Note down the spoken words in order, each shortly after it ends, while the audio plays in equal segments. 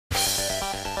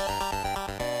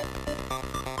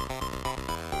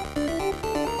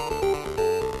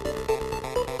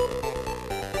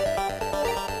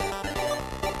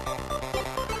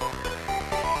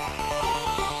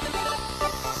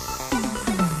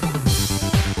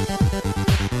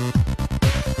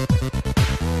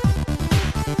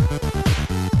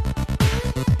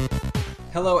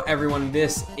Hello everyone,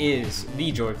 this is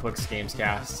the Joyflix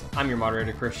Gamescast. I'm your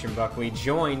moderator Christian Buckley,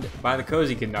 joined by the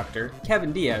cozy conductor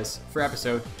Kevin Diaz for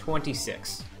episode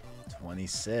 26.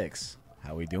 26.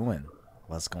 How we doing?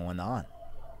 What's going on?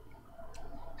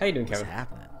 How you doing, What's Kevin?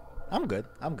 happening? I'm good.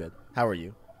 How are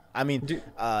you? I mean,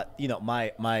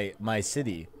 my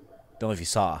city, don't know if you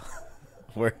saw,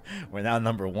 we're now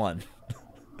number one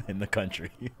in the country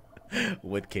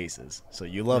with cases. So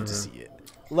you love to see it.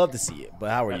 Love to see it. But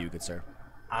how are you, good sir?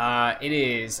 It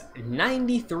is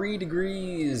 93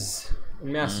 degrees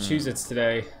in Massachusetts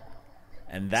today.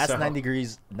 And that's 90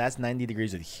 degrees. That's 90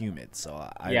 degrees with humid. So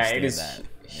I Yeah, understand it is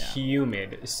that.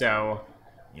 humid. So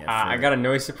I For- got a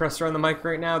noise suppressor on the mic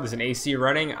right now. There's an AC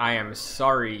running. I am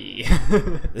sorry.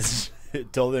 This is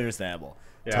totally understandable.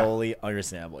 Yeah. Totally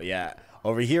understandable. Yeah.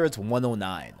 Over here it's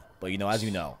 109, but as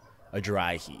you know, a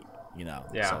dry heat.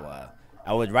 Yeah. So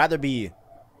I would rather be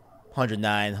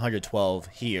 109, 112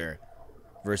 here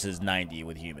versus 90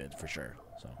 with humid for sure.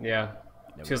 So Yeah.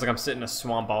 Feels like I'm sitting in a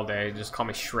swamp all day. Just call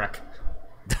me Shrek.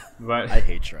 But I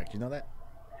hate Shrek. You know that?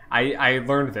 I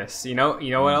learned this. You know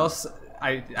what else?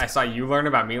 I saw you learn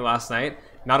about me last night.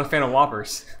 Not a fan of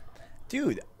Whoppers.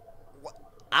 Dude,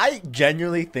 I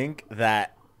genuinely think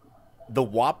that the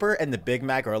Whopper and the Big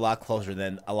Mac are a lot closer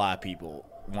than a lot of people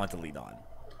want to lead on.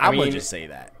 I'm going to just say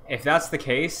that. If that's the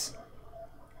case,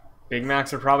 Big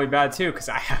Macs are probably bad too, because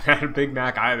I haven't had a Big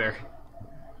Mac either.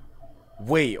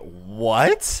 Wait,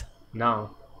 what?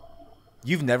 No,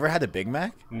 You've never had a Big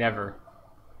Mac? never.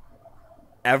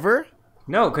 Ever?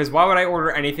 No, because why would I order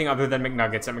anything other than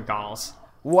McNuggets at McDonald's?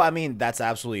 Well, I mean, that's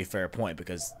absolutely a fair point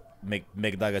because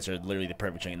McNuggets are literally the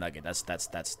perfect chicken nugget. That's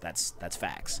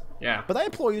facts. Yeah, But I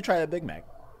implore you to try a Big Mac.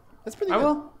 That's pretty I good.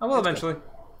 will. I will eventually.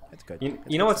 It's good.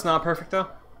 You know what's not perfect though?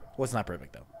 What's not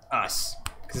perfect though? Us,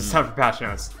 because it's time for patch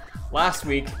notes. This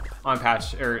week on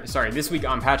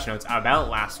patch notes about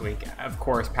last week. Of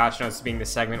course, patch notes being the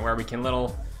segment where we can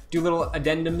do little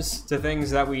addendums to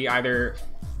things that we either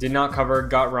did not cover,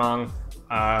 got wrong,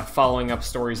 following up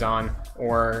stories on,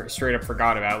 or straight up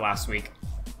forgot about last week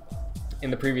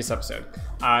in the previous episode.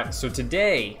 So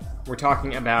today we're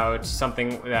talking about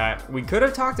something that we could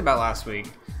have talked about last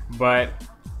week, but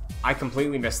I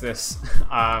completely missed this.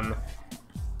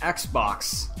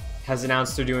 Xbox has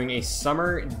announced they're doing a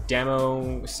summer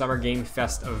Game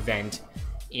Fest event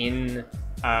in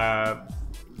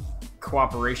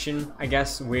cooperation, I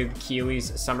guess, with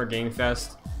Keighley's Summer Game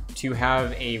Fest to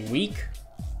have a week,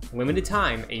 limited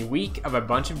time, a week of a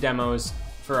bunch of demos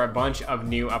for a bunch of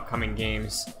new upcoming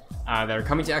games that are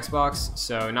coming to Xbox.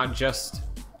 So not just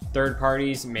third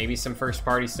parties, maybe some first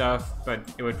party stuff, but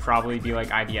it would probably be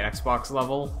like ID at Xbox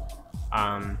level.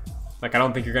 I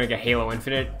don't think you're going to get Halo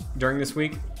Infinite during this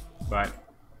week, but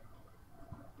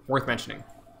worth mentioning.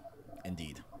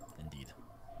 Indeed.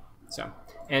 So,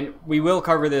 and we will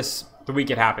cover this the week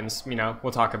it happens.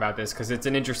 We'll talk about this because it's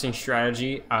an interesting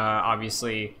strategy.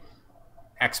 Obviously,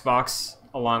 Xbox,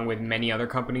 along with many other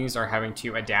companies, are having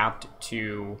to adapt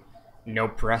to no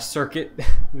press circuit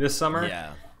this summer.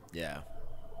 Yeah.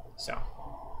 So,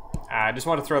 I just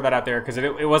want to throw that out there because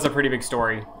it was a pretty big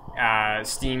story.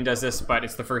 Steam does this, but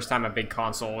it's the first time a big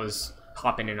console is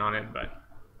hopping in on it. But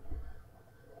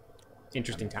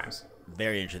interesting times.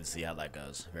 Very interested to see how that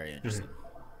goes. Very interested.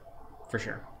 For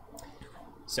sure.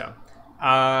 So,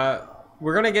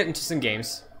 we're going to get into some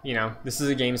games. This is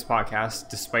a games podcast,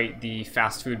 despite the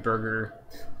fast food burger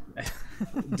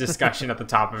discussion at the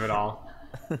top of it all.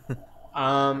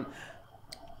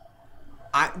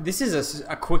 This is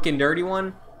a quick and dirty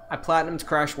one. I platinumed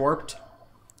Crash Warped.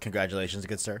 Congratulations,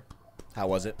 good sir. How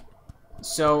was it?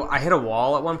 So, I hit a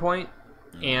wall at one point,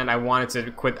 and I wanted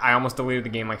to quit. I almost deleted the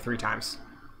game like 3 times.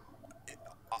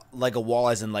 Like a wall,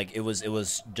 as in like it was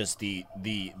just the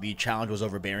challenge was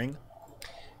overbearing.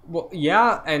 Well,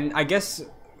 yeah, and I guess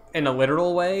in a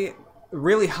literal way,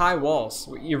 really high walls.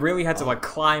 You really had to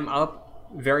climb up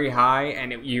very high,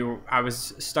 and I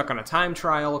was stuck on a time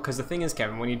trial because the thing is,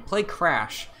 Kevin, when you play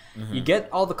Crash, you get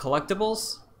all the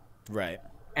collectibles, Right.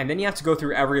 and then you have to go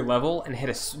through every level and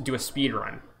do a speed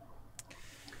run.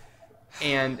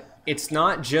 And it's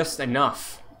not just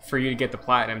enough for you to get the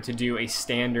platinum to do a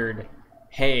standard,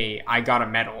 hey, I got a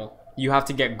medal. You have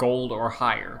to get gold or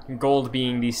higher. Gold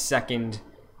being the second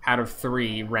out of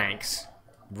 3 ranks.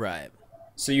 Right.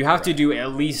 So you have to do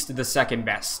at least the second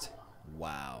best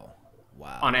Wow.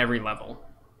 on every level.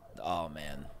 Oh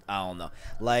man, I don't know.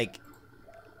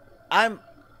 I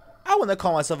wouldn't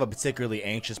call myself a particularly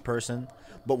anxious person,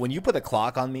 but when you put a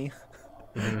clock on me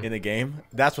in a game,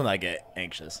 that's when I get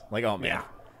anxious. Like, oh man, Yeah.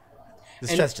 the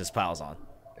stress just piles on.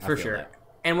 For sure.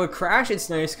 And with Crash, it's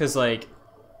nice because,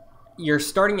 you're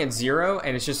starting at 0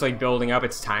 and it's just like building up,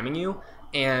 it's timing you.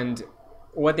 And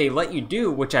what they let you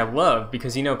do, which I love,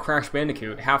 because Crash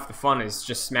Bandicoot, half the fun is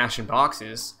just smashing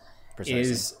boxes. Precisely.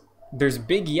 Is there's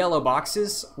big yellow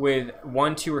boxes with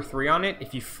 1, 2, or 3 on it.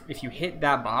 If you hit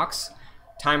that box,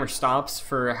 timer stops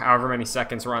for however many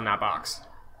seconds are on that box.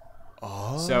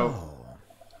 Oh. So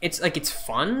it's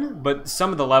fun, but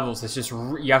some of the levels it's just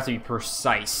you have to be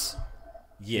precise.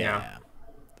 Yeah.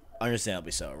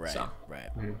 Understandably so. Right. Right.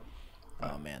 Mm-hmm.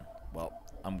 Oh man. Well,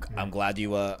 I'm glad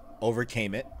you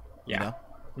overcame it. Yeah.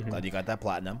 Glad you got that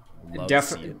platinum.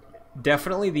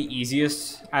 Definitely the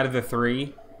easiest out of the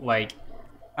 3. Like,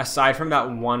 aside from that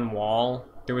one wall,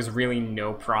 there was really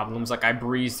no problems. Like, I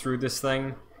breezed through this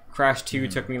thing. Crash 2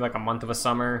 took me like a month of a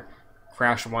summer.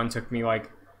 Crash 1 took me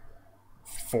like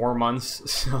 4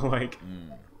 months. So like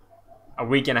a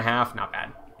week and a half, not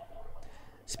bad.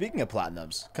 Speaking of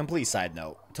platinums, complete side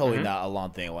note, totally not a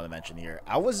long thing I want to mention here.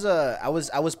 I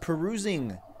was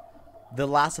perusing The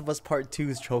Last of Us Part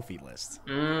 2's trophy list.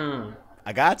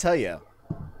 I gotta tell you,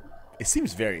 it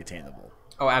seems very attainable.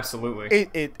 Oh, absolutely.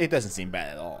 It doesn't seem bad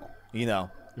at all. I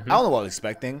don't know what I was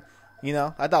expecting. I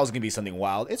thought it was gonna be something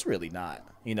wild. It's really not.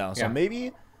 So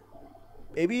maybe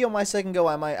on my second go,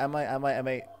 I might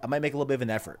make a little bit of an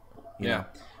effort.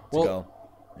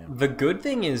 The good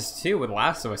thing is too with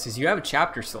Last of Us is you have a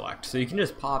chapter select, so you can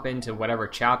just pop into whatever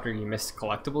chapter you missed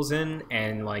collectibles in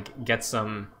and like get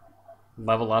some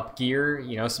level up gear,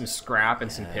 some scrap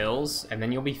and some pills, and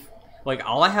then you'll be like,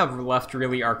 all I have left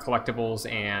really are collectibles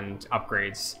and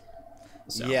upgrades.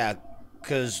 So. Yeah,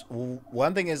 because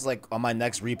one thing is like on my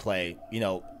next replay,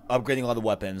 upgrading all the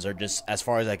weapons or just as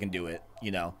far as I can do it,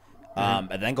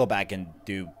 and then go back and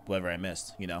do whatever I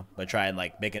missed, but try and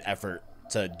like make an effort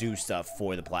to do stuff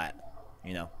for the plat,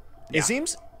 It just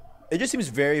seems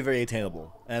very, very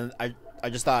attainable, and I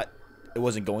just thought it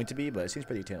wasn't going to be, but it seems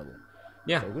pretty attainable.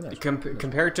 Yeah, so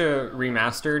compared to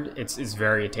remastered, it's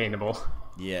very attainable.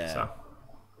 Yeah.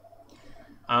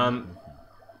 So.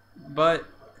 But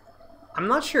I'm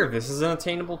not sure if this is an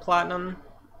attainable platinum,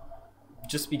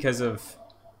 just because of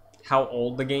how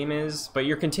old the game is. But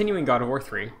you're continuing God of War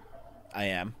 3. I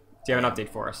am. Do you have an update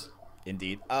for us?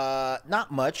 Indeed. Not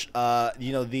much.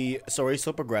 The story's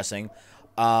still progressing.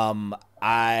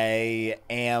 I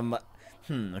am.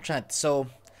 I'm trying. So,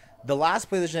 the last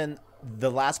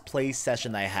play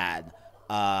session I had,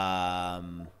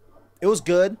 it was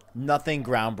good. Nothing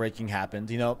groundbreaking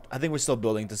happened. I think we're still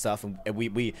building to stuff, and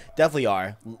we definitely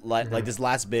are. Like this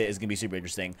last bit is gonna be super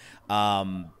interesting.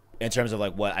 In terms of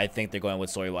like what I think they're going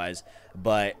with story wise,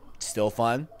 but still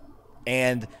fun.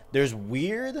 And there's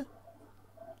weird,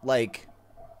 like,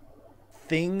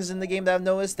 things in the game that I've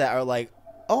noticed that are like,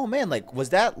 oh man, like, was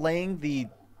that laying the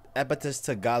impetus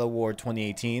to God of War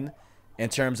 2018 in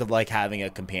terms of like having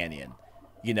a companion,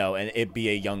 and it be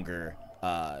a younger,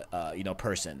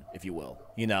 person, if you will,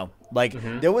 like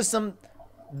there's some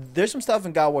stuff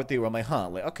in God of War 3 where I'm like,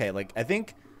 like, okay, like I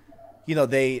think,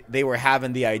 they were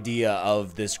having the idea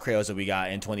of this Kratos that we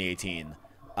got in 2018,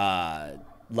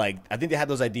 like I think they had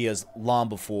those ideas long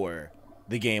before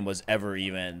the game was ever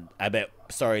even, I bet,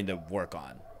 starting to work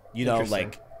on.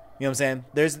 Like, what I'm saying?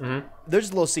 There's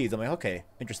little seeds. I'm like, okay,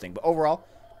 interesting. But overall,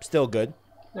 still good.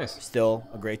 Nice. Still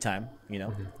a great time,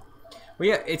 Well,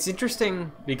 yeah, it's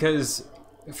interesting because,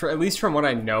 at least from what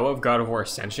I know of God of War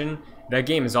Ascension, that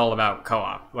game is all about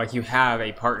co-op. Like, you have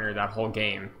a partner that whole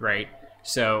game, right?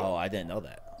 So. Oh, I didn't know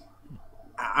that.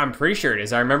 I'm pretty sure it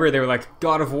is. I remember they were like,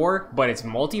 God of War, but it's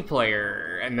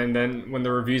multiplayer. And then when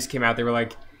the reviews came out, they were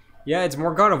like, yeah, it's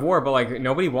more God of War, but like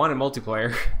nobody wanted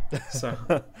multiplayer. So,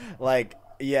 like,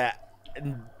 yeah,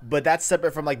 but that's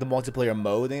separate from like the multiplayer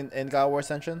mode in God of War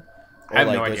Ascension. I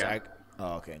have no idea.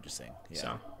 Oh, okay, interesting. Yeah,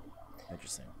 so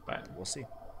interesting. But we'll see.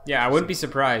 Yeah, I wouldn't be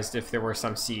surprised if there were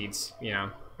some seeds,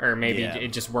 or maybe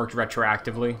it just worked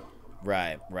retroactively.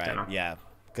 Right. Yeah,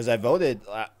 because I voted.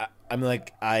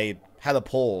 I had a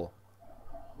poll.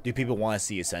 Do people want to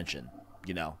see Ascension?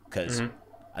 Because.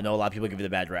 I know a lot of people give it a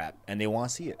bad rap, and they want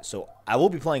to see it. So I will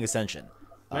be playing Ascension.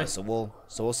 Nice. So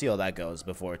we'll see how that goes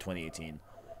before 2018.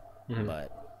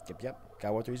 But yep, God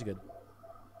of War 3 is good.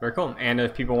 Very cool. And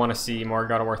if people want to see more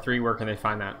God of War 3, where can they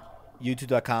find that?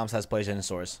 YouTube.com has PlayStation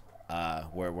Source.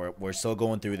 We're still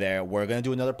going through there. We're gonna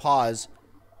do another pause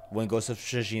when Ghost of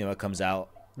Tsushima comes out.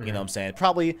 You know what I'm saying?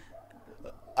 Probably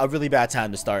a really bad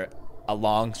time to start a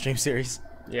long stream series.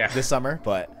 Yeah. This summer,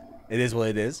 but it is what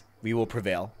it is. We will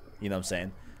prevail. You know what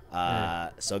I'm saying?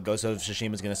 So Ghost of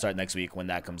Tsushima is going to start next week when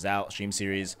that comes out. Stream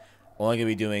series. Only going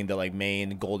to be doing the like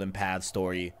main Golden Path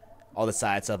story. All the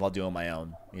side stuff I'll do on my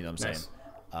own. You know what I'm saying?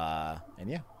 And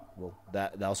yeah, well,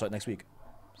 that'll start next week.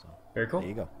 So very cool. There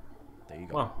you go.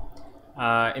 Well,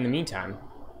 In the meantime,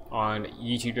 on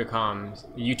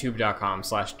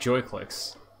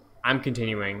youtube.com/joyclicks, I'm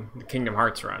continuing the Kingdom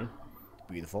Hearts run.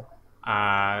 Beautiful.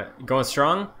 Going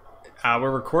strong.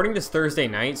 We're recording this Thursday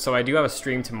night, so I do have a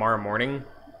stream tomorrow morning,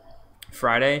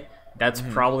 Friday. That's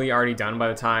probably already done by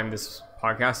the time this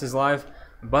podcast is live.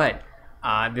 But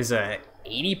there's a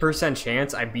 80%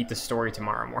 chance I beat the story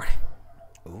tomorrow morning.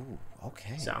 Ooh,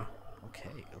 okay. So.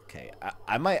 Okay.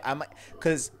 I might,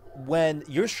 because when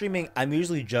you're streaming, I'm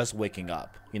usually just waking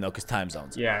up, because time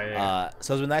zones. Yeah.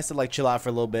 So it's been nice to like chill out for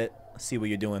a little bit, see what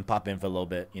you're doing, pop in for a little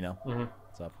bit,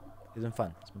 So it's been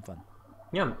fun.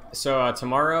 Yeah. So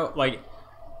tomorrow,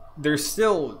 there's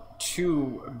still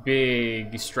 2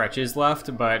 big stretches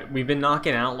left, but we've been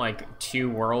knocking out 2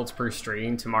 worlds per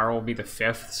stream. Tomorrow will be the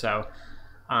 5th. So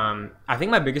I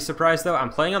think my biggest surprise, though, I'm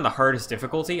playing on the hardest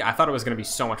difficulty. I thought it was going to be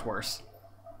so much worse.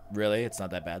 Really? It's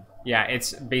not that bad? Yeah,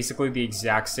 it's basically the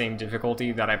exact same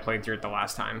difficulty that I played through it the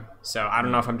last time. So I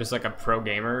don't know if I'm just a pro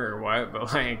gamer or what,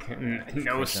 but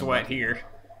no sweat here.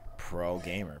 Pro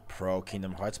gamer, pro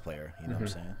Kingdom Hearts player, you know what I'm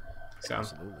saying? So,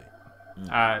 absolutely.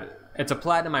 It's a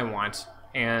platinum I want,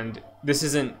 and this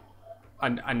isn't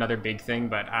another big thing,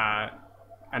 but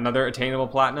another attainable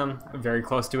platinum, very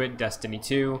close to it, Destiny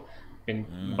 2. Been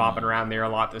bopping around there a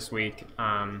lot this week.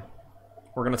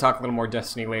 We're going to talk a little more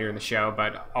Destiny later in the show,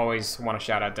 but always want to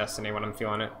shout out Destiny when I'm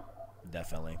feeling it.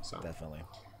 Definitely.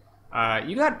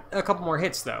 You got a couple more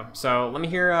hits, though, so let me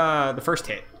hear the first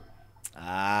hit.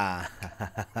 I've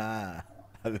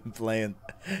been playing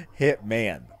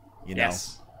Hitman,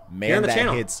 Yes. Man that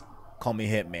channel. Hits, call me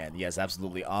Hitman. Yes,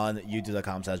 absolutely. On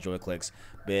youtube.com/joyclicks.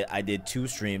 But I did 2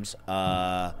 streams.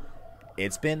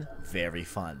 It's been very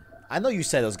fun. I know you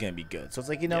said it was going to be good, so it's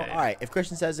all right, if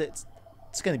Christian says it,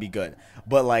 it's going to be good.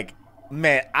 But,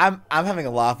 man, I'm having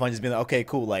a lot of fun just being okay,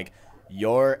 cool.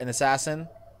 You're an assassin.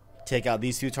 Take out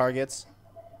these 2 targets.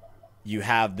 You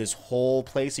have this whole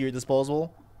place at your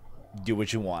disposal. Do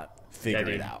what you want. Figure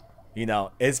it out.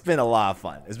 It's been a lot of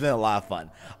fun. We've had a lot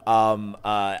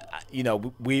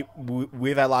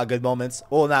of good moments.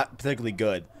 Well, not particularly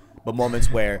good, but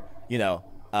moments where,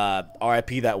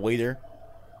 RIP that waiter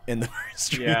in the first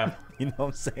stream. Yeah. You know what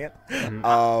I'm saying?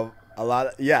 A lot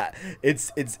of, yeah.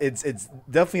 It's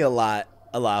definitely a lot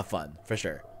of fun, for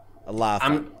sure. A lot of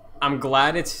fun. I'm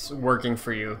glad it's working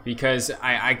for you, because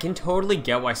I can totally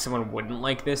get why someone wouldn't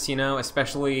like this,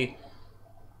 especially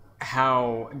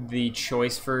how the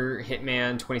choice for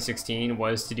Hitman 2016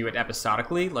 was to do it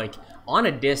episodically. On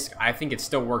a disc, I think it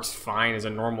still works fine as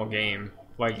a normal game.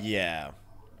 Yeah.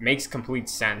 Makes complete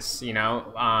sense,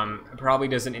 probably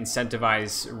doesn't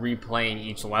incentivize replaying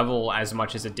each level as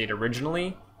much as it did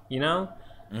originally, on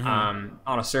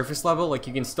a surface level.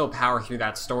 You can still power through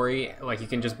that story. You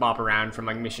can just bop around from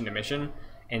mission to mission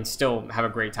and still have a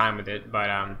great time with it.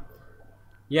 But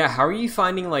yeah, how are you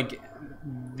finding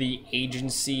the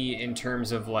agency in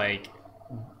terms of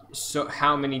so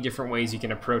how many different ways you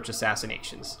can approach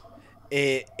assassinations?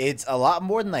 It's a lot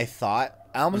more than I thought.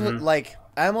 I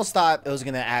almost thought it was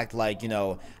gonna act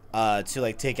to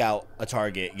take out a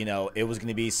target. It was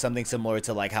gonna be something similar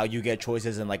to how you get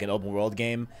choices in an open world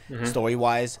game, story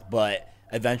wise. But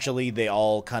eventually they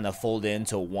all kind of fold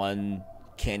into one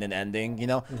canon ending.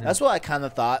 That's what I kind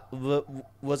of thought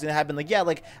was gonna happen.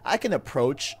 I can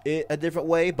approach it a different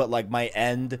way, but my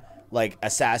end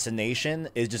assassination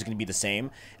is just gonna be the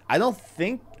same. I don't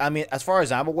think. I mean, as far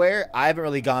as I'm aware, I haven't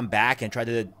really gone back and tried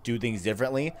to do things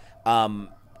differently.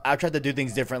 I've tried to do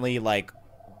things differently,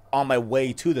 on my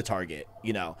way to the target,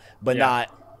 but not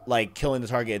killing the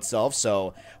target itself.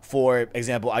 So, for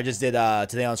example, I just did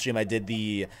today on stream. I did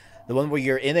the one where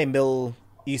you're in a Middle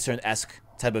Eastern-esque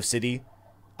type of city.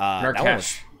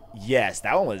 Marrakesh.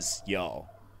 That one was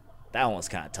that one was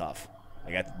kind of tough.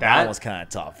 That one was kind of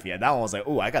tough. Yeah, that one was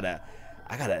ooh, I gotta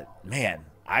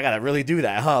really do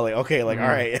that, huh? All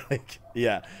right,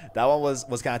 yeah, that one was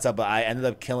kind of tough. But I ended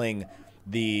up killing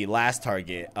the last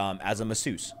target as a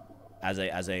masseuse, as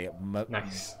a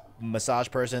nice massage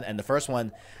person. And the first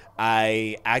one,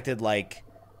 I acted like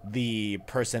the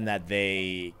person that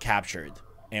they captured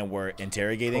and were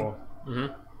interrogating.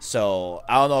 Cool. So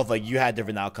I don't know if you had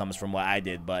different outcomes from what I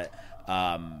did, but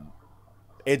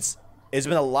it's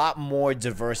been a lot more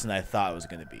diverse than I thought it was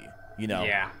going to be.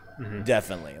 Yeah.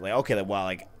 Definitely. I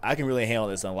can really handle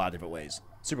this in a lot of different ways.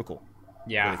 Super cool.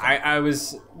 Yeah, really I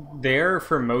was there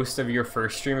for most of your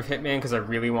first stream of Hitman because I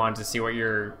really wanted to see what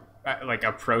your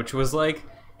approach was like.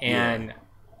 And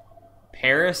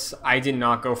Paris, I did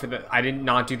not do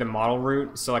the model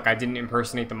route, so I didn't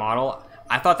impersonate the model.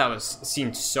 I thought that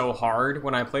seemed so hard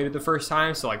when I played it the first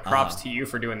time. So props to you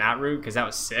for doing that route because that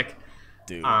was sick.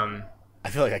 Dude. I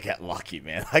feel like I got lucky,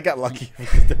 man. I got lucky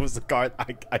because there was a card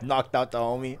I knocked out the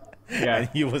homie, and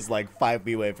he was like 5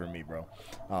 feet away from me, bro.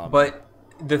 But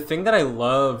the thing that I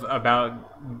love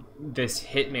about this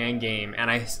Hitman game, and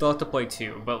I still have to play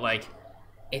 2, but like,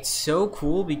 it's so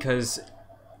cool because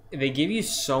they give you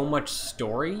so much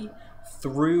story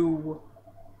through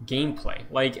gameplay.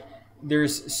 Like,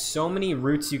 there's so many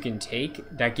routes you can take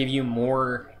that give you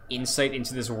more insight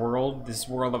into this world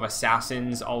of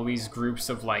assassins, all these groups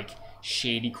of like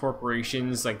shady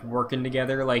corporations like working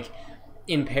together. Like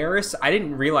in Paris, I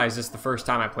didn't realize this the first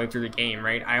time I played through the game,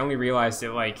 right? I only realized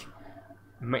it like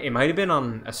it might have been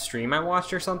on a stream I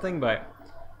watched or something, but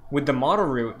with the model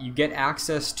route, you get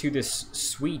access to this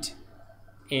suite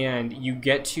and you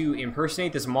get to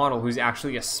impersonate this model who's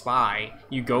actually a spy.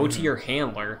 You go to your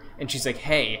handler and she's like,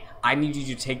 hey, I need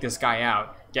you to take this guy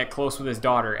out, get close with his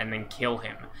daughter, and then kill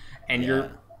him. And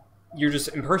you're just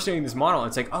impersonating this model, and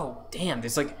it's like, oh damn,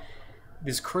 there's like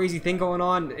this crazy thing going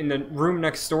on in the room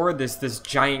next door, this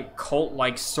giant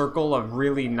cult-like circle of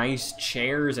really nice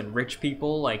chairs and rich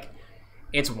people. Like,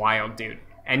 it's wild, dude.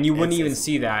 And you wouldn't even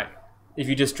see that if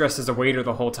you just dress as a waiter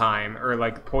the whole time, or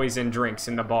like poison drinks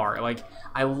in the bar. Like,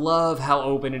 I love how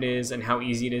open it is and how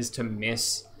easy it is to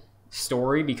miss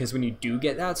story, because when you do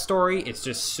get that story, it's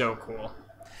just so cool.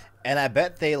 And I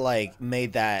bet they like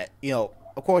made that, you know,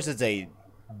 of course it's a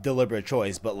deliberate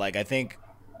choice, but like I think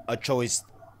a choice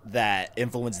that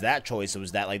influenced that choice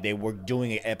was that like they were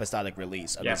doing an episodic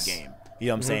release of this game. You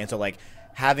know what I'm saying? So like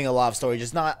having a lot of story,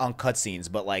 just not on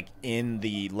cutscenes, but like in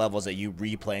the levels that you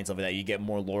replay and stuff like that, you get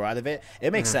more lore out of it.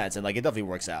 It makes sense, and like it definitely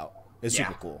works out. It's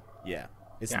super cool. Yeah,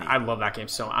 it's neat. I love that game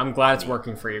so. I'm glad it's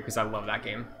working for you because I love that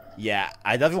game. Yeah,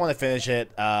 I definitely want to finish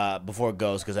it before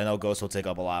Ghost, because I know Ghost will take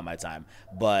up a lot of my time.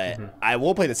 But I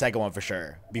will play the second one for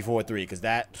sure before 3, because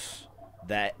that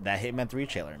Hitman 3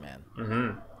 trailer,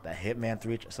 man. That Hitman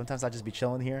 3. Sometimes I just be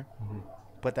chilling here,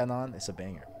 put that on. It's a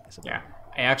banger. Yeah.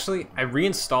 I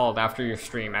reinstalled after your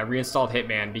stream. I reinstalled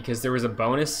Hitman because there was a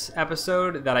bonus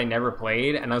episode that I never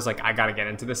played, and I was like, I gotta get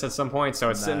into this at some point. So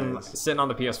it's sitting on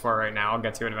the PS4 right now. I'll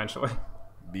get to it eventually.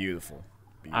 Beautiful.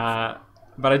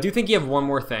 But I do think you have one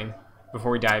more thing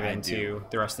before we dive into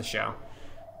the rest of the show.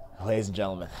 Ladies and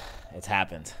gentlemen, it's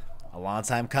happened. A long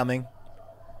time coming.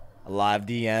 A lot of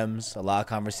DMs, a lot of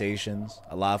conversations,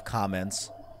 a lot of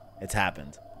comments. It's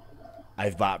happened.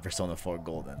 I've bought Persona 4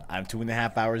 Golden. I'm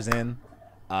 2.5 hours in.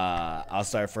 I'll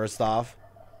start first off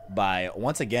by,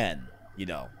 once again,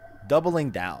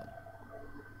 doubling down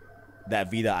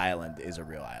that Vita Island is a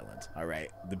real island. All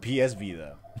right? The PS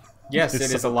Vita. Yes, it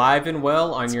is alive and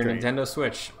well on your great Nintendo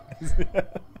Switch.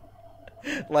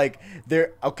 Like,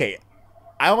 okay,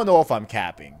 I don't know if I'm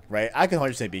capping, right? I can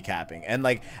 100% be capping. And,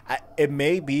 like, it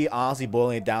may be honestly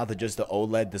boiling it down to just the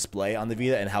OLED display on the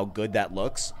Vita and how good that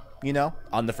looks,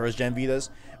 on the first-gen Vitas,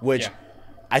 which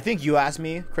I think you asked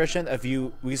me, Christian, a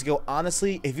few weeks ago.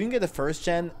 Honestly, if you can get a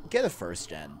first-gen, get a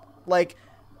first-gen. Like,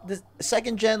 the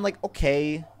second-gen, like,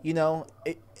 okay,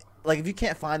 like, if you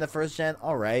can't find the first gen,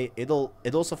 all right, it'll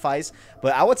suffice.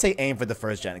 But I would say aim for the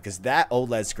first gen, because that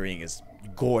OLED screen is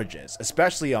gorgeous,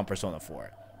 especially on Persona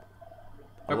 4.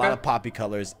 A lot of poppy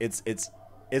colors. It's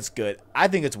good. I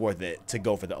think it's worth it to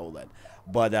go for the OLED.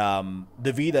 But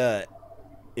the Vita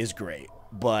is great.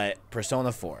 But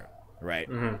Persona 4, right?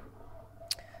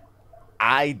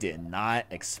 I did not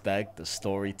expect the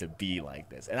story to be like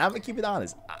this, and I'm gonna keep it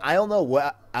honest. I don't know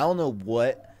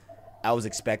what I was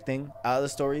expecting out of the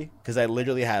story, because I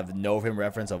literally have no frame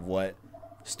reference of what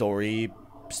stories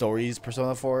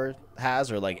Persona 4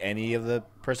 has, or like any of the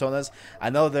Personas. I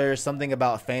know there's something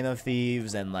about Phantom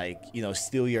Thieves and like,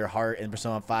 Steal Your Heart in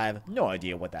Persona 5. No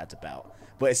idea what that's about,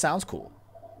 but it sounds cool.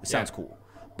 Cool.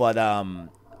 But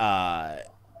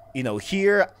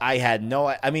here I had no.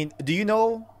 I mean, do you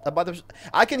know about the?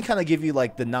 I can kind of give you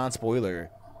like the non-spoiler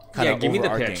kind of give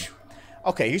overarching. Me the pitch.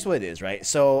 Okay, here's what it is, right?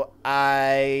 So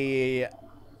I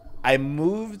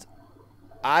moved.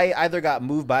 I either got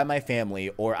moved by my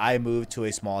family or I moved to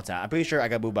a small town. I'm pretty sure I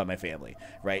got moved by my family,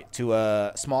 right? To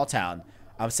a small town.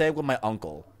 I'm staying with my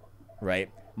uncle, right?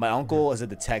 My uncle is a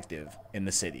detective in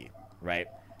the city, right?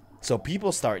 So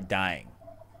people start dying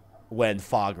when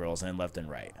fog rolls in left and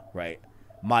right?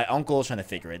 My uncle's trying to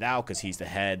figure it out because he's the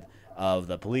head of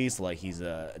the police. Like, he's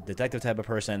a detective type of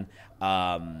person.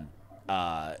 But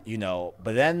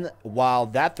then while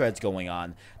that thread's going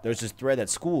on, there's this thread at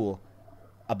school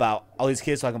about all these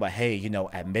kids talking about, hey,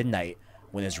 at midnight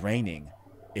when it's raining,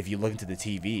 if you look into the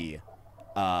TV,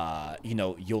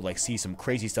 you'll like see some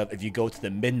crazy stuff if you go to the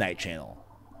midnight channel,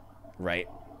 right?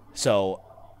 So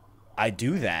I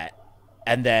do that,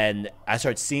 and then I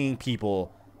start seeing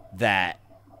people that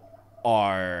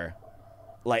are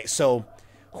like, so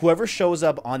whoever shows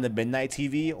up on the midnight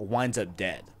TV winds up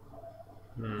dead.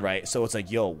 Right? So it's like,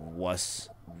 yo, what's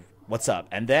up?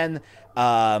 And then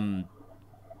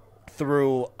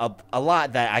through a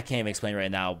lot that I can't even explain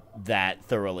right now that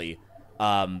thoroughly,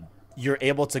 you're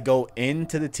able to go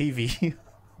into the TV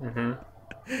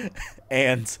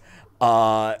and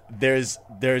there's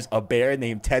a bear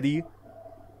named Teddy.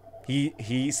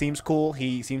 He seems cool.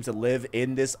 He seems to live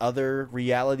in this other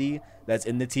reality that's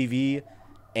in the TV,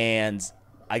 and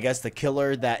I guess the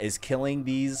killer that is killing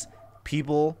these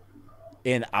people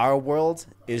in our world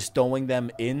is throwing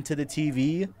them into the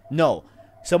TV. No,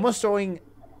 someone's throwing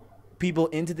people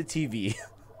into the TV,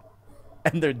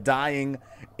 and they're dying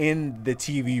in the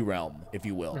TV realm, if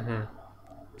you will.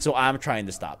 So I'm trying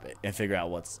to stop it and figure out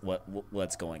what's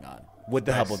going on with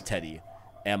the help of Teddy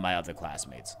and my other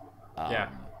classmates.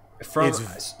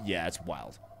 It's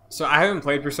wild. So I haven't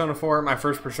played Persona 4. My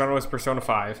first Persona was Persona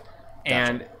 5.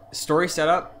 And story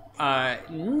setup,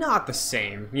 not the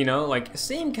same. You know, like,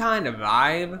 same kind of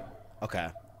vibe. Okay.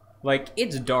 Like,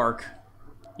 it's dark.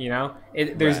 You know?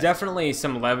 There's definitely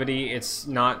some levity. It's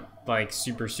not, like,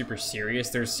 super, super serious.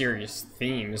 There's serious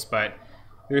themes, but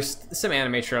there's some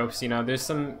anime tropes, you know? There's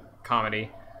some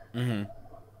comedy. And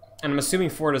I'm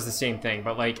assuming 4 does the same thing,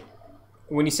 but, like,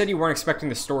 when you said you weren't expecting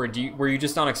the story, were you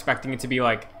just not expecting it to be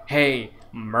like, hey,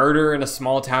 murder in a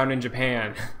small town in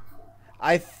Japan?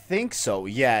 I think so.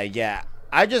 Yeah.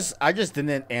 I just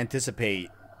didn't anticipate.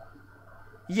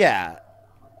 Yeah,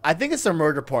 I think it's the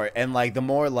murder part and like the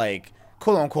more like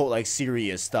quote unquote like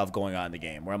serious stuff going on in the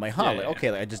game where I'm like,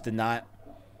 okay, like I just did not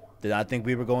think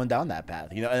we were going down that path,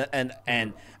 you know. And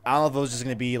I don't know if it was just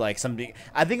gonna be like something.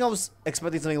 I think I was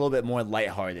expecting something a little bit more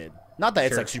lighthearted. Not that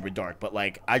it's like super dark, but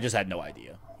like I just had no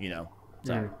idea, you know.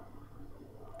 So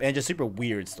and just super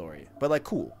weird story, but like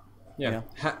cool. Yeah. You know?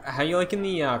 How you liking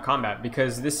the combat?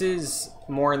 Because this is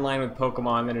more in line with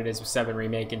Pokemon than it is with 7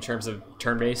 Remake in terms of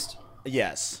turn-based.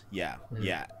 Yes. Yeah.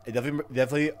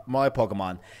 Definitely more like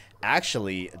Pokemon.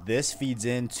 Actually, this feeds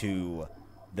into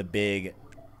the big,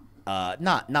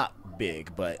 not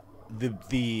big, but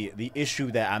the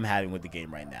issue that I'm having with the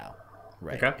game right now,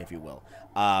 right? Okay. If you will,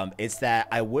 it's that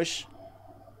I wish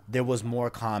there was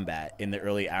more combat in the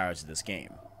early hours of this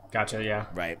game. Gotcha, yeah.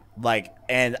 Right. Like,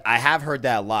 and I have heard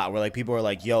that a lot where, like, people are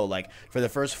like, yo, like, for the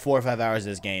first 4 or 5 hours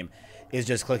of this game is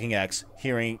just clicking X,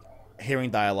 hearing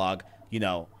dialogue, you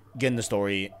know, getting the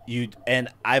story. And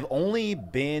I've only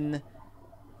been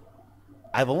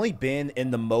in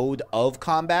the mode of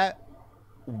combat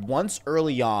once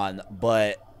early on,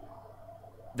 but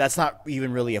that's not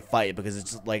even really a fight because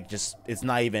it's like it's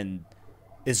not even,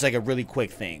 it's like a really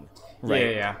quick thing.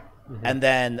 Right. Yeah. And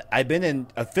then I've been in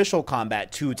official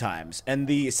combat 2 times. And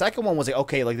the second one was like,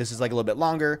 okay, like this is like a little bit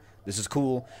longer. This is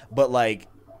cool. But like,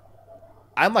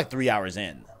 I'm like 3 hours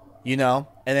in, you know?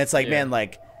 And it's like, man,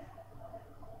 like,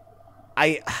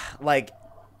 I'm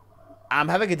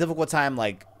having a difficult time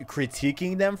like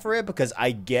critiquing them for it because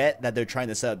I get that they're trying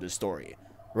to set up this story.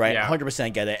 Right,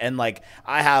 100% get it, and like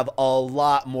I have a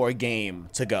lot more game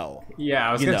to go. Yeah,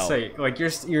 I was gonna say, like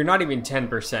you're not even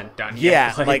 10% done.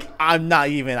 Yeah, yet. Like I'm not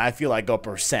even. I feel like a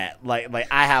percent. Like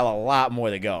I have a lot more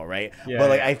to go. Right, but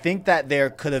like I think that there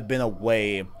could have been a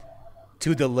way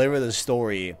to deliver the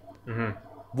story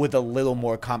with a little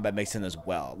more combat mixed in as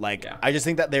well. Like I just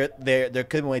think that there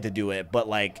could be a way to do it, but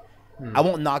like I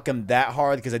won't knock them that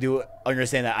hard because I do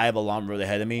understand that I have a long road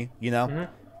ahead of me. You know.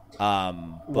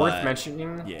 Worth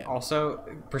mentioning also,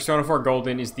 Persona 4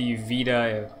 Golden is the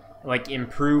Vita like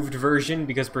improved version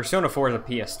because Persona 4 is a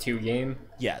PS2 game.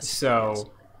 Yes.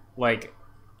 So like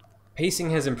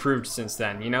pacing has improved since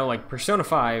then, you know, like Persona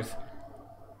 5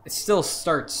 it still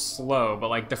starts slow, but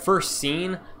like the first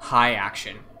scene, high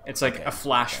action. It's like a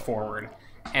flash forward.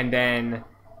 And then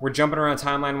we're jumping around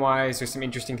timeline wise, there's some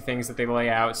interesting things that they lay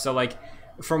out. So like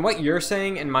from what you're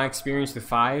saying and my experience with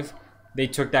 5, they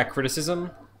took that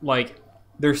criticism. Like,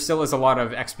 there still is a lot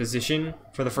of exposition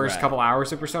for the first couple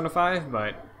hours of Persona 5,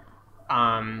 but,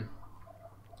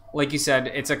 like you said,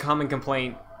 it's a common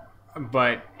complaint,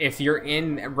 but if you're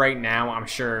in right now, I'm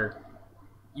sure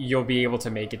you'll be able to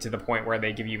make it to the point where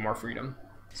they give you more freedom.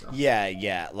 So.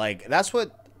 Yeah, like, that's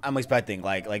what I'm expecting,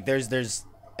 like, there's,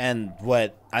 and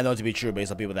what I know to be true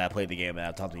based on people that have played the game and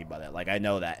have talked to me about it, like, I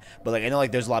know that, but, like, I know,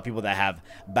 like, there's a lot of people that have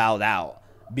bowed out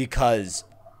because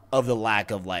of the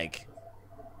lack of, like,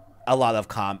 a lot of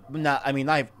not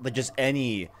just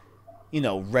any, you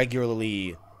know,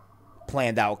 regularly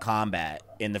planned out combat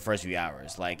in the first few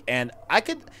hours. Like, and I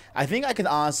think I could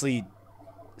honestly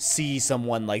see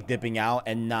someone like dipping out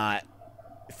and not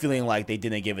feeling like they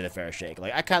didn't give it a fair shake.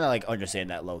 Like, I kind of like understand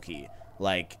that low key.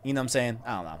 Like, you know what I'm saying?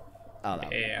 I don't know.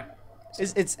 Yeah.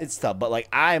 It's tough, but like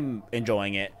I'm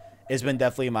enjoying it. It's been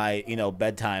definitely my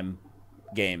bedtime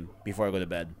game before I go to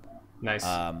bed. Nice.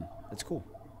 It's cool.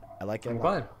 I like it. I'm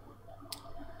glad.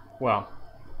 Well,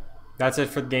 that's it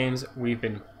for the games we've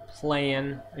been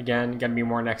playing. Again, gonna be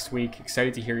more next week.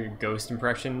 Excited to hear your Ghost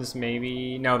impressions.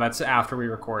 Maybe that's after we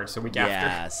record, so week after.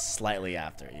 Yeah, slightly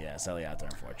after.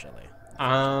 Unfortunately.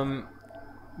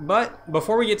 But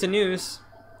before we get to news,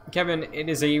 Kevin, it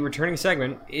is a returning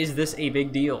segment. Is this a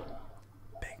big deal?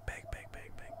 Big.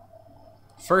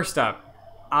 First up,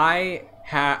 I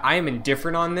am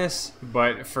indifferent on this,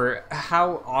 but for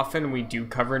how often we do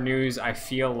cover news, I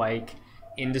feel like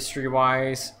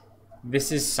industry-wise,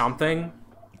 this is something.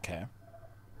 Okay.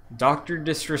 Dr.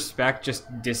 Disrespect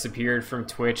just disappeared from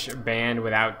Twitch, banned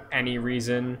without any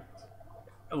reason.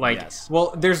 Yes.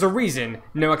 Well, there's a reason,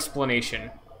 no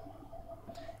explanation.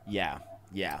 Yeah.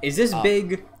 Is this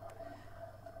big?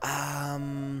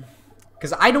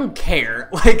 Because I don't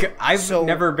care. I've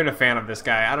never been a fan of this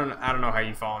guy. I don't know how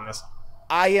you fall on this.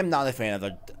 I am not a fan of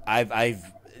it.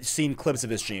 I've seen clips of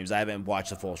his streams. I haven't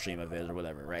watched the full stream of his or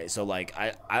whatever, right? So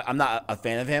I'm not a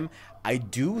fan of him. I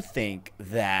do think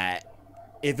that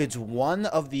if it's one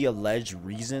of the alleged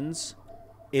reasons,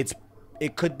 it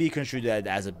could be construed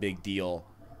as a big deal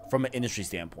from an industry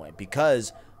standpoint,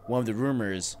 because one of the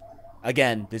rumors,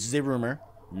 again, this is a rumor,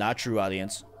 not true,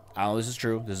 audience. I don't know if this is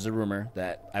true. This is a rumor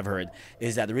that I've heard,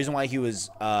 is that the reason why he was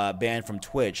banned from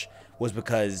Twitch was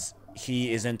because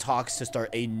he is in talks to start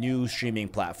a new streaming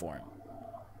platform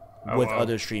with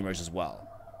other streamers as well.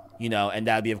 And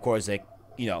that'd be, of course, a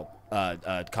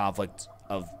conflict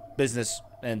of business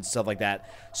and stuff like that.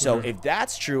 So if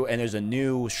that's true and there's a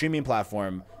new streaming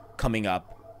platform coming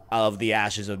up out of the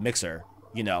ashes of Mixer,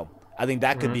 I think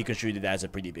that could be construed as a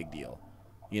pretty big deal.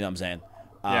 You know what I'm saying?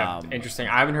 Yeah, interesting.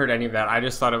 I haven't heard any of that. I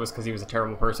just thought it was because he was a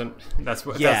terrible person. That's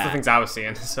the things I was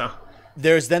seeing. So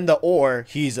there's then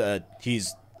he's a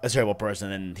terrible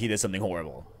person and he did something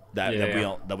horrible that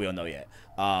we don't know yet.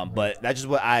 But that's just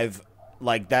what I've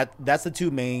that's the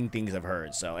two main things I've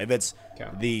heard. So if it's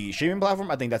the streaming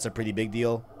platform, I think that's a pretty big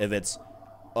deal. If it's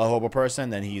a horrible person,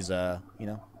 then he's a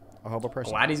horrible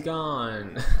person. Glad he's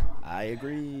gone. I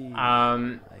agree.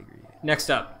 Next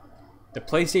up, the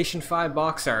PlayStation 5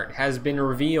 box art has been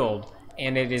revealed,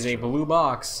 and it is a blue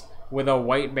box with a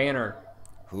white banner.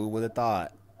 Who would have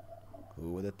thought?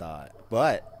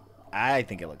 But I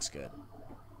think it looks good.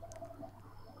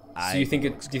 So do you think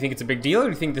it's a big deal, or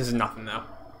do you think this is nothing though?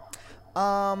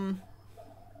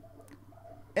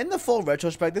 In the full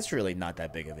retrospect, it's really not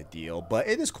that big of a deal, but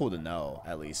it is cool to know,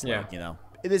 at least. Yeah.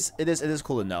 It is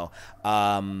cool to know.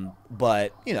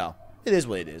 But it is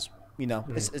what it is.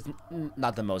 It's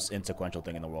not the most inconsequential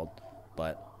thing in the world.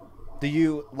 But do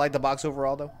you like the box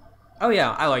overall, though? Oh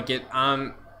yeah, I like it.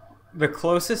 The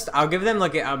closest, I'll give them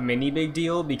a mini big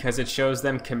deal because it shows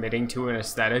them committing to an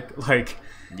aesthetic.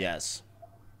 Yes.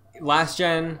 Last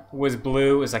gen was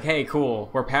blue. It was hey, cool.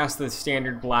 We're past the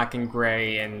standard black and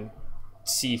gray and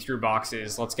see-through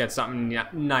boxes. Let's get something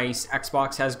nice.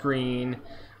 Xbox has green,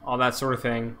 all that sort of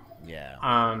thing. Yeah.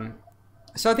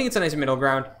 So I think it's a nice middle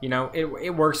ground.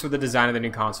 It works with the design of the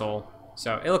new console,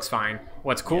 so it looks fine.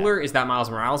 What's cooler is that Miles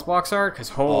Morales box art,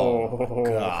 because oh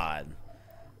god,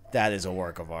 that is a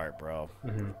work of art, bro.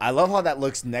 I love how that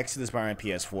looks next to the Spider-Man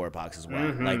PS4 box as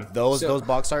well. Those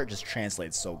box art just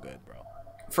translates so good, bro.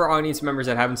 For audience members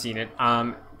that haven't seen it,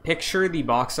 picture the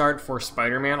box art for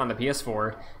Spider-Man on the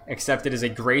PS4, except it is a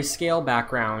grayscale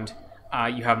background.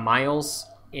 You have Miles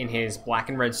in his black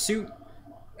and red suit,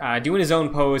 doing his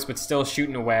own pose, but still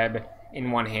shooting a web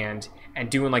in one hand, and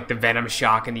doing the Venom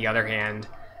shock in the other hand.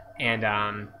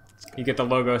 And you get the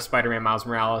logo Spider-Man Miles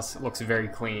Morales. It looks very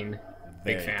clean.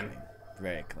 Big fan.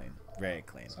 Clean. Very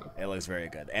clean. It looks very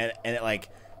good. And it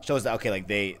shows that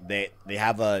they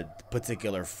have a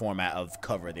particular format of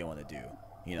cover they want to do.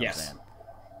 You know what I'm saying?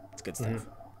 It's good stuff.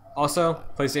 Also,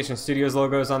 PlayStation Studios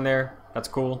logo's on there. That's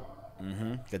cool.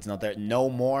 Good to note there. No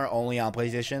more only on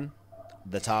PlayStation.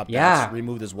 The top that's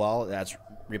removed as well. That's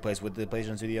replaced with the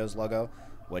PlayStation Studios logo,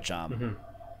 which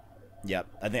yep.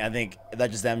 I think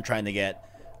that's just them trying to get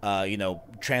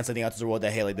translating out to the world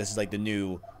that hey, this is the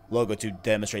new logo to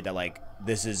demonstrate that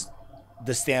this is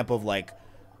the stamp of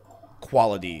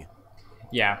quality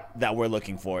that we're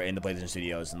looking for in the PlayStation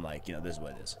Studios, and this is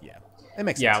what it is. Yeah. It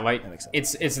makes sense. It makes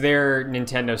sense. It's their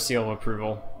Nintendo seal of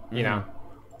approval,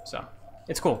 So,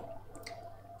 it's cool.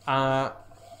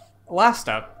 Last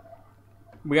up,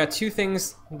 we got two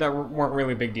things that weren't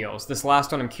really big deals. This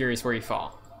last one, I'm curious where you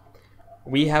fall.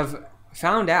 We have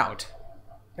found out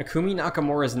Akumi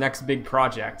Nakamura's next big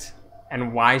project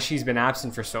and why she's been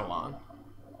absent for so long.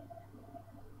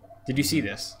 Did you see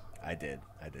this? I did.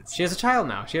 I did. She has a child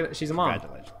now. She's a mom.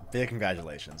 Congratulations. Big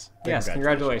congratulations. Yes,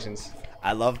 congratulations.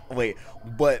 I love. Wait,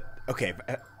 but okay.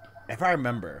 If I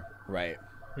remember right,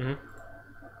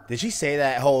 did she say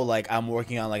that whole like I'm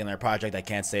working on like another project? I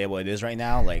can't say what it is right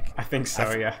now. Like I think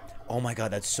so. Yeah. Oh my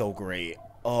god, that's so great.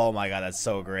 Oh my god, that's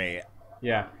so great.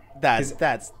 Yeah.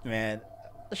 That's man.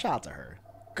 Shout out to her.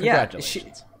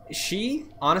 Congratulations. Yeah, she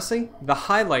honestly the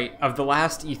highlight of the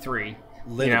last E3.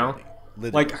 Literally.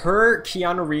 Like her,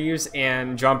 Keanu Reeves,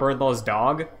 and John Bernthal's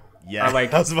dog. Yeah,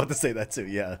 like I was about to say that too.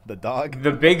 Yeah, the dog.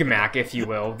 The Big Mac, if you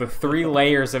will. The 3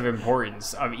 layers of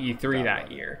importance of E3 that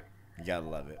year. You gotta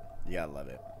love it. You gotta love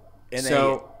it. And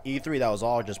so E3, that was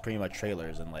all just pretty much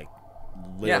trailers and like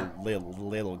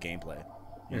little gameplay.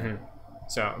 Yeah.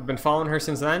 So I've been following her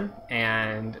since then,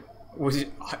 and was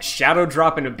shadow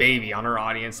dropping a baby on her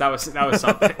audience. That was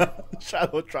something.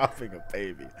 Shadow dropping a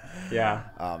baby. Yeah.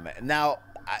 Now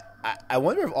I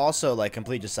wonder if also like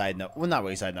complete just side note. Well, not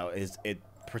really side note. Is it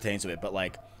pertains to it, but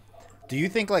like, do you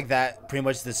think like that pretty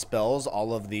much dispels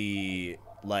all of the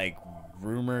like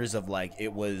rumors of like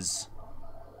it was?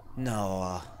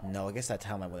 No. I guess that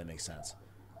timeline wouldn't make sense.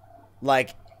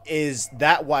 Like, is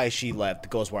that why she left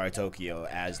Ghostwire Tokyo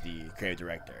as the creative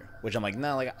director? Which I'm like,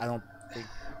 no, like I don't think.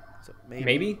 So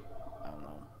maybe. I don't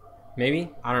know. Maybe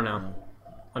I don't know.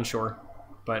 Unsure,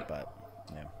 but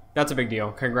yeah, that's a big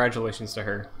deal. Congratulations to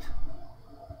her.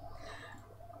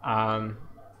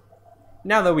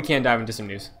 Now that we can dive into some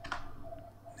news.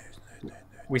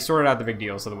 We sorted out the big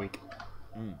deals of the week.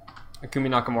 Akumi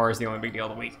Nakamura is the only big deal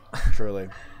of the week. Truly.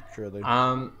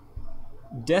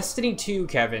 Destiny 2,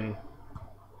 Kevin.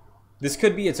 This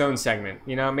could be its own segment.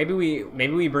 You know, maybe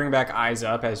we bring back Eyes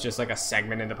Up as just like a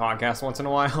segment in the podcast once in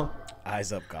a while.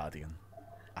 Eyes Up, Guardian.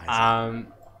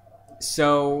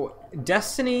 So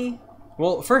Destiny.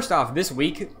 Well, first off, this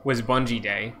week was Bungie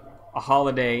Day, a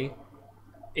holiday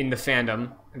in the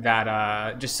fandom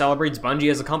that just celebrates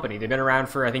Bungie as a company. They've been around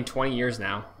for I think 20 years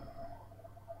now.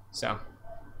 So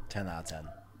 10 out of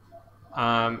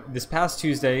 10. This past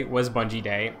Tuesday was Bungie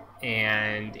Day,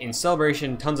 and in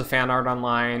celebration, tons of fan art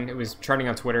online. It was trending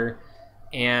on Twitter,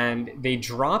 and they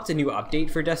dropped a new update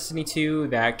for Destiny 2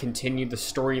 that continued the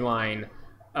storyline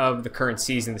of the current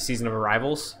season, the Season of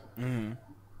Arrivals.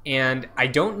 And I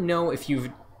don't know if you've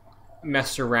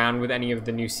messed around with any of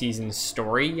the new season's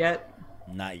story yet.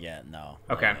 Not yet, no.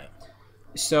 Okay.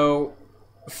 So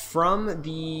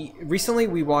recently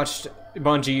we watched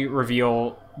Bungie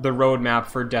reveal the roadmap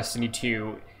for Destiny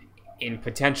 2 in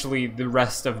potentially the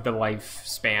rest of the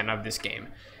lifespan of this game.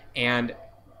 And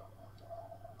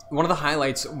one of the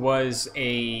highlights was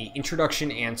a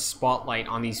introduction and spotlight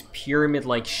on these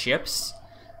pyramid-like ships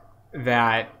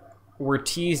that were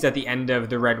teased at the end of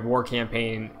the Red War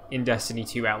campaign in Destiny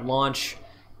 2 at launch,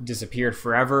 disappeared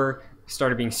forever,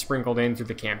 started being sprinkled in through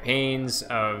the campaigns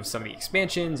of some of the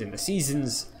expansions and the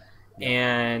seasons.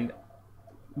 And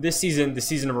this season, the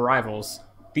Season of Arrivals,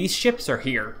 these ships are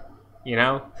here, you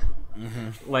know?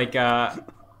 Like,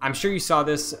 I'm sure you saw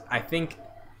this, I think,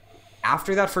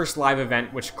 after that first live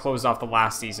event, which closed off the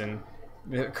last season.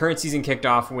 The current season kicked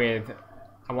off with,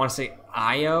 I want to say,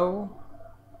 Io?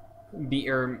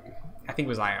 I think it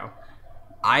was Io.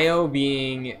 Io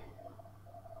being,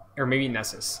 or maybe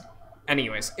Nessus.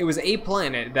 Anyways, it was a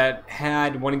planet that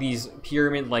had one of these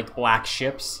pyramid-like black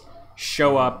ships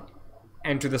show up,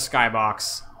 enter the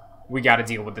skybox. We got to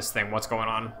deal with this thing. What's going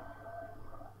on?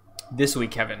 This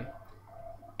week, Kevin,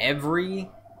 every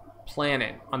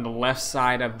planet on the left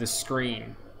side of the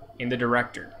screen in the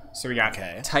director. So we got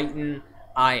Titan,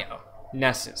 Io,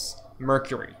 Nessus,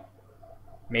 Mercury,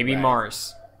 maybe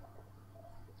Mars.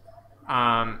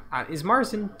 Is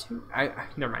Mars in 2?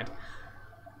 Never mind.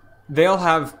 They all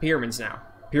have pyramids now.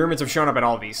 Pyramids have shown up at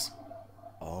all of these.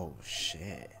 Oh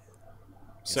shit!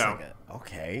 So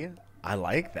okay, I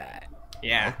like that.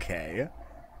 Yeah. Okay.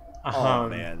 Oh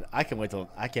man, I can't wait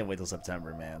till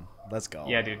September, man. Let's go.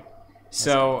 Yeah, dude.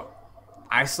 So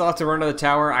I still have to run to the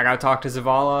tower. I gotta talk to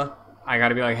Zavala. I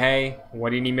gotta be like, hey,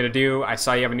 what do you need me to do? I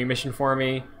saw you have a new mission for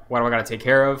me. What do I gotta take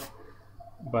care of?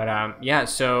 But yeah,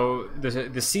 so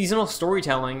the seasonal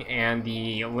storytelling and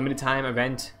the limited time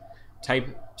event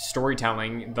type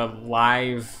storytelling, the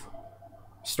live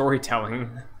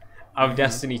storytelling of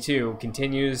Destiny 2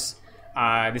 continues.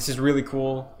 This is really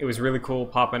cool. It was really cool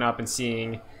popping up and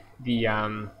seeing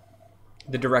the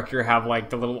director have like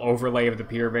the little overlay of the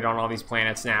pyramid on all these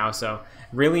planets now. So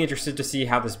really interested to see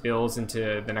how this builds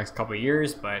into the next couple of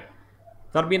years. But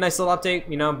thought it'd be a nice little update.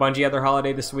 You know, Bungie had their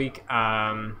holiday this week.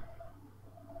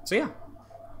 So yeah,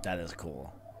 that is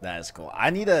cool.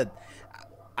 I need to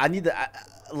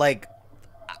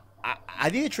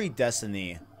treat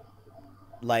Destiny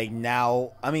like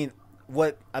now. I mean,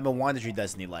 what I've been wanting to treat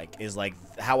Destiny like is like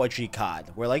how I treat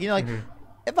COD, where like like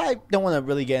if I don't want to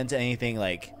really get into anything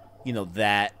like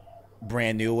that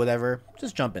brand new or whatever,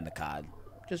 just jump into COD.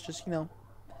 Just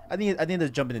I need to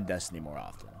jump into Destiny more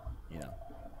often,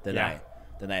 than I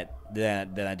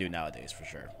do nowadays for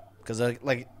sure. Because I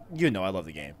love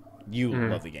the game. You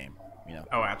love the game,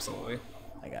 Oh, absolutely.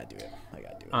 I gotta do it.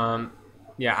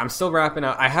 Yeah, I'm still wrapping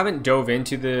up. I haven't dove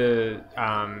into the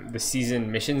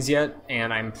season missions yet,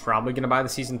 and I'm probably gonna buy the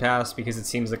season pass because it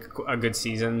seems like a good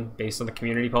season based on the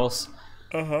community pulse.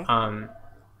 But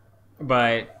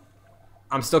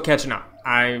I'm still catching up.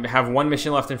 I have one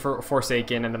mission left in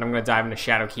Forsaken, and then I'm gonna dive into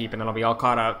Shadowkeep, and then I'll be all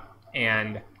caught up.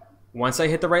 And once I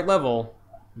hit the right level,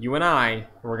 you and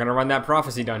we're gonna run that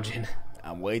prophecy dungeon.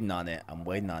 I'm waiting on it.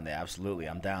 Absolutely,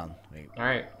 I'm down. All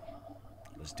right,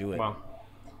 let's do it. Well.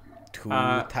 Two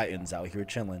Titans out here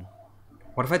chilling.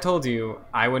 What if I told you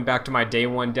I went back to my day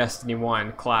one Destiny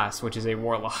 1 class, which is a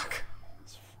Warlock?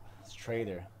 It's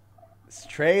traitor. It's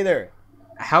traitor.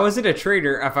 How is it a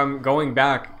traitor if I'm going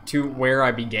back to where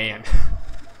I began?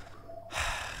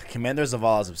 Commander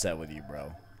Zavala's upset with you,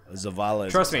 bro. Zavala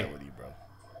is upset with you, bro.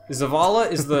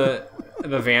 Zavala is the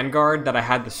Vanguard that I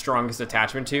had the strongest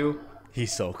attachment to.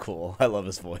 He's so cool. I love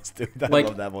his voice, dude. I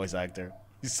love that voice actor.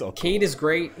 He's so cool. Cade is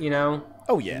great,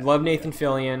 Oh, yeah. Love Nathan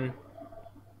Fillion.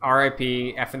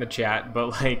 R.I.P. F in the chat.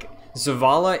 But,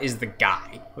 Zavala is the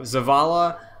guy.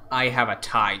 Zavala, I have a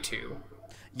tie to.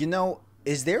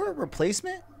 Is there a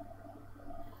replacement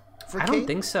for Cade? I don't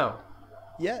think so.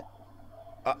 Yet?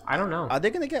 I don't know. Are they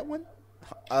going to get one?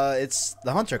 It's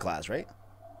the Hunter class, right?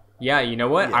 Yeah, you know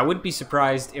what? Yeah. I wouldn't be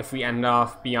surprised if we end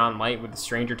off Beyond Light with the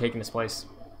Stranger taking his place.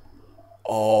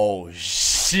 Oh,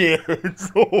 shit.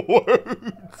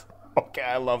 Okay,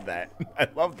 I love that.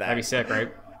 That'd be sick,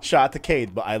 right? Shout out to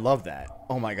Cade, but I love that.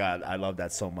 Oh my god, I love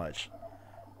that so much.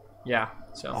 Yeah,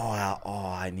 so.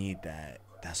 I need that.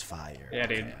 That's fire. Yeah,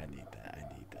 dude. Okay, I need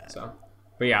that. So,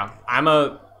 but yeah,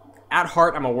 at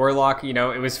heart, I'm a Warlock.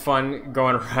 It was fun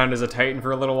going around as a Titan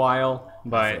for a little while,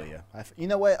 but. I feel you. You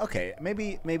know what? Okay,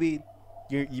 maybe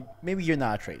you're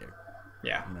not a traitor.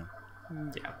 Yeah.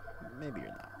 Yeah. Maybe you're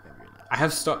not. I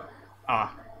have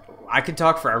I could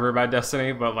talk forever about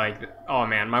Destiny, but oh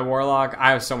man, my Warlock,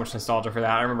 I have so much nostalgia for that.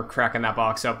 I remember cracking that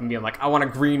box up and being like, I want a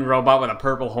green robot with a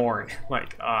purple horn.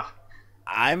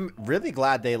 I'm really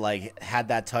glad they had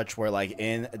that touch where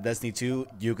in Destiny 2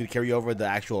 you could carry over the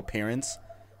actual appearance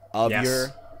of your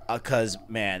cuz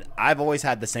man, I've always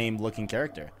had the same looking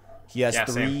character. He has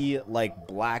three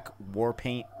black war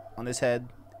paint on his head,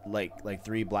 like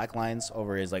three black lines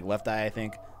over his left eye, I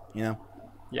think, Yeah.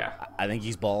 I think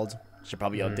he's bald. Should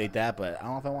probably update that, but I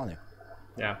don't know if I want to.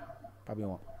 Yeah. Probably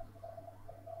won't.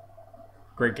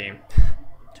 Great game.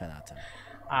 10 out of 10.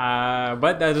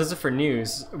 But that does it for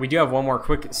news. We do have one more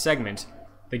quick segment,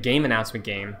 the game announcement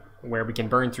game, where we can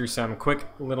burn through some quick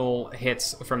little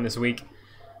hits from this week.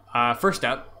 First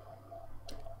up,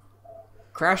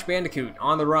 Crash Bandicoot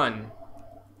on the run.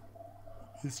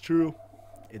 It's true.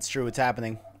 It's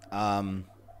happening.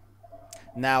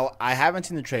 Now, I haven't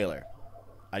seen the trailer.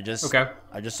 I just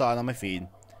saw it on my feed,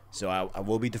 so I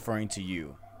will be deferring to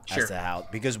you as to how,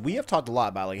 because we have talked a lot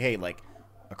about a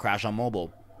Crash on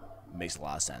mobile makes a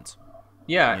lot of sense.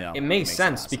 Yeah, it makes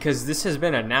sense because this has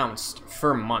been announced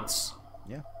for months.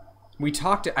 Yeah.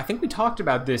 I think we talked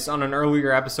about this on an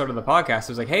earlier episode of the podcast.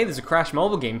 It was hey, there's a Crash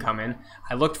mobile game coming.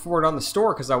 I looked for it on the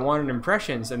store because I wanted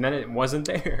impressions, and then it wasn't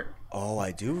there.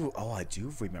 I do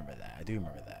remember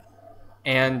that.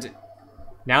 And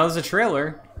now there's a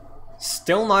trailer.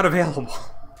 Still not available.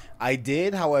 I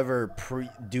did, however,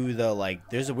 do the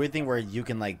there's a weird thing where you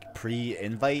can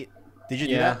pre-invite. Did you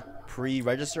do that?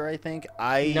 Pre-register, I think.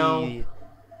 No.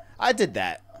 I did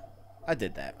that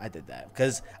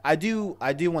because I do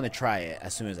want to try it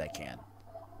as soon as I can.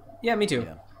 Yeah, me too.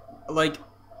 Yeah.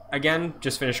 Again,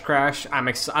 just finished Crash.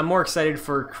 I'm more excited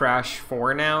for Crash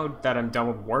 4 now that I'm done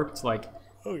with Warped.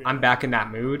 I'm back in that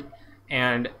mood.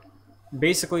 And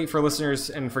basically, for listeners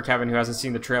and for Kevin who hasn't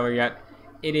seen the trailer yet,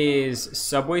 it is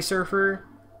Subway Surfer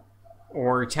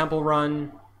or Temple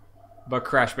Run, but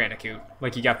Crash Bandicoot.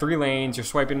 You got 3 lanes, you're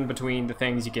swiping between the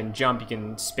things, you can jump, you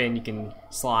can spin, you can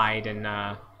slide, and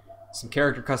some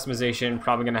character customization,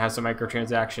 probably going to have some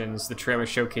microtransactions. The trailer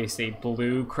showcased a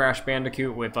blue Crash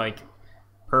Bandicoot with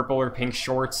purple or pink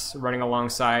shorts running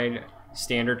alongside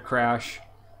standard Crash.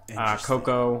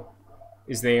 Coco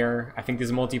is there. I think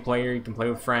there's multiplayer. You can play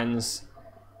with friends.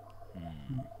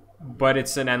 But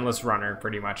it's an endless runner,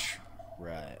 pretty much.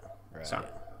 Right. So.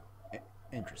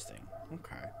 Interesting.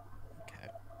 Okay.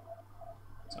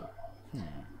 So.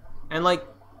 And,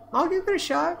 I'll give it a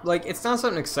shot. It's not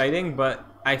something exciting, but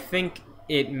I think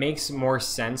it makes more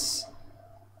sense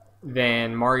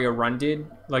than Mario Run did.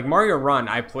 Like Mario Run,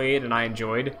 I played and I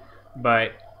enjoyed,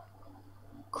 but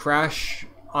Crash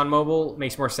on mobile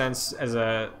makes more sense as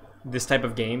this type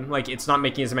of game. Like it's not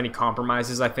making as many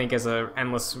compromises, I think, as a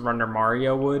endless runner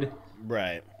Mario would.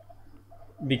 Right.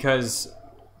 Because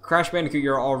Crash Bandicoot,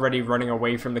 you're already running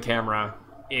away from the camera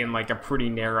in like a pretty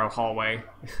narrow hallway.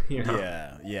 You know?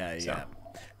 Yeah.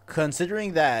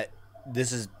 Considering that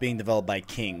this is being developed by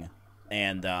King,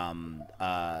 and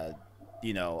of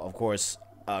course,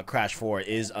 Crash 4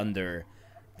 is under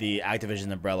the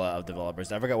Activision umbrella of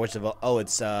developers. I forgot which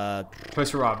it's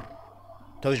Toys for Bob.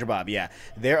 Toys for Bob. Yeah,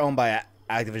 they're owned by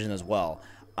Activision as well.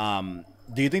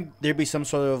 Do you think there'd be some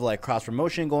sort of like cross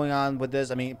promotion going on with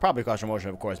this? I mean, probably cross promotion,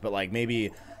 of course, but like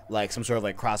maybe like some sort of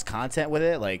like cross content with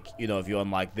it. Like if you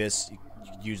unlock this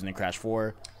using the Crash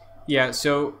 4. Yeah,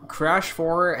 so Crash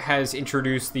 4 has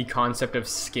introduced the concept of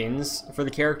skins for the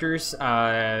characters.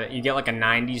 You get like a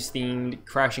 90s themed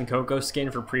Crash and Coco skin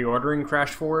for pre-ordering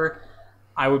Crash 4.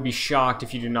 I would be shocked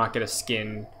if you do not get a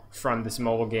skin from this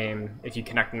mobile game if you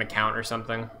connect an account or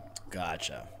something.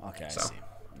 Gotcha. Okay, I see.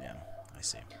 Yeah, I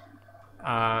see.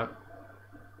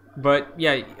 But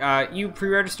yeah, you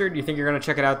pre-registered. You think you're gonna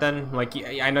check it out then? Like,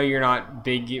 I know you're not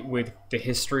big with the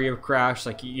history of Crash.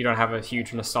 Like, you don't have a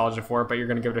huge nostalgia for it, but you're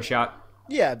gonna give it a shot.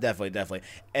 Yeah, definitely.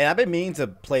 And I've been meaning to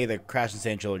play the Crash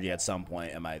Insane trilogy at some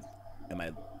point in my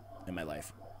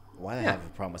life. Why do I have a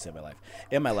problem with saying my life?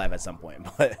 In my life at some point,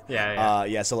 but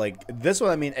yeah. So like this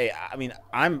one,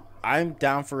 I'm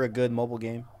down for a good mobile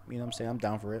game. You know what I'm saying? I'm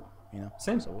down for it.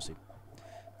 Same. So we'll see.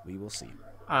 We will see.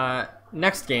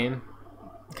 Next game,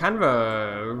 kind of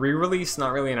a re-release,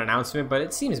 not really an announcement, but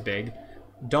it seems big.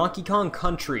 Donkey Kong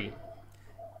Country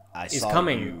is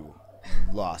coming. You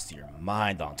lost your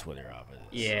mind on Twitter over this.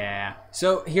 Yeah.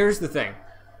 So here's the thing.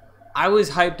 I was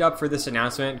hyped up for this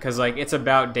announcement because, like, it's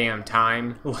about damn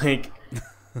time. Like,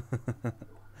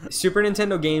 Super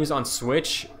Nintendo games on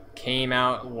Switch came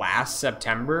out last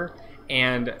September,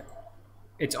 and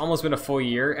it's almost been a full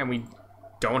year, and we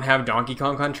don't have Donkey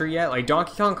Kong Country yet. Like,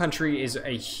 Donkey Kong Country is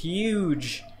a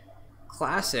huge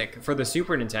classic for the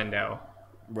Super Nintendo.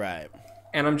 Right.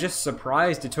 And I'm just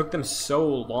surprised it took them so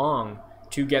long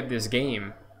to get this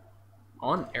game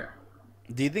on there.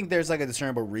 Do you think there's like a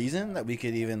discernible reason that we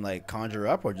could even like conjure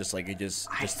up, or just like it just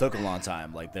took a long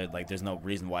time? Like there's no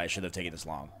reason why it should have taken this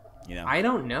long, I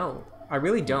don't know. I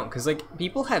really don't, because like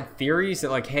people had theories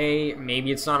that like, hey,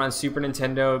 maybe it's not on Super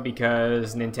Nintendo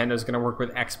because Nintendo's gonna work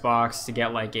with Xbox to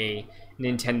get like a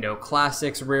Nintendo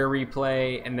Classics Rare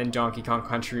Replay, and then Donkey Kong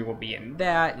Country will be in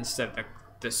that instead of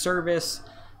the service.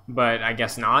 But I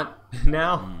guess not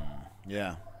now.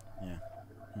 Yeah.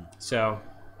 So,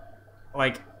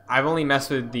 like, I've only messed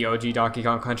with the OG Donkey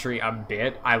Kong Country a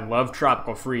bit. I love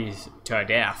Tropical Freeze to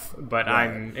death, but right.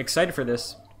 I'm excited for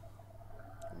this.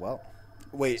 Well,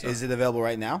 wait, is it available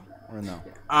right now or no?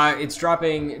 It's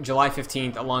dropping July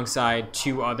 15th alongside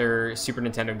 2 other Super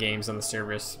Nintendo games on the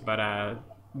service, but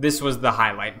this was the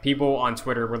highlight. People on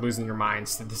Twitter were losing their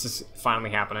minds that this is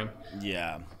finally happening.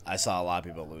 Yeah, I saw a lot of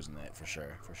people losing it, for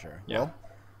sure. Yeah. Well,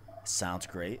 sounds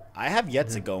great. I have yet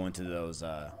to go into those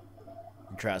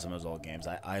try some of those old games.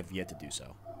 I have yet to do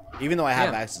so, even though I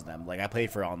have access to them. Like, I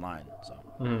played for online,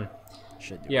 so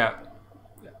should do. Yeah.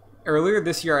 Earlier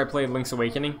this year, I played Link's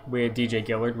Awakening with DJ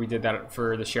Gillard. We did that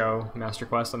for the show Master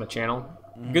Quest on the channel.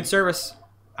 Good service.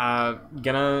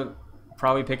 Gonna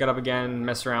probably pick it up again,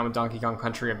 mess around with Donkey Kong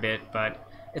Country a bit, but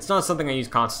it's not something I use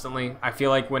constantly. I feel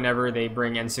like whenever they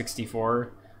bring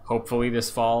N64, hopefully this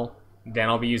fall, then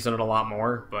I'll be using it a lot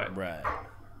more. But right.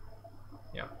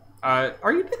 Yeah.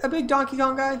 Are you a big Donkey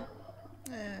Kong guy?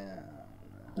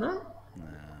 No?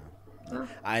 No.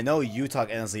 I know you talk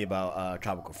endlessly about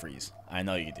Tropical Freeze. I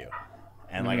know you do,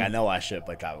 and like I know I should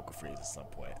play Tropical Freeze at some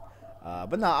point.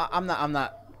 But no, I'm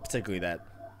not particularly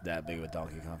that big of a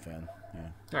Donkey Kong fan.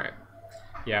 Yeah. All right.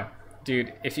 Yeah,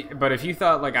 dude. If you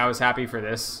thought like I was happy for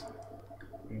this,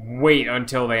 wait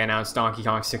until they announce Donkey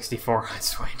Kong 64 on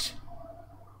Switch.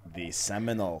 The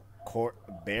seminal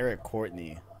Barrett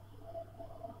Courtney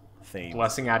fame.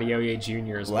 Blessing Adeoye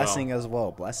Jr. as well. Blessing as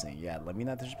well. Blessing. Yeah, let me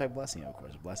not disrespect Blessing, of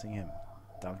course. Blessing him.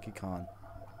 Donkey Kong.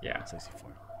 Yeah.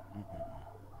 64.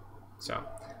 So,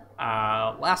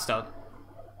 last up.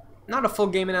 Not a full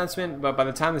game announcement, but by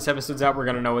the time this episode's out, we're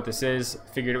going to know what this is.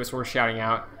 Figured it was worth shouting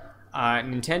out.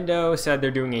 Nintendo said they're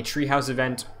doing a Treehouse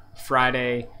event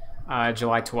Friday,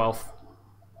 July 12th.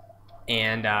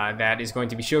 And that is going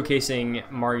to be showcasing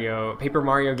Paper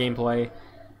Mario gameplay.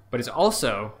 But it's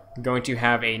also going to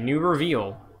have a new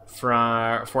reveal for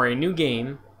a new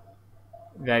game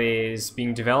that is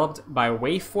being developed by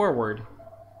WayForward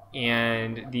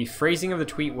and the phrasing of the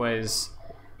tweet was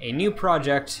a new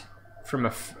project from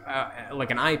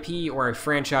like an IP or a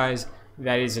franchise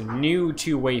that is new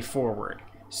to Way Forward.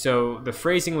 So the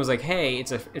phrasing was like, "Hey,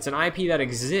 it's an IP that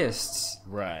exists,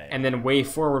 right? And then Way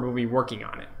Forward will be working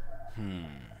on it."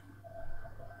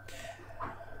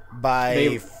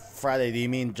 By Friday, do you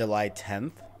mean July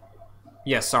 10th?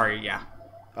 Yeah, sorry, yeah.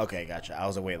 Okay, gotcha. I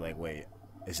was like, wait,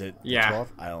 is it the Yeah.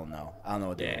 12th? I don't know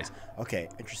what day it is. Okay,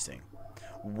 interesting.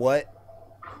 What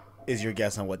is your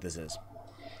guess on what this is?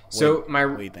 So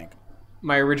what do you think?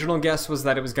 My original guess was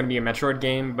that it was going to be a Metroid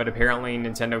game, but apparently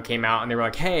Nintendo came out and they were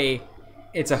like, "Hey,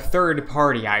 it's a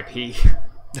third-party IP.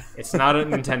 It's not a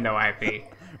Nintendo IP."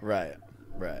 Right.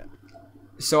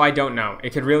 So I don't know.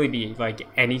 It could really be like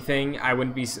anything. I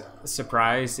wouldn't be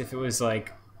surprised if it was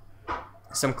like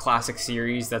some classic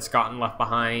series that's gotten left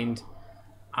behind.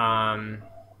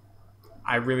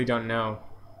 I really don't know.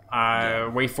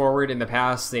 Way Forward in the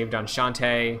past, they've done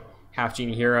Shantae, Half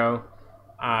Genie Hero,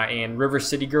 and River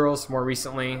City Girls more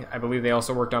recently. I believe they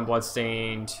also worked on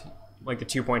Bloodstained, like the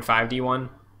 2.5D one.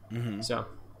 Mm-hmm. So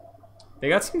they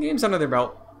got some games under their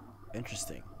belt.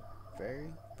 Interesting.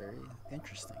 Very, very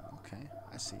interesting. Okay,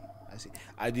 I see.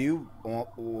 I do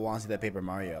want to see that Paper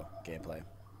Mario gameplay.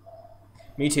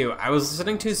 Me too. I was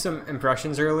listening to some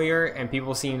impressions earlier, and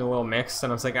people seemed a little mixed,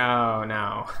 and I was like, "Oh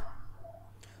no."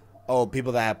 Oh,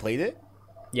 people that have played it?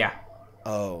 Yeah.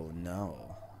 Oh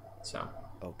no. So.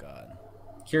 Oh god.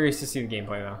 Curious to see the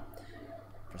gameplay though.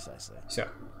 Precisely. So,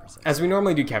 as we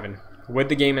normally do, Kevin, with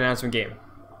the game announcement game,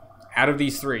 out of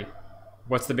these three,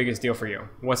 what's the biggest deal for you?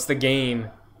 What's the game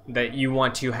that you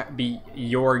want to be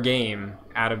your game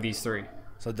out of these three?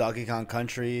 So Donkey Kong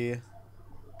Country,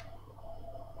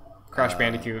 Crash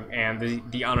Bandicoot,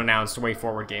 and the unannounced Way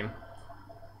Forward game.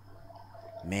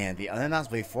 Man, the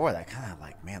unannounced Way Forward, I kind of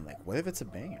like, man, like, what if it's a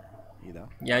banger, you know?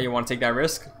 Yeah, you want to take that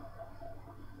risk?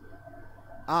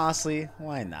 Honestly,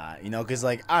 why not? You know, because,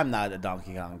 like, I'm not a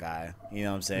Donkey Kong guy, you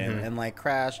know what I'm saying? Mm-hmm. And, like,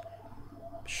 Crash,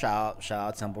 shout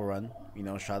out Temple Run, you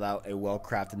know, shout out a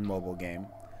well-crafted mobile game.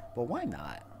 But why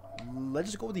not? Let's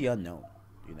just go with the unknown,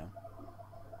 you know?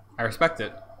 I respect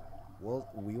it. Well,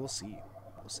 we will see.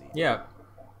 We'll see. Yeah.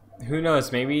 Who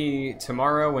knows? Maybe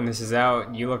tomorrow when this is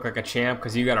out, you look like a champ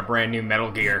because you got a brand new Metal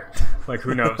Gear. Like,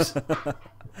 who knows?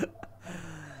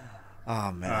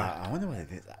 Oh, man. I wonder what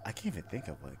it is. I can't even think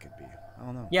of what it could be. I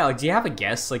don't know. Yeah, like, do you have a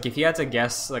guess? Like, if you had to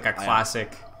guess, like, a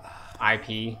classic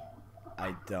IP...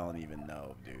 I don't even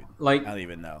know, dude. Like, I don't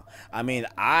even know. I mean,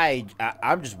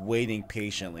 I'm just waiting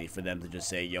patiently for them to just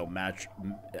say, "Yo, Metroid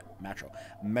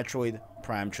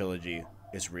Prime Trilogy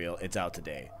is real. It's out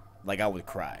today." Like, I would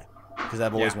cry because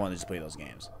I've always wanted to play those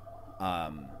games.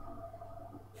 I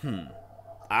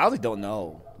honestly don't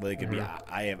know what it could be.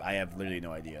 I have literally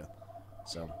no idea.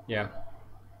 So yeah,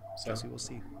 so we'll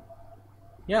see.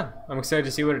 Yeah, I'm excited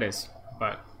to see what it is.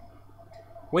 But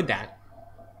with that,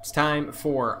 it's time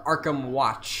for Arkham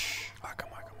Watch. Arkham.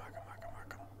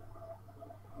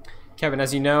 Kevin,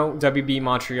 as you know, WB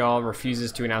Montreal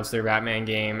refuses to announce their Batman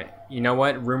game. You know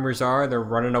what? Rumors are they're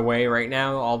running away right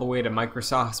now, all the way to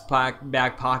Microsoft's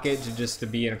back pocket to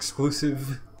be an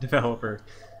exclusive developer.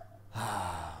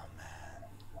 Oh, man.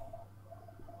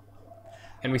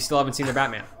 And we still haven't seen their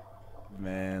Batman.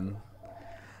 Man.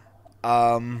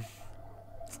 I'm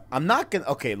not gonna...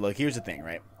 Okay, look, here's the thing,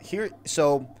 right?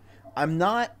 So, I'm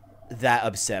not that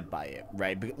upset by it,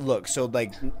 right? But look, so,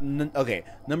 like, okay,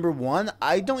 number one,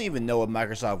 I don't even know if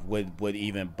Microsoft would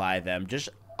even buy them, just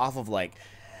off of, like,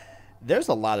 there's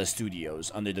a lot of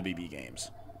studios under WB Games.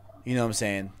 You know what I'm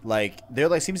saying? Like, there,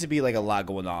 like, seems to be, like, a lot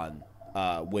going on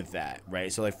with that,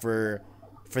 right? So, like, for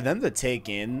them to take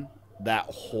in that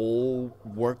whole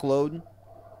workload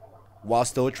while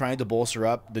still trying to bolster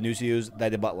up the new studios that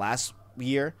they bought last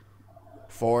year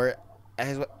for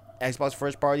Xbox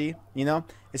first party, you know,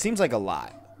 it seems like a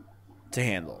lot to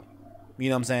handle. You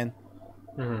know what I'm saying?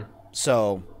 Mm-hmm.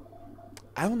 So,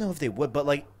 I don't know if they would, but,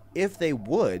 like, if they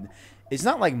would, it's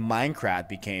not like Minecraft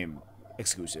became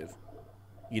exclusive.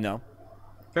 You know,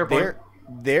 fair point.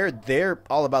 They're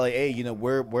all about, like, hey, you know,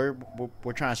 we're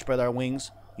trying to spread our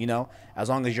wings. You know, as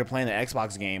long as you're playing an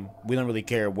Xbox game, we don't really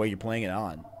care where you're playing it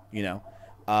on. You know,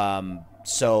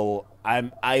 so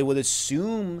I would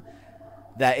assume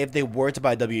that if they were to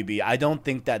buy WB, I don't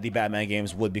think that the Batman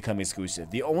games would become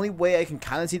exclusive. The only way I can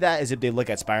kind of see that is if they look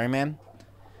at Spider-Man.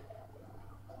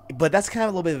 But that's kind of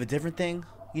a little bit of a different thing,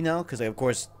 you know, because, like, of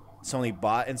course, Sony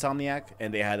bought Insomniac,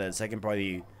 and they had a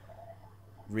second-party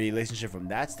relationship from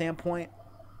that standpoint.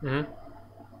 Mm-hmm.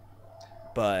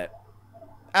 But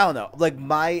I don't know. Like,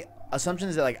 my assumption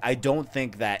is that, like, I don't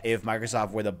think that if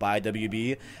Microsoft were to buy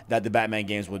WB, that the Batman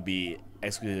games would be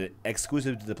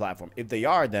exclusive to the platform. If they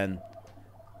are, then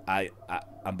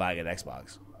I'm buying an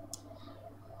Xbox.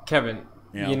 Kevin,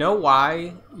 you know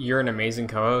why you're an amazing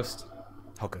co-host?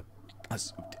 Okay.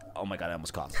 Oh my god, I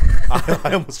almost coughed.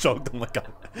 I almost choked. Oh my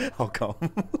god. How come?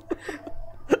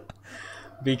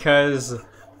 Because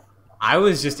I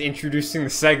was just introducing the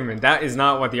segment. That is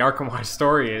not what the Arkham Watch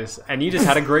story is. And you just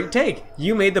had a great take.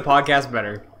 You made the podcast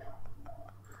better.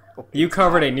 You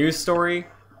covered a news story,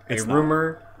 a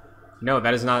rumor. No,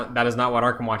 that is not what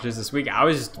Arkham Watch is this week. I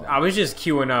was just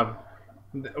queuing up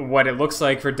what it looks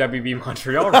like for WB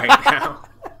Montreal right now.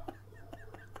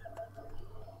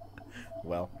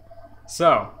 Well,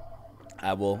 so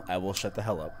I will shut the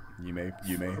hell up. You may.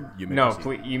 No,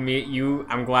 please,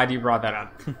 I'm glad you brought that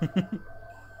up.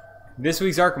 This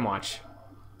week's Arkham Watch,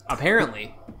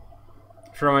 apparently,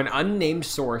 from an unnamed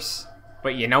source.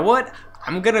 But you know what?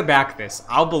 I'm gonna back this.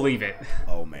 I'll believe it.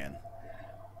 Oh man.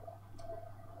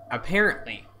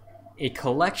 Apparently, a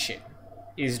collection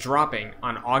is dropping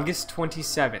on August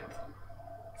 27th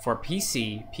for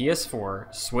PC,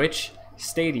 PS4, Switch,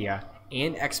 Stadia,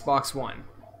 and Xbox One.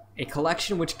 A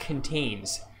collection which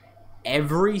contains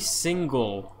every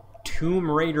single Tomb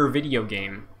Raider video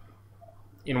game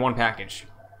in one package.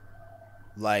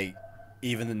 Like,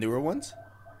 even the newer ones?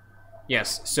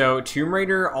 Yes, so Tomb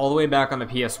Raider all the way back on the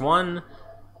PS1,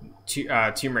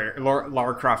 Tomb Raider,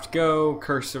 Lara Croft Go,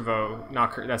 Curse of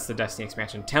that's the Destiny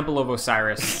expansion, Temple of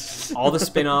Osiris, all the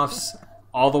spin-offs,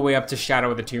 all the way up to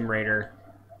Shadow of the Tomb Raider.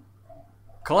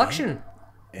 Collection,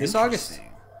 this August.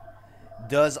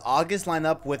 Does August line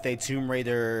up with a Tomb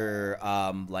Raider,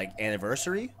 like,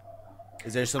 anniversary?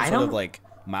 Is there some sort of, like,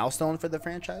 milestone for the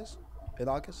franchise in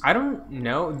August? I don't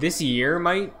know. This year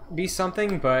might be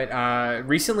something, but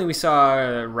recently we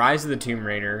saw Rise of the Tomb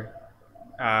Raider.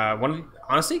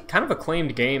 Honestly, kind of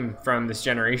acclaimed game from this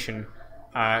generation.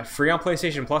 Free on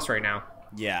PlayStation Plus right now.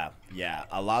 Yeah.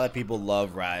 A lot of people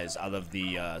love Rise out of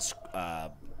the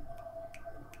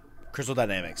Crystal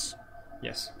Dynamics.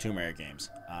 Yes. Tomb Raider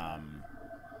games.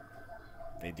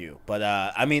 They do. But,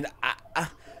 I mean,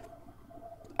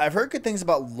 I've heard good things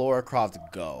about Lara Croft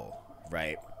Go,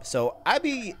 right? So I'd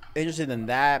be interested in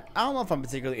that. I don't know if I'm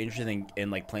particularly interested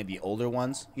in like playing the older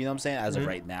ones, you know what I'm saying, as of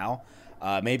right now.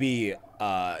 Maybe,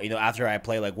 after I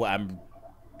play like what I'm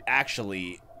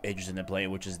actually interested in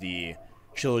playing, which is the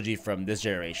trilogy from this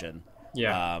generation.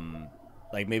 Yeah.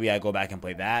 Like maybe I go back and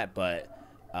play that, but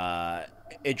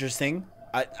interesting.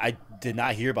 I did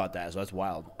not hear about that, so that's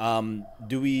wild.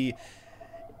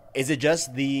 Is it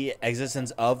just the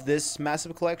existence of this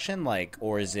massive collection, like,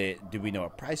 or do we know a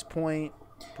price point,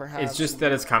 perhaps? It's just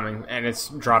that it's coming, and it's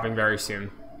dropping very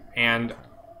soon. And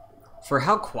for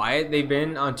how quiet they've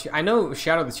been on... I know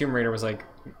Shadow of the Tomb Raider was, like,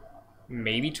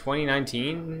 maybe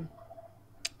 2019?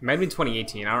 It might have been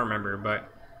 2018, I don't remember, but...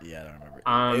 Yeah, I don't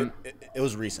remember. It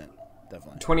was recent,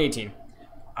 definitely. 2018.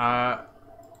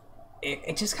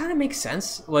 It just kind of makes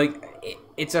sense. Like,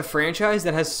 it's a franchise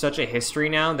that has such a history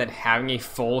now that having a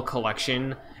full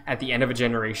collection at the end of a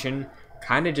generation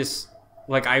kind of just,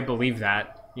 like, I believe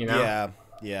that, you know?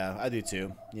 Yeah, I do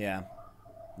too. Yeah,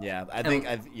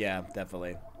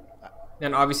 definitely.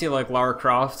 And obviously, like, Lara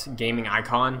Croft, gaming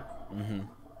icon. Mm-hmm.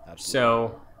 Absolutely.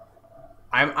 So,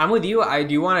 I'm with you. I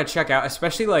do want to check out,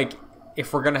 especially, like,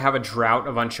 if we're going to have a drought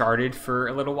of Uncharted for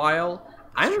a little while.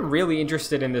 I'm really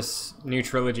interested in this new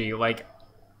trilogy. Like,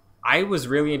 I was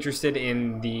really interested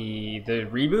in the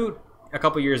reboot a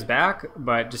couple years back,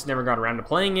 but just never got around to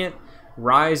playing it.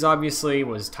 Rise, obviously,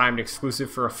 was timed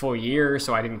exclusive for a full year,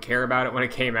 so I didn't care about it when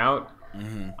it came out.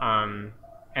 Mm-hmm.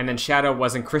 And then Shadow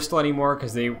wasn't Crystal anymore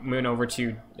because they went over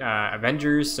to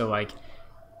Avengers, so, like,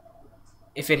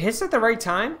 if it hits at the right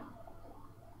time,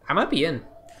 I might be in.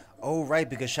 Oh, right,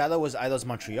 because Shadow was Eidos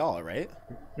Montreal, right?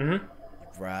 Mm-hmm.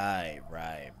 Right.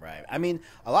 I mean,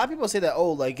 a lot of people say that,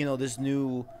 this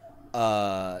new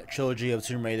trilogy of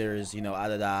Tomb Raiders,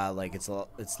 like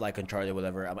it's like Uncharted,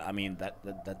 whatever. I mean,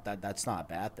 that's not a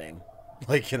bad thing.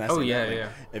 Like, can I say that? Yeah.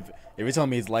 If you're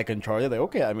telling me it's like Uncharted, like,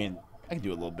 okay, I mean, I can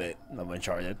do a little bit of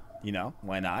Uncharted,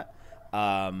 why not?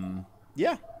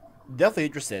 Yeah, definitely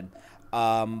interested.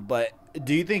 But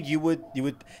do you think you would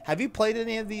have you played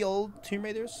any of the old Tomb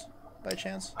Raiders by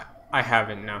chance? I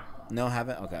haven't, no. No,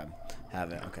 haven't? Okay.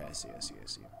 Haven't. Okay, I see.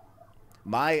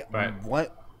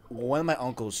 One of my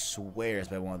uncles swears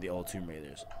by one of the old Tomb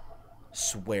Raiders.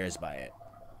 Swears by it.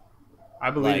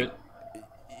 I believe it.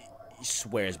 He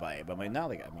swears by it, but I never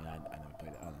played it. I don't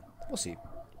know. We'll see.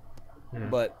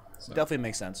 But definitely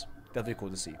makes sense. Definitely cool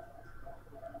to see.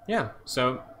 Yeah,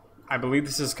 so I believe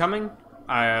this is coming.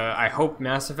 I hope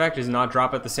Mass Effect does not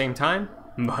drop at the same time,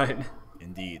 but...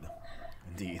 Indeed.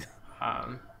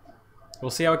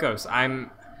 We'll see how it goes.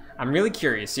 I'm really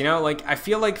curious. You know, like I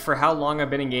feel like for how long I've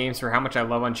been in games, for how much I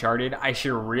love Uncharted, I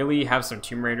should really have some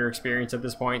Tomb Raider experience at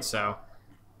this point. So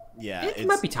yeah, it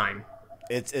might be time.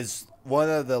 It's one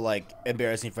of the like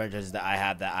embarrassing franchises that I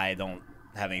have that I don't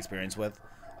have any experience with,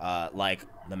 like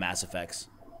the Mass Effects,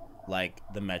 like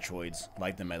the Metroids,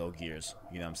 like the Metal Gears.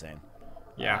 You know what I'm saying?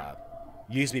 Yeah.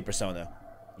 Used to be Persona,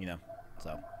 you know,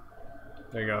 so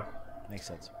There you go. makes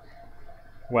sense.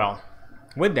 Well,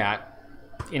 with that,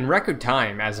 in record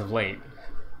time as of late,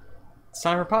 it's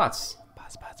time for pots.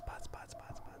 Pots.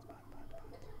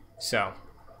 So,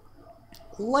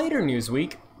 lighter news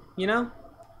week, you know?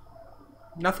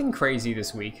 Nothing crazy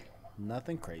this week.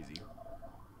 Nothing crazy.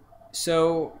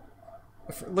 So,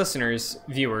 for listeners,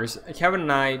 viewers, Kevin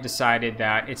and I decided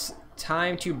that it's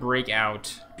time to break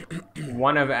out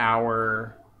one of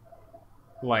our,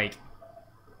 like,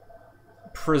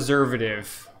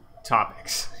 preservative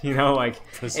topics. You know, like,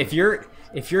 if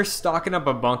you're stocking up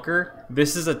a bunker,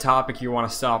 this is a topic you want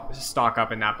to stock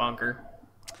up in that bunker.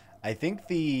 I think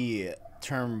the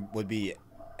term would be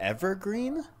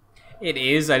evergreen. It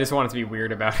is. I just want it to be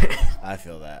weird about it. I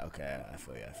feel that. Okay, I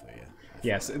feel you.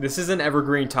 Yes, this is an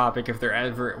evergreen topic if there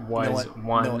ever was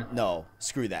one. No,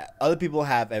 screw that. Other people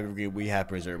have evergreen. We have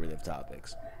preservative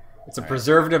topics. It's a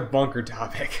preservative bunker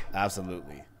topic.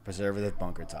 Absolutely. Preservative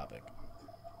bunker topic.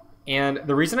 And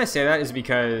the reason I say that is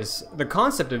because the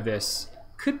concept of this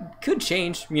could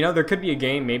change. You know, there could be a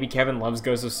game, maybe Kevin loves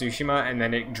Ghost of Tsushima, and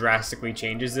then it drastically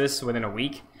changes this within a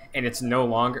week, and it's no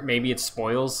longer, maybe it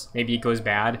spoils, maybe it goes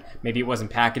bad, maybe it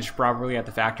wasn't packaged properly at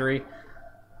the factory.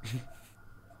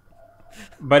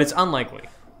 But it's unlikely,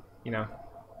 you know?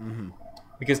 Mm-hmm.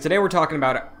 Because today we're talking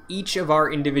about each of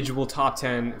our individual top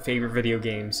 10 favorite video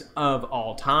games of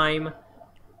all time.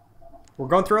 We're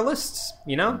going through our lists,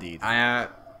 you know? Indeed.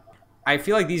 I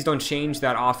feel like these don't change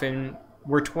that often.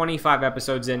 We're 25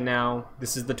 episodes in now.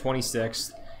 This is the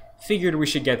 26th. Figured we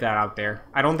should get that out there.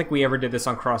 I don't think we ever did this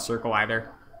on Cross Circle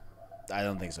either. I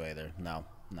don't think so either. No.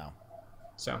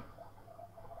 So,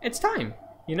 it's time,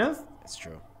 you know? It's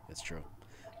true.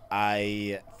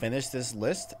 I finished this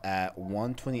list at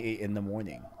 1:28 in the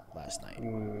morning last night.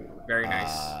 Ooh, very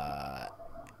nice.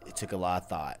 It took a lot of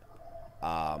thought.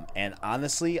 And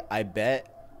honestly, I bet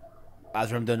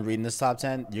after I'm done reading this top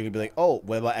 10, you're going to be like, oh,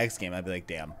 what about X game? I'd be like,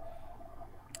 damn.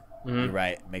 You're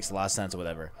right. Makes a lot of sense or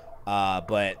whatever.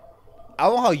 But I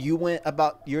don't know how you went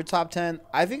about your top 10.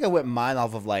 I think I went mine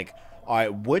off of like, all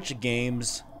right, which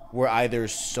games were either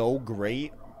so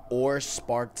great or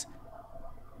sparked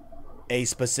a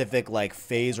specific like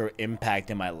phase or impact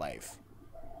in my life.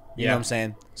 You know what I'm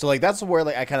saying? So like that's where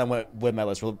like I kind of went with my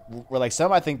list. Where like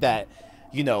some I think that,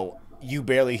 you know, you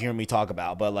barely hear me talk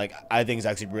about, but like I think it's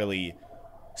actually really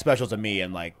special to me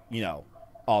and like, you know,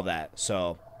 all that.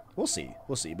 So we'll see.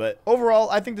 But overall,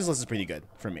 I think this list is pretty good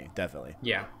for me. Definitely.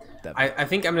 Yeah. Definitely. I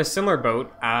think I'm in a similar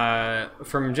boat.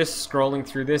 From just scrolling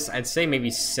through this, I'd say maybe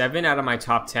 7 out of my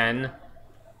top 10,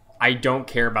 I don't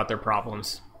care about their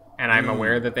problems. And I'm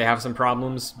aware that they have some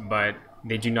problems, but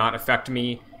they do not affect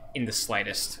me in the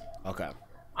slightest. Okay.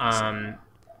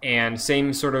 And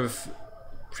same sort of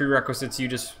prerequisites you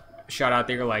just shot out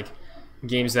there, like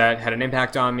games that had an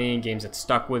impact on me, games that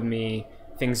stuck with me,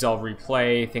 things I'll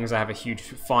replay, things I have a huge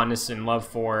fondness and love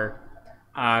for.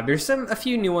 There's a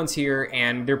few new ones here,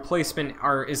 and their placement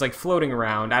is like floating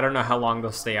around. I don't know how long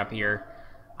they'll stay up here.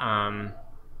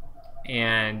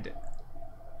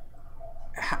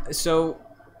 So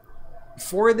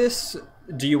for this,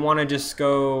 do you want to just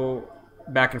go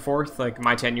back and forth, like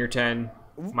my 10, your 10,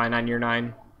 my 9, your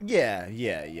 9? Yeah.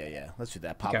 Let's do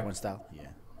that popcorn style.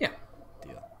 Yeah.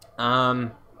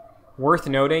 Deal. Worth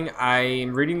noting,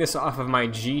 I'm reading this off of my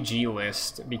GG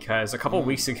list because a couple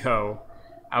weeks ago,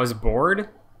 I was bored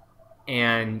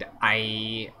and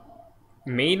I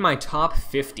made my top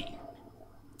 50.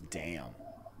 Damn.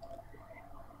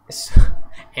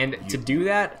 And to do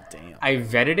that, Damn. I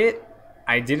vetted it.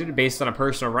 I did it based on a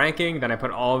personal ranking. Then I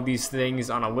put all of these things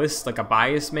on a list, like a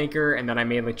bias maker. And then I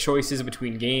made like choices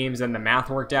between games. And the math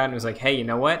worked out. And it was like, hey, you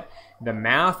know what? The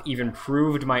math even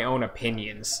proved my own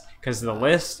opinions because the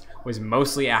list was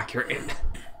mostly accurate.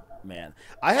 Man,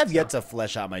 I have yet to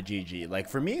flesh out my GG. Like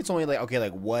for me, it's only like, okay,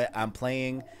 like what I'm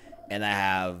playing, and I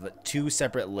have 2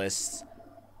 separate lists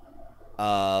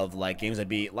of like games I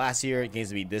beat last year,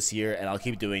 games I beat this year, and I'll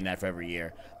keep doing that for every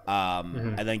year.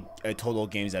 And then total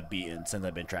games I've beaten since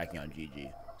I've been tracking on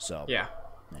GG. So yeah.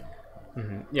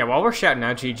 Yeah, while we're shouting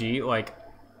out GG, like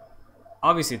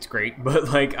obviously it's great, but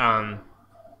like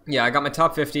yeah, I got my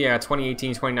top 50. I got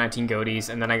 2018, 2019 GOTYs,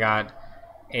 and then I got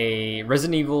a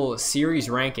Resident Evil series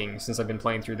ranking since I've been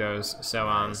playing through those. So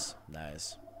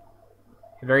nice.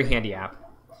 A very handy app.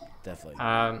 Definitely.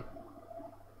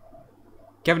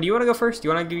 Kevin, do you want to go first? Do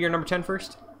you want to give your number 10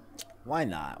 first? Why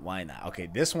not? Why not? Okay,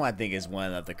 this one I think is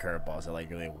one of the curveballs that,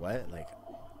 like, really, what? Like,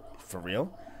 for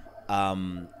real?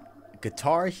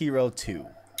 Guitar Hero 2.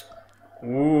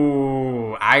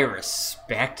 Ooh, I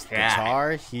respect that.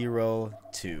 Guitar Hero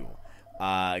 2.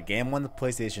 Game on the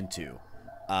PlayStation 2.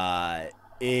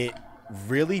 It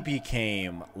really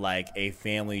became, like, a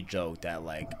family joke that,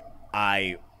 like,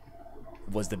 I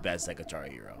was the best at Guitar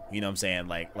Hero. You know what I'm saying?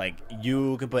 Like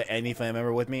you can put any family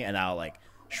member with me and I'll, like,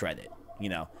 shred it, you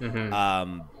know?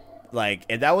 Mm-hmm. Like,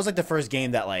 and that was, like, the first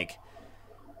game that, like,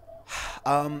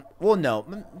 well,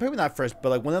 no, maybe not first, but,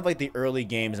 like, one of, like, the early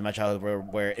games in my childhood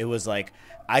where it was, like,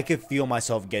 I could feel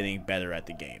myself getting better at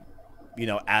the game, you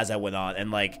know, as I went on.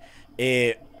 And, like,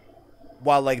 it,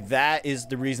 while, like, that is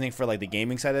the reasoning for, like, the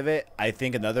gaming side of it, I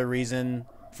think another reason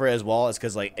for it as well is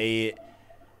because, like,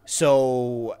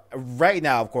 so right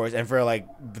now, of course, and for, like,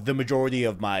 the majority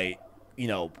of my, you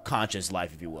know, conscious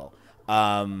life, if you will,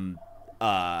 I've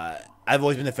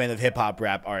always been a fan of hip hop,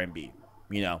 rap, R&B,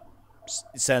 you know,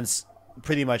 since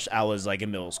pretty much I was, like, in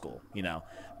middle school, you know.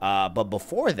 But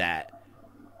before that,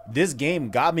 this game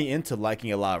got me into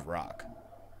liking a lot of rock,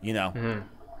 you know. Mm-hmm.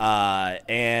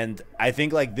 And I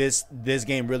think, like, this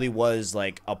game really was,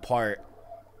 like, a part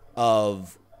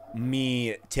of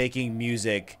me taking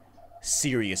music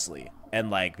seriously and,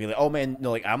 like, being like, oh man,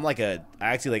 no, like, I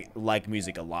actually like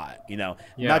music a lot, you know.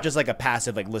 Yeah. Not just, like, a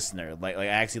passive, like, listener, like I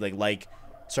actually like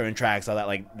certain tracks, all that.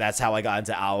 Like, that's how I got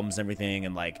into albums and everything,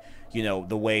 and, like, you know,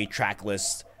 the way track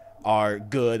lists are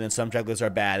good and some track lists are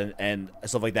bad and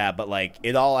stuff like that. But, like,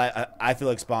 it all I feel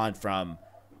like spawned from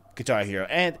Guitar Hero,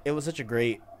 and it was such a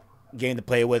great game to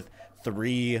play with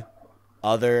 3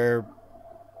 other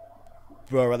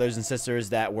brothers and sisters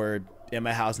that were in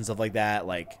my house and stuff like that.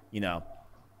 Like, you know,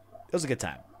 it was a good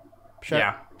time. Shout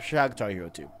out Guitar Hero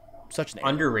 2. Such an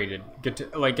underrated.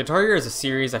 Like, Guitar Hero as a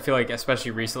series, I feel like,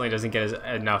 especially recently, doesn't get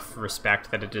enough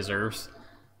respect that it deserves.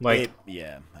 Like,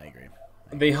 yeah, I agree.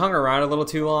 They hung around a little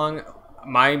too long.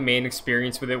 My main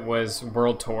experience with it was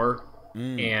World Tour,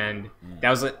 and that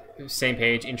was the same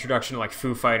page. Introduction to, like,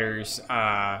 Foo Fighters,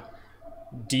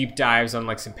 deep dives on,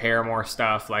 like, some Paramore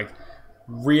stuff. Like,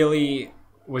 really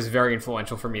was very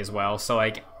influential for me as well. So,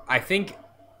 like, I think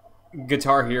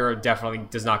Guitar Hero definitely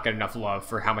does not get enough love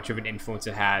for how much of an influence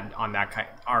it had on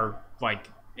our, like,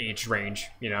 age range,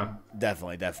 you know.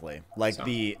 Definitely. Like, so.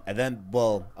 And then,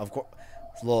 well, of course,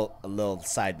 a little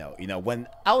side note, you know, when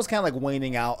I was kind of, like,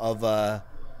 waning out of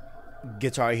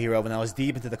Guitar Hero, when I was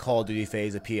deep into the Call of Duty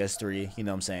phase of PS3, you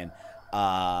know what I'm saying?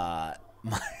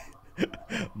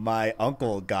 My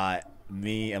uncle got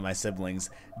me and my siblings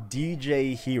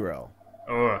DJ Hero.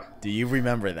 Ugh. Do you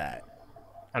remember that?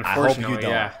 Unfortunately, I hope you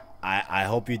don't. Yeah. I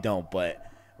hope you don't, but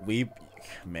we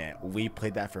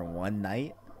played that for one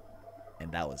night,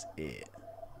 and that was it.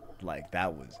 Like,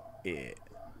 that was it.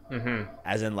 Mm-hmm.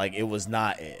 As in, like, it was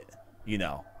not it, you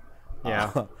know.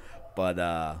 Yeah. But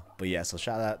yeah, so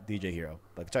shout out DJ Hero.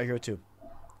 Like, Guitar Hero 2.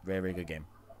 Very, very good game.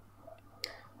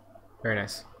 Very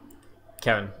nice.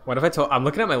 Kevin, what if I'm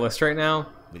looking at my list right now.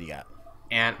 What do you got?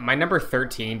 And my number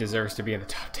 13 deserves to be in the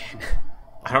top 10.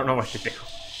 I don't know what to do.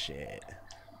 Shit.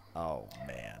 Oh,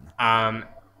 man.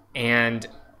 And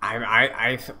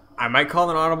I might call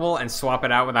an audible and swap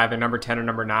it out with either number 10 or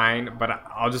number 9, but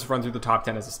I'll just run through the top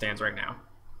 10 as it stands right now.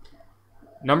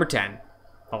 Number 10,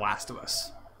 The Last of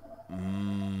Us.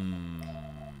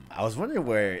 I was wondering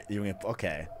where you were going to...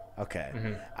 Okay.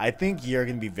 Mm-hmm. I think you're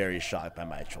going to be very shocked by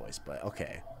my choice, but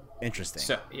okay. Interesting.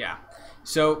 So, yeah.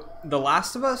 So, The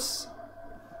Last of Us...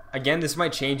 Again, this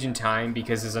might change in time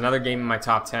because there's another game in my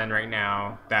top 10 right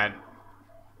now that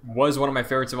was one of my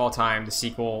favorites of all time. The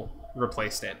sequel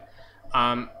replaced it.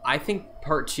 I think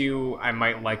part 2 I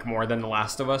might like more than The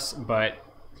Last of Us, but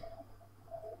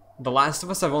The Last of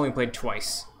Us I've only played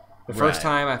twice. The first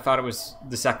time I thought it was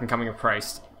the second coming of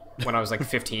Christ when I was like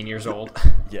 15 years old.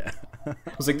 Yeah. I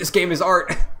was like, this game is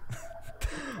art.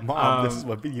 Mom, this is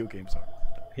what video games are.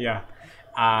 Yeah.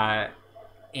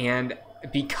 And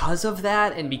because of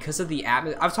that, and because of the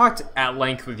I've talked at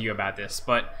length with you about this,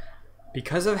 but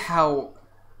because of how,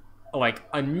 like,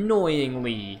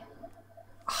 annoyingly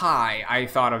high I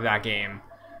thought of that game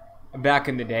back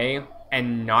in the day,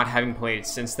 and not having played it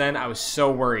since then, I was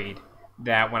so worried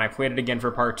that when I played it again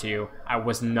for part 2, I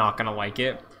was not gonna like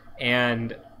it.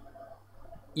 And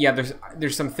yeah,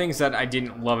 there's some things that I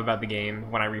didn't love about the game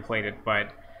when I replayed it,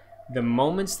 but the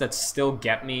moments that still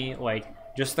get me, like,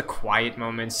 just the quiet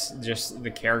moments, just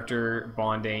the character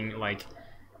bonding, like,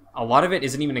 a lot of it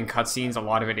isn't even in cutscenes. A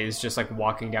lot of it is just, like,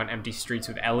 walking down empty streets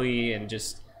with Ellie and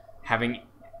just having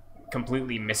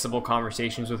completely missable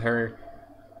conversations with her,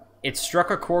 it struck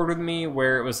a chord with me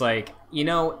where it was like,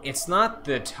 it's not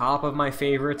the top of my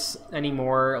favorites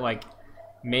anymore. Like,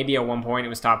 maybe at one point it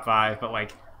was top 5, but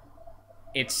like,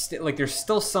 it's like there's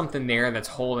still something there that's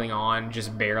holding on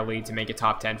just barely to make it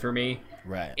top 10 for me.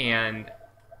 Right. And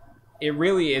it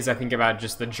really is, I think, about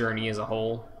just the journey as a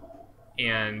whole.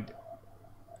 And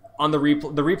on the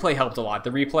replay helped a lot.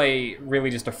 The replay really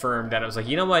just affirmed that. I was like,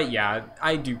 you know what? Yeah,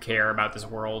 I do care about this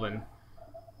world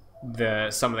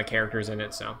and some of the characters in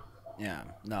it. So yeah,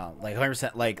 no, like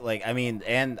 100%. Like I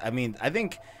mean, I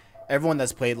think everyone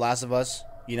that's played Last of Us,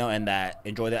 and that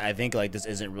enjoyed it. I think like this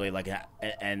isn't really like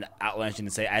an outlandish thing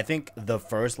to say. I think the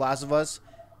first Last of Us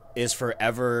is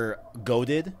forever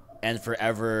goated and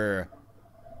forever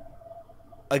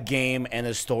a game and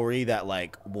a story that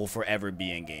like will forever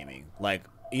be in gaming. Like,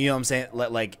 you know what I'm saying?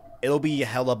 Like it'll be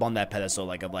held up on that pedestal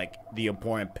like of like the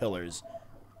important pillars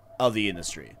of the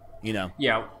industry. Yeah,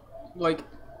 like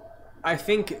I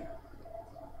think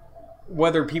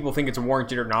whether people think it's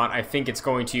warranted or not, I think it's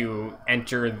going to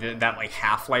enter that like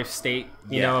Half-Life state,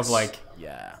 of like,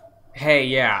 yeah, hey,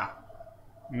 yeah,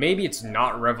 maybe it's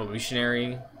not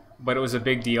revolutionary, but it was a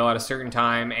big deal at a certain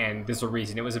time, and there's a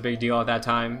reason it was a big deal at that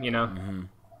time, Mm-hmm.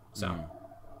 So,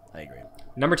 I agree.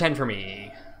 Number 10 for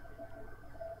me.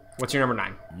 What's your number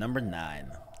 9? Number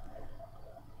 9.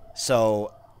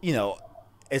 So,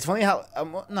 it's funny how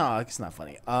no, it's not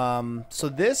funny. So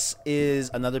this is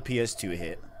another PS2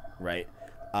 hit, right?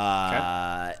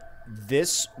 Okay.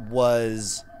 This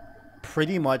was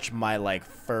pretty much my like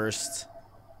first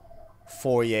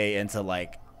foray into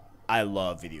like I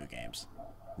love video games,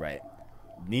 right?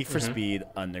 Need for Speed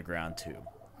Underground 2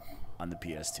 on the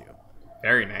PS2.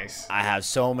 Very nice. I have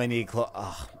so many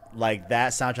like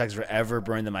that soundtrack's forever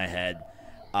burned in my head.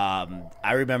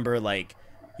 I remember like,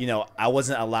 I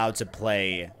wasn't allowed to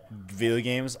play video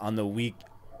games on the week.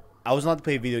 I was allowed to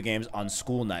play video games on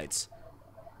school nights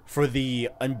for the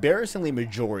embarrassingly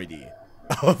majority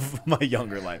of my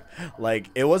younger life. Like,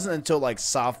 it wasn't until like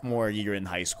sophomore year in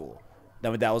high school that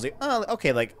my dad was like, oh,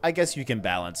 okay, like I guess you can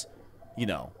balance,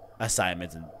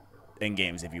 assignments and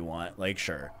games if you want. Like,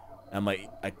 sure. I'm like,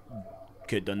 I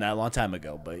could have done that a long time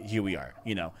ago, but here we are,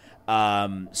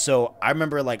 So I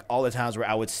remember like all the times where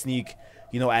I would sneak,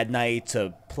 at night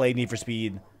to play Need for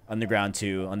Speed Underground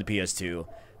 2 on the PS2.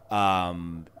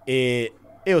 It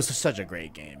was such a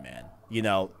great game, man.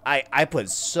 I put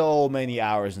so many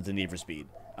hours into Need for Speed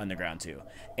Underground 2.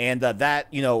 And that,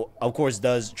 of course,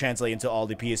 does translate into all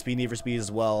the PSP Need for Speed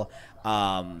as well.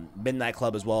 Midnight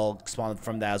Club as well, spawned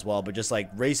from that as well. But just like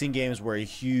racing games were a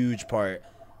huge part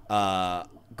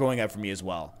growing up for me as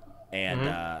well. And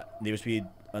Need for Speed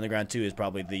Underground 2 is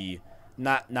probably the,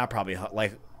 not probably,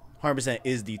 like 100%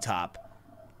 is the top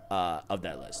of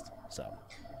that list. So,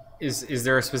 is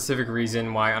there a specific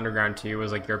reason why Underground 2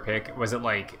 was like your pick? Was it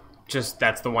like just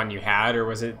that's the one you had, or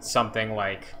was it something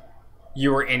like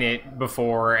you were in it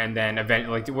before and then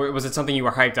like was it something you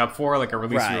were hyped up for, like a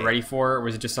release you were ready for, or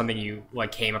was it just something you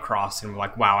like came across and were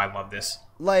like, wow, I love this?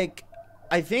 Like,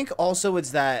 I think also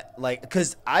it's that like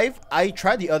because I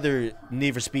tried the other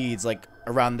Need for Speeds like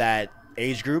around that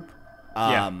age group,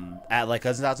 at like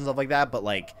Cousin House and stuff like that, but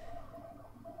like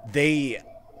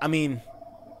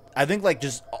I think like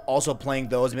just also playing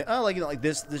those, like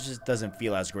this just doesn't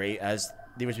feel as great as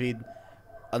Need for Speed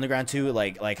Underground 2.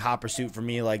 Like Hot Pursuit for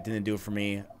me like didn't do it for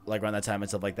me like around that time and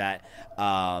stuff like that.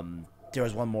 There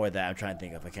was one more that I'm trying to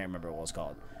think of. I can't remember what it was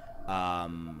called.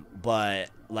 But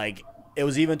like it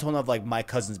was even told of like my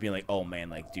cousins being like, oh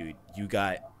man, like dude, you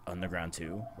got Underground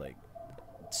 2, like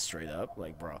straight up,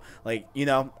 like bro, like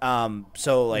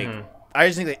so like I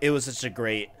just think that it was such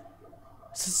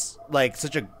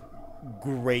a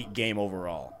great game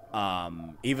overall.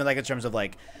 Even like in terms of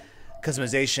like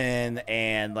customization,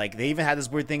 and like they even had this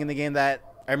weird thing in the game that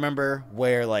I remember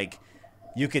where like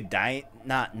you could not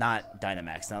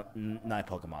Dynamax, not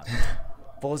Pokemon.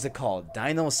 What was it called?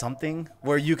 Dino something,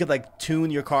 where you could like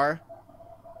tune your car.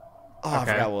 Oh, okay. I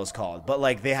forgot what it was called, but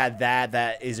like they had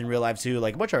that is in real life too,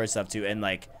 like a bunch of other stuff too, and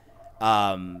like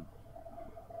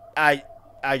I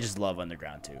just love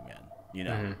Underground 2,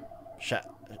 man. Shout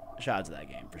out to that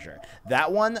game for sure.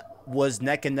 That one was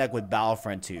neck and neck with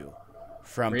Battlefront 2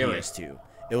 from PS2.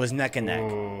 It was neck and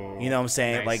neck. Ooh, you know what I'm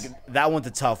saying? nice. Like that one's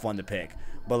a tough one to pick,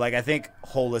 but like I think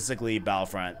holistically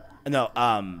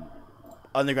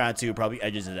Underground 2 probably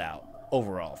edges it out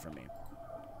overall for me.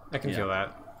 I can feel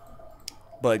that.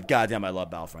 But goddamn, I love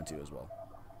Battlefront 2 as well.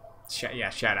 Shout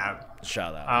out.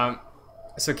 Shout out.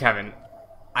 So Kevin,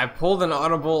 I pulled an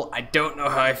audible. I don't know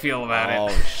how I feel about it. Oh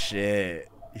shit.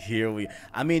 Do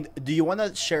you want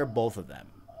to share both of them?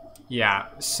 Yeah.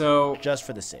 So just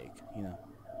for the sake.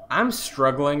 I'm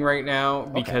struggling right now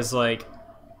because like,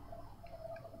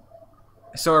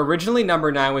 so originally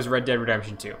number 9 was Red Dead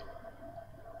Redemption 2.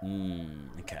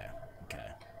 Okay.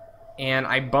 And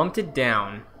I bumped it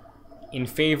down in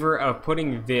favor of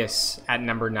putting this at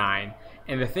number 9.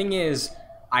 And the thing is,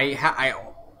 I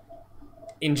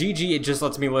in GG it just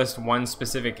lets me list one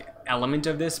specific element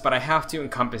of this, but I have to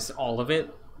encompass all of it,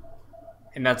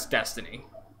 and that's Destiny.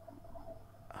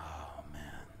 Oh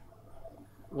man.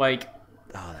 Like,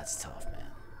 oh, that's tough,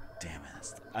 man. Damn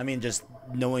it. I mean, just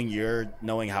knowing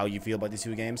how you feel about these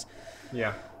two games.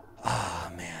 yeah.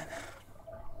 Oh man.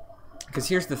 Because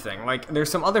here's the thing, like,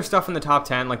 there's some other stuff in the top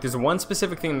 10, like, there's one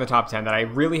specific thing in the top 10 that I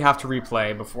really have to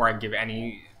replay before I give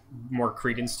any more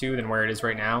credence to than where it is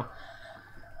right now.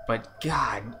 But,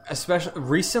 God, especially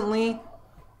recently,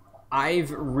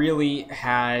 I've really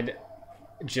had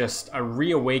just a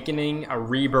reawakening, a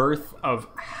rebirth of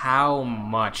how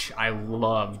much I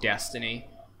love Destiny.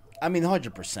 I mean,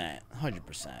 100%.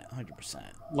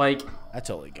 Like, I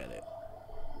totally get it.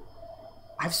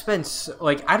 I've spent,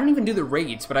 like, I don't even do the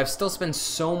raids, but I've still spent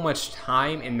so much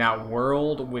time in that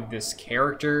world with this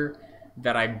character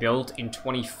that I built in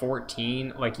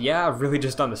 2014. Like, yeah, I've really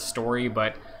just done the story,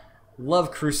 but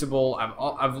love Crucible.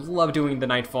 I've loved doing the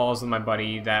Nightfalls with my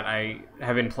buddy that I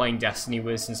have been playing Destiny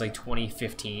with since, like,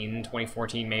 2015,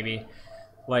 2014, maybe.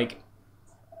 Like,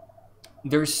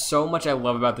 there's so much I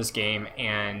love about this game,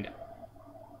 and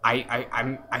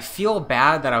I feel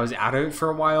bad that I was out of it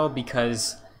for a while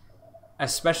because...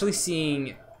 especially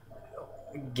seeing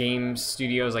game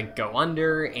studios like go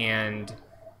under and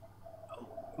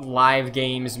live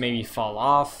games maybe fall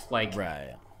off, like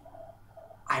right.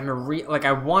 I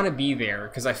want to be there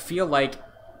because I feel like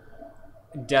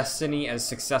Destiny, as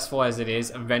successful as it is,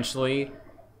 eventually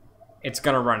it's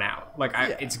gonna run out. Like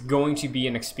it's going to be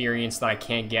an experience that I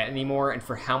can't get anymore, and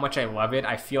for how much I love it,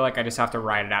 I feel like I just have to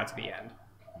ride it out to the end.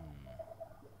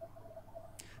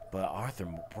 But Arthur,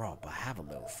 bro, have a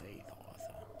little faith.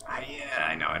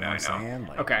 I know.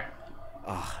 Like, okay.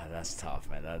 Oh, that's tough,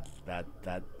 man.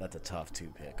 That's a tough 2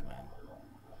 pick, man.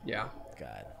 Yeah.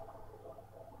 God.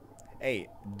 Hey,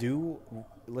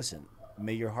 listen.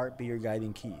 May your heart be your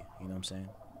guiding key. You know what I'm saying?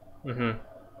 Mm-hmm.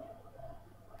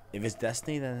 If it's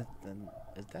Destiny, then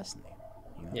it's Destiny.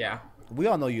 You know? Yeah. We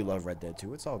all know you love Red Dead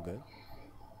 2. It's all good.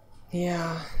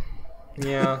 Yeah.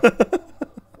 Yeah.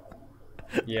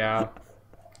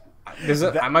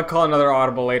 I might call another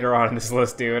audible later on in this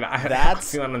list, dude. I'm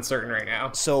feeling uncertain right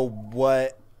now. So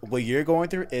what you're going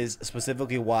through is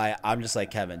specifically why I'm just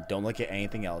like, Kevin, don't look at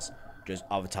anything else. Just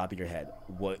off the top of your head,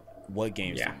 what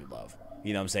games do you love?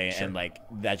 You know what I'm saying? Sure. And like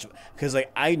that's because like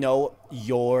I know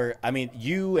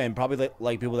you and probably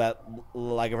like people that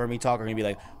like have heard me talk are gonna be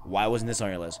like, why wasn't this on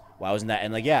your list? Why wasn't that?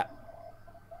 And like, yeah,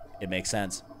 it makes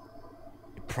sense.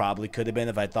 It probably could have been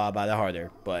if I thought about it harder,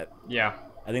 but yeah,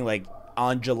 I think like.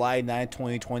 On July 9,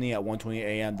 2020 at 1:20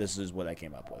 a.m., this is what I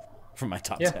came up with for my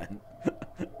top 10.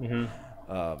 Mm-hmm.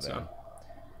 Oh, man. So,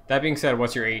 that being said,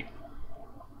 what's your 8?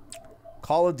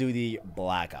 Call of Duty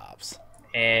Black Ops.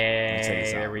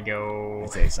 Hey, there we go. Let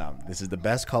me tell you something. This is the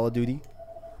best Call of Duty.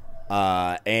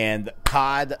 And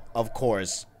COD, of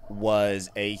course, was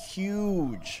a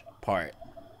huge part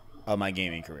of my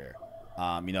gaming career.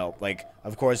 Like,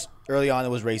 of course, early on it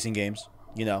was racing games,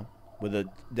 with a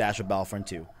dash of Battlefront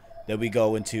 2. Then we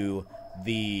go into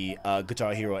the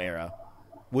Guitar Hero era,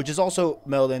 which is also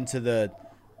melded into the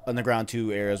Underground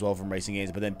 2 era as well from racing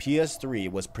games. But then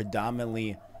PS3 was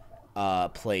predominantly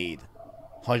played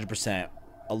 100%.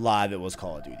 A lot of it was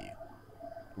Call of Duty,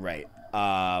 right?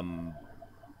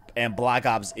 And Black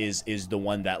Ops is the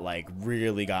one that like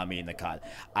really got me into COD.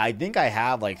 I think I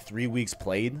have like 3 weeks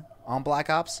played on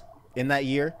Black Ops in that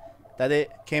year that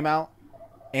it came out,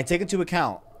 and take into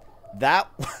account that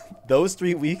those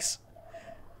 3 weeks,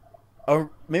 or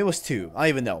maybe it was 2, I don't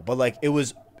even know, but like it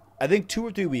was, I think 2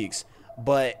 or 3 weeks,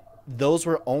 but those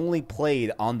were only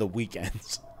played on the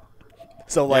weekends.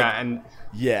 So like,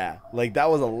 like that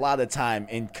was a lot of time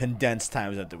in condensed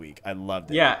times of the week. I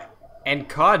loved it. Yeah, and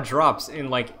COD drops in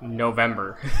like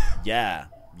November. yeah.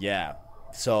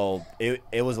 So it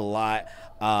was a lot.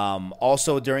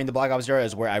 Also during the Black Ops era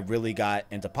is where I really got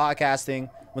into podcasting.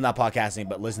 Well, not podcasting,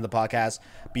 but listen to podcasts.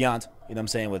 Beyond, you know what I'm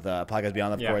saying, with Podcast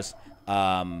Beyond, of course.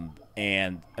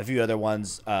 And a few other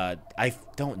ones. I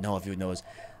don't know if you know this.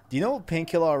 Do you know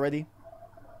Painkiller already?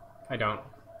 I don't.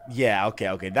 Yeah,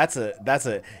 okay. That's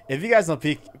a if you guys know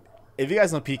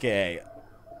PKA,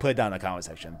 put it down in the comment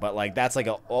section. But like that's like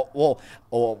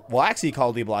actually Call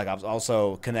of Duty Black Ops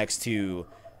also connects to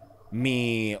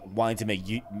me wanting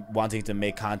to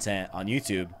make content on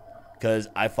YouTube, because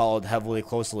I followed heavily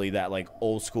closely that like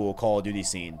old school Call of Duty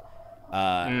scene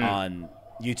on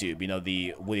YouTube. You know,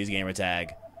 the Woody's Gamer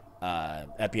Tag,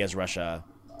 FPS Russia,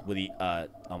 Woody.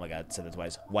 Oh my God, said that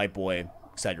twice. White Boy,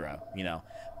 etc. You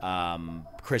know,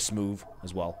 Chris Smooth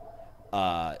as well.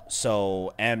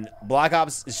 So and Black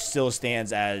Ops still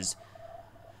stands as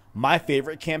my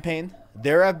favorite campaign.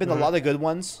 There have been a lot of good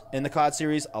ones in the COD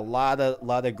series, a lot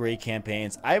of great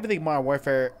campaigns. I even think Modern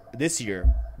Warfare this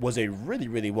year was a really,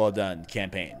 really well done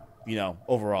campaign, you know,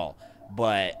 overall.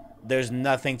 But there's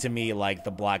nothing to me like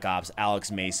the Black Ops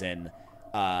Alex Mason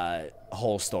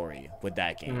whole story with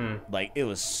that game. Like, it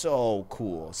was so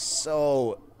cool,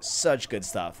 such good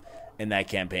stuff in that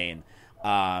campaign,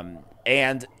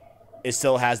 and it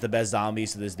still has the best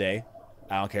zombies to this day.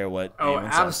 I don't care what. Oh,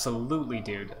 absolutely, says.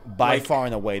 Dude! By far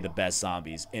and away, the best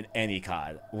zombies in any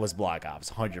COD was Black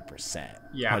Ops, 100%.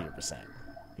 Yeah, 100%.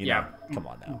 You know, come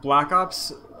on now. Black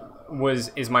Ops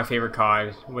is my favorite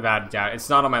COD without a doubt. It's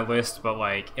not on my list, but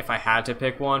like if I had to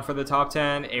pick one for the top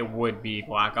 10, it would be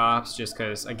Black Ops, just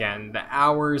because again the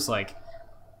hours, like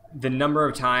the number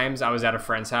of times I was at a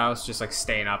friend's house just like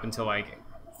staying up until like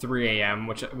 3 a.m.,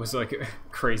 which was like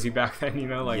crazy back then, you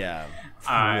know, like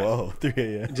whoa, 3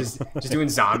 a.m. just doing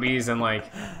zombies and like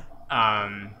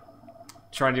trying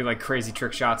to do like crazy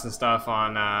trick shots and stuff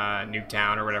on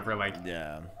Nuketown or whatever. Like,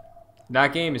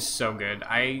 that game is so good.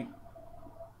 I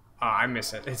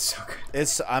miss it. It's so good.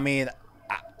 I mean,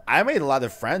 I made a lot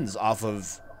of friends off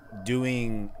of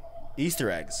doing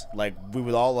Easter eggs. Like, we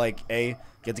would all like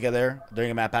get together during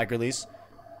a map pack release,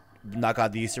 knock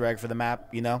out the Easter egg for the map,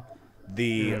 you know.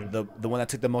 The one that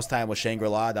took the most time was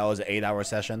Shangri-La. That was an 8-hour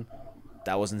session.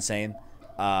 That was insane.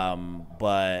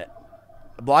 But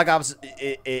Black Ops,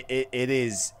 it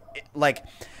is like,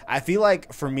 I feel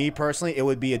like for me personally, it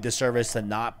would be a disservice to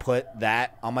not put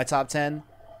that on my top 10,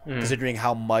 considering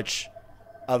how much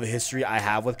of a history I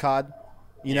have with COD.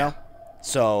 You know,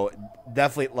 so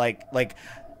definitely like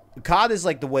COD is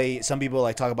like the way some people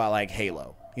like talk about like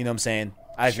Halo. You know what I'm saying?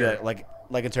 I feel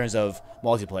like in terms of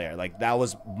multiplayer, like that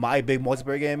was my big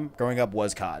multiplayer game growing up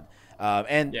was COD,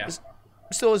 and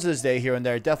still is to this day here and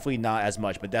there. Definitely not as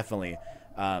much, but definitely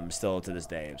still to this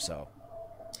day. So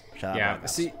shout out.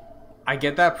 See, I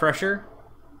get that pressure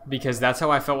because that's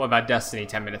how I felt about Destiny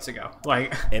 10 minutes ago.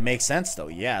 Like, it makes sense though.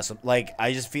 Yeah. So like,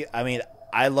 I just feel. I mean,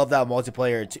 I love that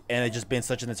multiplayer, and it's just been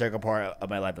such an integral part of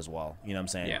my life as well. You know what I'm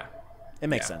saying? Yeah. It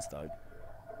makes sense though.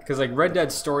 Because like Red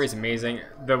Dead's story is amazing.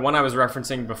 The one I was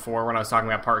referencing before when I was talking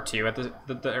about Part 2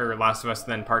 at or Last of Us,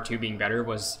 then Part 2 being better,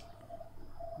 was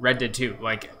Red Dead 2.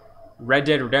 Like, Red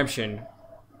Dead Redemption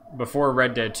before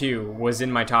Red Dead 2 was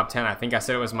in my top 10. I think I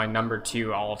said it was my number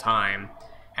 2 all time.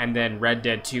 And then Red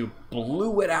Dead 2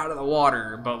 blew it out of the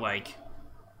water. But like,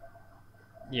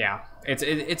 yeah,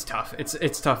 it's tough.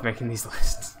 It's tough making these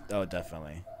lists. Oh,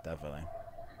 definitely.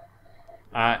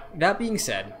 That being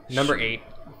said, number 8.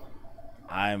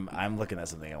 I'm looking at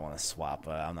something I want to swap,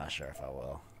 but I'm not sure if I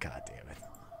will. God damn it.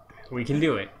 We can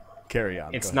do it. Carry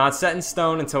on. It's not set in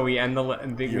stone until we end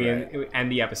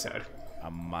end the episode. I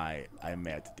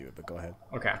may have to do it, but go ahead.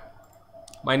 Okay.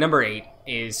 My number 8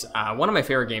 is one of my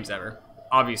favorite games ever,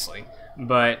 obviously,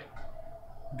 but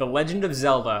The Legend of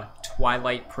Zelda: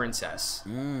 Twilight Princess.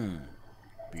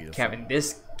 Beautiful. Kevin,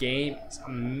 this game is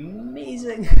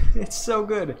amazing. It's so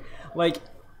good. Like,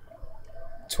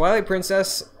 Twilight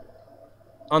Princess,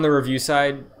 on the review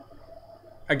side,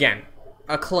 again,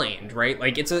 acclaimed, right?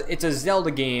 Like, it's a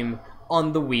Zelda game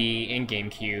on the Wii and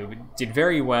GameCube. Did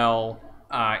very well.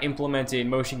 Implemented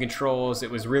motion controls.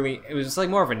 It was like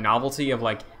more of a novelty of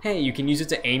like, hey, you can use it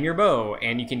to aim your bow,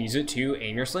 and you can use it to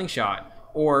aim your slingshot,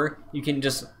 or you can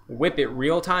just whip it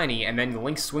real tiny, and then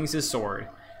Link swings his sword.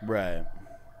 Right.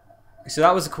 So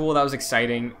that was cool. That was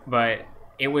exciting, but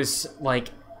it was like,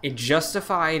 it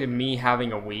justified me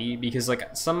having a Wii because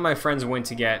like some of my friends went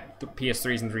to get the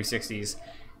PS3s and 360s,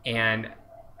 and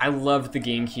I loved the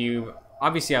GameCube.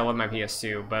 Obviously, I love my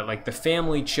PS2, but like the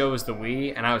family chose the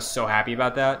Wii, and I was so happy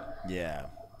about that. Yeah.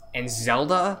 And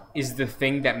Zelda is the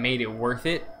thing that made it worth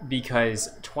it because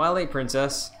Twilight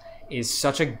Princess is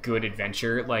such a good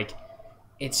adventure. Like,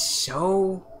 it's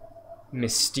so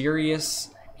mysterious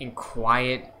and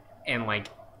quiet and like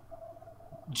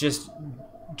just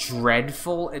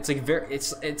dreadful. It's like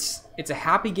it's a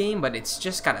happy game, but it's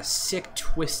just got a sick,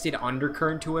 twisted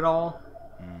undercurrent to it all,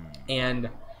 and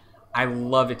I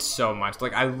love it so much.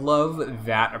 Like, I love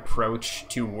that approach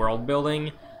to world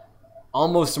building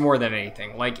almost more than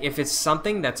anything. Like, if it's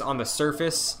something that's on the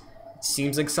surface, it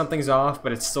seems like something's off,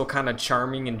 but it's still kind of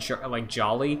charming and like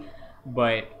jolly.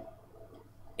 But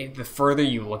the further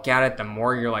you look at it, the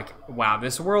more you're like, wow,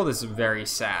 this world is very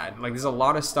sad. Like, there's a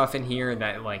lot of stuff in here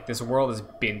that like this world has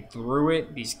been through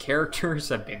it. These characters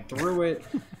have been through it.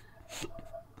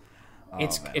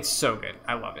 It's so good.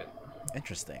 I love it.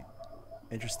 Interesting.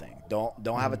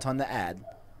 Don't have a ton to add,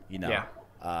 Yeah.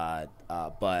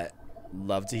 But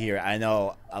love to hear. I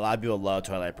know a lot of people love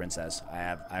Twilight Princess.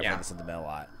 I've heard the sentiment a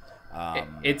lot.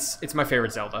 It's my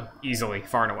favorite Zelda, easily,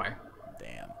 far and away.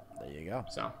 Damn. There you go.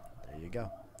 So there you go.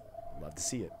 Love to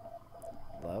see it.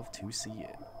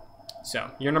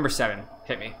 So you're number 7.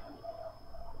 Hit me.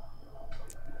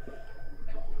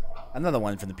 Another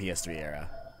one from the PS3 era.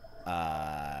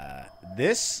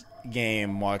 This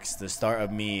game marks the start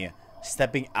of me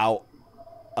stepping out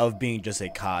of being just a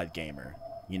COD gamer,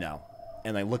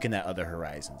 and like looking at other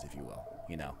horizons, if you will.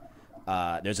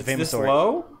 There's a famous story. This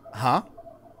low? Huh?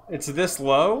 It's this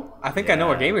low? I think I know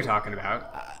what game you're talking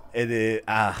about. It is.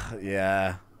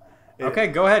 Yeah. Okay,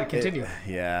 go ahead. Continue.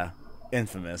 Yeah.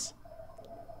 Infamous.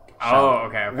 Oh,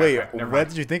 okay. Wait, never what mind.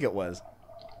 did you think it was?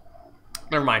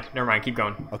 Never mind. Keep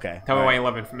going. Okay. Tell me why you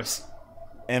love Infamous.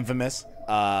 Infamous.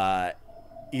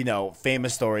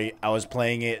 Famous story. I was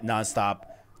playing it nonstop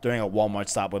during a Walmart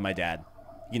stop with my dad.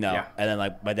 And then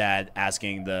like my dad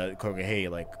asking the cook, hey,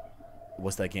 like,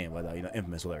 what's that game?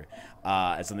 Infamous, whatever.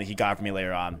 It's something he got for me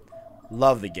later on.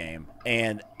 Love the game,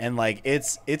 and like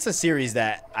it's a series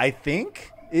that I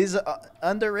think is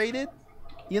underrated.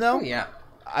 Yeah.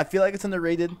 I feel like it's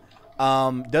underrated.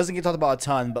 Doesn't get talked about a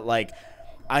ton, but like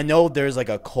I know there's like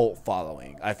a cult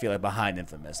following, I feel like, behind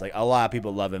Infamous. Like a lot of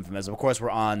people love Infamous. Of course, we're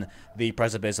on the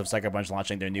precipice of Sucker Punch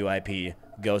launching their new IP,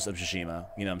 Ghost of Tsushima.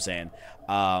 You know what I'm saying?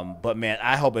 But man,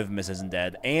 I hope Infamous isn't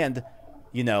dead. And,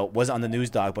 wasn't on the news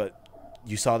doc, but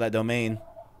you saw that domain.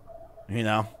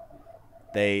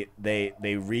 They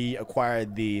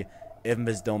reacquired the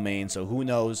Infamous domain, so who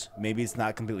knows? Maybe it's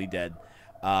not completely dead.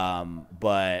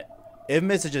 But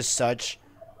Infamous is just such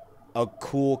a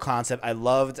cool concept. I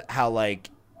loved how like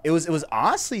it was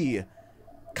honestly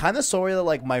kind of sort of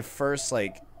like my first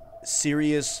like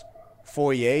serious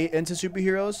foray into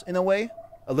superheroes in a way,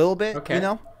 a little bit. Okay.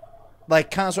 Like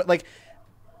kind of sort like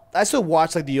I still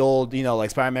watch like the old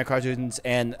like Spider-Man cartoons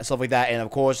and stuff like that, and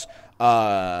of course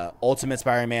Ultimate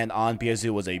Spider-Man on PS2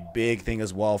 was a big thing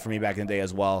as well for me back in the day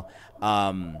as well.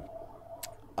 But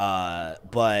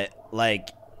like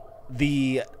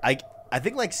I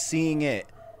think like seeing it,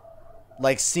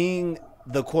 like seeing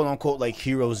the quote unquote like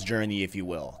hero's journey, if you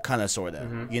will, kind of sort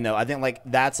of, I think like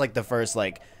that's like the first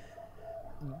like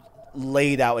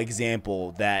laid out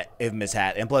example that Infamous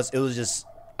had, and plus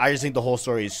I just think the whole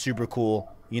story is super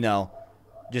cool.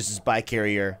 Just this bike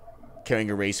carrier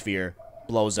carrying a ray sphere,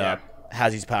 blows up,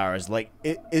 has these powers. Like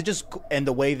it just, and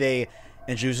the way they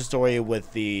introduce the story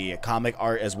with the comic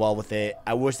art as well with it.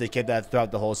 I wish they kept that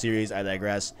throughout the whole series. I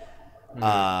digress.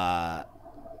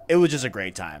 It was just a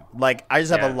great time. Like I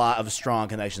just have a lot of strong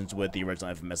connections with the original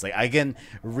Infamous. Like I can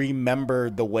remember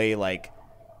the way like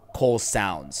Cole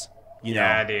sounds.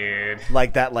 Yeah, dude.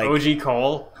 Like that, like OG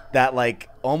Cole. That like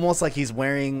almost like he's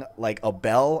wearing like a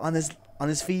bell on his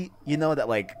feet. That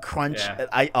like crunch.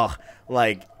 Yeah.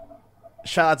 Like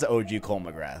shout out to OG Cole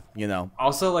McGrath.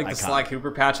 Also like the Sly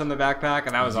Cooper patch on the backpack,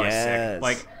 and that was always sick.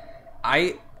 Like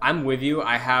I'm with you.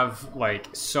 I have like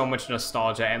so much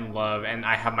nostalgia and love, and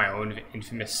I have my own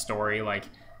Infamous story. Like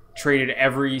traded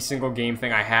every single game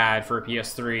thing I had for a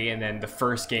PS3, and then the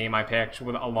first game I picked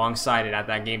alongside it at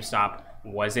that GameStop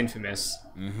was Infamous.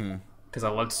 Because I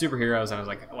loved superheroes, and I was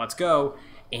like, let's go.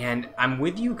 And I'm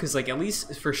with you because like at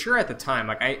least for sure at the time,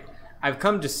 like I've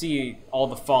come to see all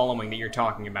the following that you're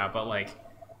talking about, but like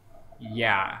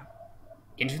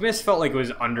Infamous felt like it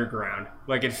was underground.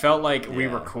 Like it felt like we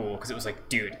were cool because it was like,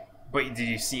 dude, but did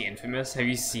you see Infamous? Have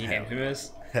you seen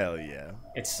Infamous? Hell yeah.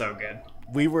 It's so good.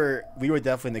 We were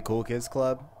definitely in the cool kids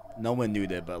club. No one knew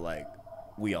that, but like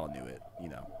we all knew it,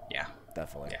 Yeah.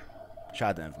 Definitely. Yeah. Shout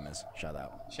out to Infamous. Shout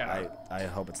out. I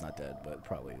hope it's not dead, but it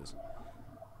probably is.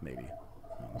 Maybe.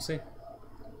 We'll see.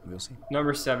 see.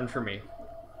 Number 7 for me.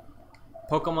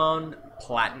 Pokemon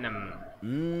Platinum.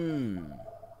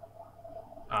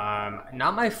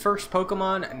 Not my first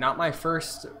Pokemon, not my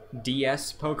first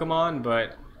DS Pokemon,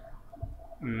 but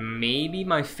maybe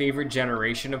my favorite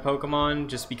generation of Pokemon,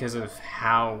 just because of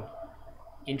how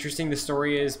interesting the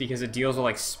story is, because it deals with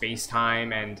like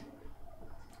space-time and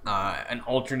an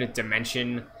alternate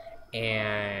dimension,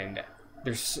 and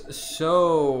there's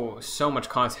so much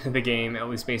content in the game, at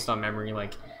least based on memory.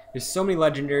 Like there's so many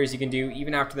legendaries you can do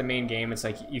even after the main game. It's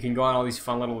like you can go on all these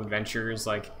fun little adventures.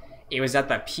 Like it was at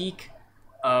the peak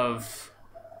of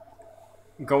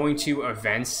going to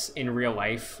events in real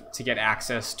life to get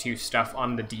access to stuff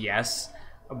on the DS,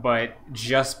 but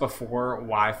just before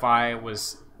Wi-Fi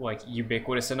was like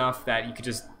ubiquitous enough that you could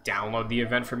just download the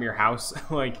event from your house.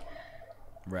 Like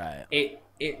right, it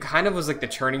it kind of was like the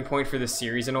turning point for this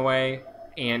series in a way,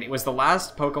 and it was the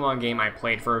last Pokemon game I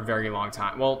played for a very long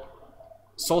time. Well,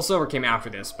 Soul Silver came after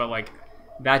this, but like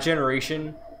that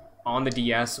generation on the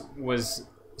DS was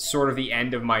sort of the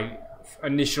end of my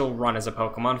initial run as a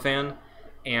Pokemon fan,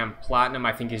 and Platinum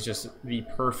I think is just the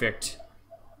perfect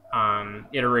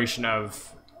iteration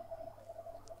of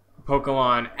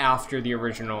Pokemon after the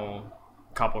original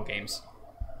couple games.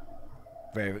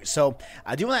 Very. So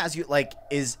I do want to ask you, like,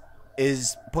 is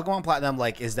Pokemon Platinum,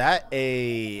 like, is that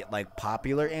a like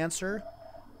popular answer?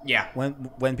 Yeah.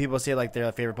 When people say like their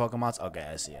favorite Pokemons? Okay,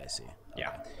 I see.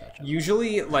 Yeah. Gotcha.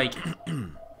 Usually, like,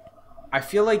 I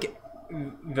feel like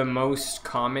the most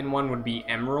common one would be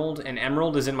Emerald, and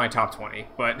Emerald is in my top 20.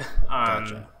 But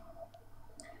Gotcha.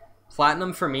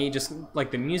 Platinum for me, just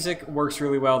like the music works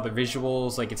really well, the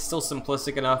visuals, like it's still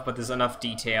simplistic enough, but there's enough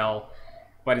detail,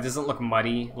 but it doesn't look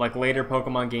muddy. Like later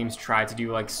Pokemon games try to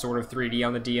do like sort of 3D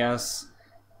on the DS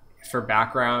for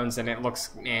backgrounds, and it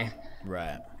looks eh.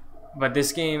 Right. But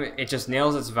this game, it just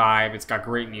nails its vibe. It's got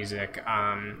great music.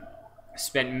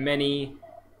 Spent many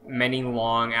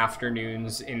long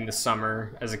afternoons in the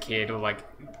summer as a kid with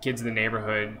like kids in the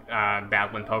neighborhood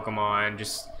battling Pokemon,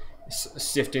 just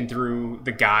sifting through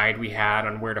the guide we had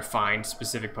on where to find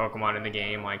specific Pokemon in the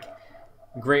game. Like,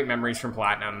 great memories from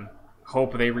Platinum.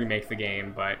 Hope they remake the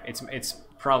game, but it's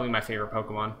probably my favorite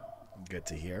Pokemon. Good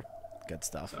to hear. Good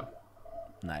stuff. So.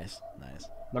 Nice.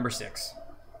 Number 6.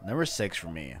 Number 6 for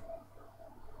me.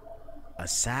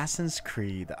 Assassin's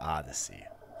Creed Odyssey.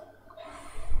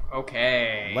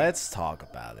 Okay. Let's talk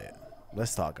about it.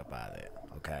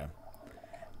 Okay.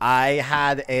 I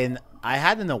had an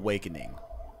awakening,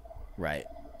 right,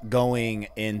 going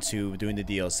into doing the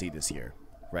DLC this year,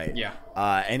 right? Yeah.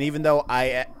 And even though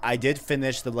I did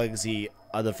finish the Legacy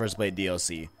of the First Blade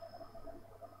DLC,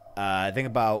 I think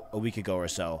about a week ago or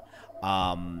so,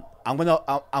 I'm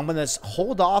gonna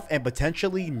hold off and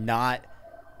potentially not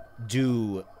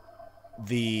do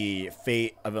the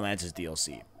Fate of Atlantis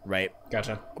DLC, right?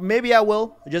 Gotcha. Maybe I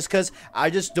will, just because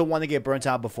I just don't want to get burnt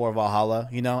out before Valhalla,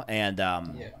 you know? And,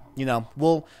 you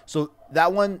know, so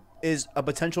that one is a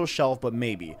potential shelf, but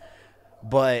maybe.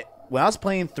 But when I was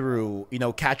playing through, you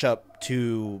know, catch up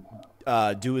to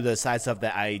do the side stuff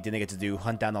that I didn't get to do,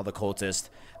 hunt down all the cultists,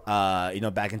 you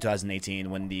know, back in 2018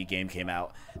 when the game came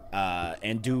out,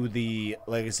 and do the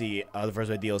Legacy of the First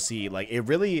Blade DLC, like, it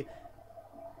really,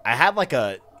 I had like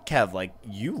a, Kev, like,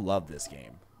 you love this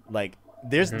game. Like,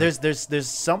 there's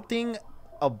something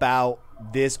about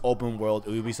this open world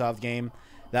Ubisoft game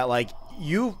that, like,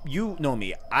 you know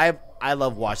me. I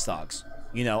love Watch Dogs.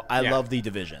 You know, I love The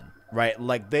Division, right?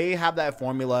 Like, they have that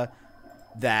formula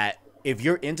that if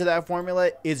you're into that formula,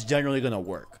 it's generally gonna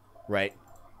work, right?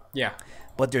 Yeah.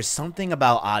 But there's something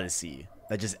about Odyssey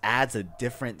that just adds a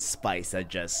different spice that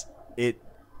just it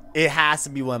has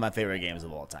to be one of my favorite games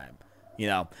of all time. You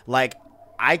know, like,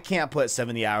 I can't put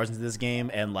 70 hours into this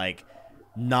game and, like,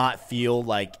 not feel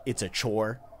like it's a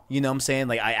chore. You know what I'm saying?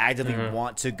 Like, I actively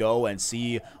want to go and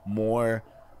see more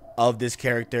of this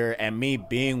character, and me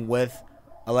being with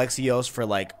Alexios for,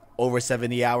 like, over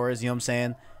 70 hours, you know what I'm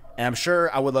saying? And I'm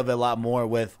sure I would love it a lot more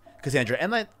with Cassandra.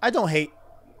 And I don't hate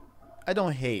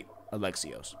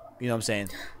Alexios. You know what I'm saying?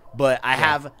 But I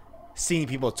have seen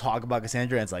people talk about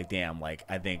Cassandra, and it's like, damn, like,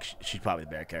 I think she's probably the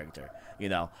better character, you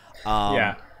know?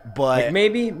 Yeah. But like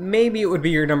maybe it would be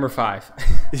your number 5.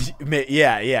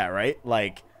 yeah, right?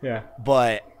 Like, yeah.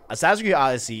 But Assassin's Creed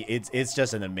Odyssey, it's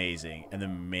just an amazing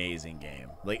game.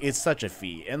 Like, it's such a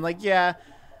feat. And, like, yeah,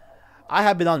 I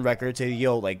have been on record saying,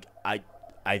 yo, like,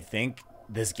 I think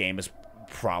this game is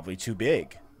probably too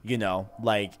big, you know?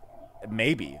 Like,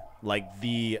 maybe. Like,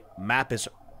 the map is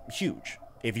huge.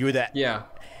 If you were that,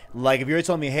 like, if you were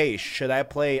telling me, hey, should I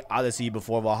play Odyssey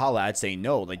before Valhalla? I'd say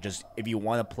no. Like, just, if you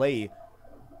want to play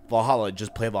Valhalla,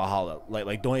 just play Valhalla.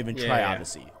 Like, don't even try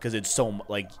Odyssey, because it's so,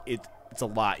 like, it's a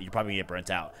lot. You're probably gonna get burnt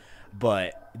out.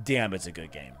 But damn, it's a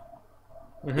good game.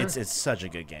 It's such a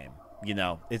good game. You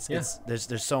know,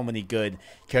 there's so many good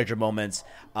character moments.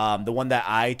 The one that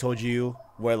I told you,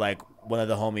 where, like, one of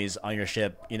the homies on your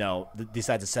ship, you know,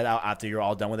 decides to set out after you're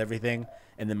all done with everything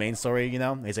in the main story. You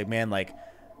know, he's like, man, like,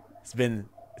 it's been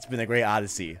a great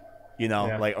Odyssey. You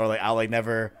know, like, or like, I'll, like,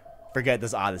 never forget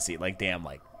this Odyssey. Like, damn,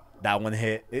 like, that one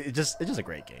hit. It's just a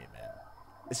great game, man.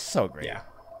 It's so great. Yeah,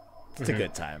 it's a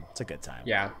good time.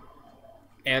 Yeah,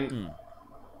 and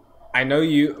I know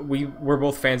we're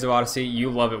both fans of Odyssey. You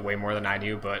love it way more than I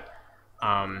do, but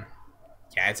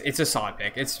yeah, it's a solid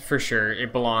pick. It's for sure.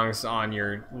 It belongs on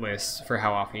your list for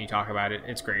how often you talk about it.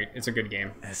 It's great. It's a good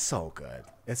game. It's so good.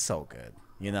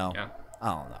 You know. Yeah. I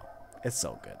don't know. It's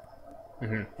so good.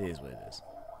 It is what it is.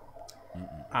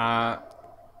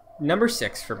 number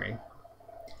 6 for me.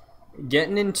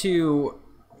 Getting into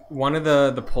one of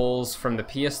the polls from the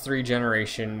PS3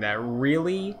 generation that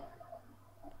really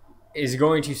is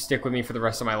going to stick with me for the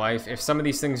rest of my life. If some of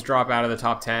these things drop out of the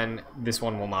top 10, this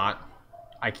one will not.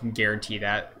 I can guarantee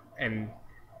that. And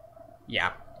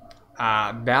yeah,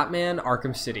 Batman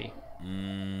Arkham City.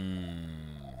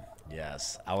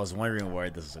 Yes, I was wondering where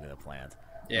this was going to plant.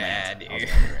 Yeah, dude.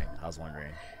 I was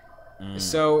wondering.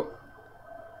 So,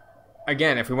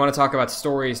 again, if we want to talk about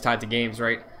stories tied to games,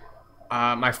 right?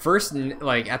 My first,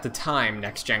 like, at the time,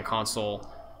 next-gen console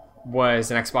was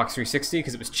an Xbox 360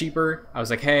 because it was cheaper. I was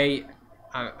like, hey,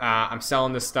 I'm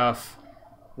selling this stuff.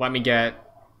 Let me get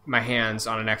my hands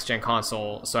on a next-gen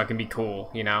console so I can be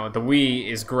cool, you know? The Wii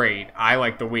is great. I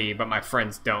like the Wii, but my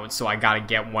friends don't, so I gotta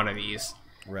get one of these.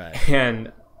 Right.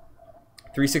 And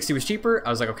 360 was cheaper.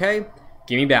 I was like, okay,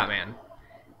 give me Batman.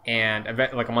 And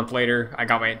like a month later, I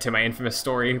got to my infamous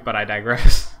story, but I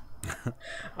digress.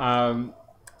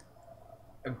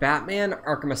 Batman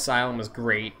Arkham Asylum was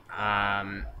great.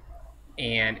 And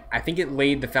I think it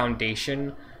laid the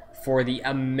foundation for the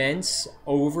immense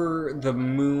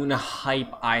over-the-moon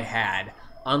hype I had,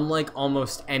 unlike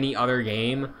almost any other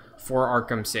game, for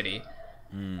Arkham City.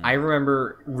 I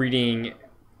remember reading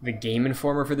the Game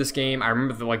Informer for this game. I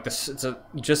remember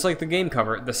just like the game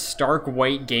cover, the stark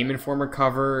white Game Informer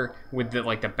cover with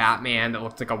the Batman that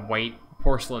looked like a white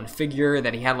porcelain figure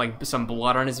that he had like some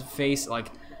blood on his face. Like,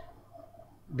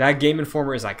 that Game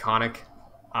Informer is iconic.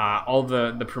 All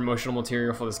the promotional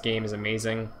material for this game is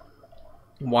amazing.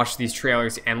 Watched these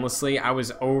trailers endlessly. I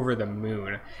was over the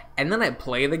moon. And then I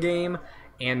play the game,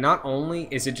 and not only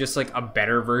is it just like a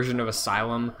better version of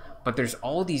Asylum, but there's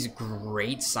all these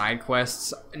great side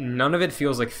quests. None of it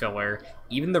feels like filler.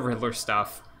 Even the Riddler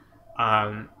stuff.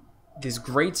 There's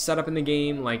great setup in the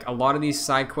game. Like, a lot of these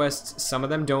side quests, some of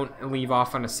them don't leave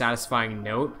off on a satisfying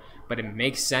note, but it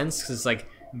makes sense because, like,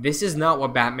 this is not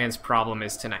what Batman's problem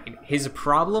is tonight. His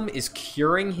problem is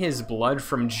curing his blood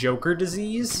from Joker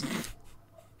disease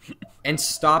and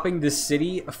stopping the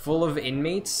city full of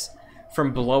inmates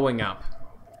from blowing up.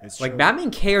 Like,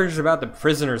 Batman cares about the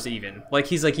prisoners even. Like,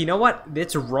 he's like, you know what?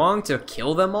 It's wrong to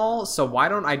kill them all, so why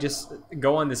don't I just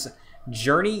go on this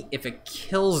journey? If it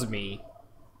kills me,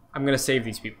 I'm gonna save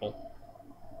these people.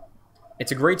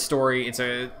 It's a great story. It's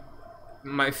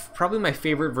probably my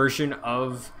favorite version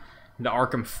of the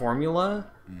Arkham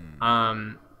formula.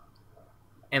 And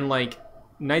like,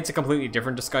 Knight's a completely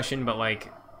different discussion, but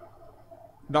like,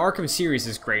 the Arkham series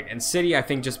is great, and City, I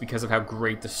think, just because of how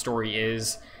great the story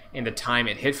is and the time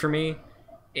it hit for me,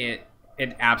 it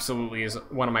absolutely is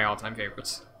one of my all-time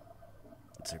favorites.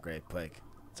 It's a great pick.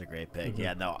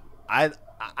 Yeah, no, I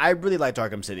really liked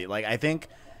Arkham City. Like, I think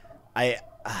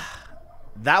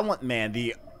that one, man,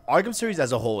 the Arkham series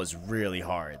as a whole is really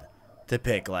hard to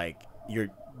pick, like, your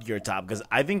top, because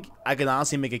I think I can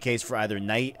honestly make a case for either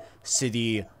Night,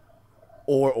 City,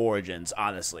 or Origins,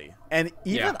 honestly. And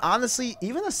even honestly,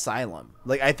 even Asylum.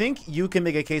 Like, I think you can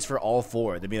make a case for all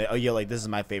four to be like, oh yeah, like, this is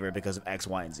my favorite because of X,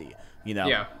 Y, and Z, you know?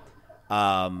 Yeah.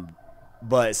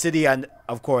 But City, and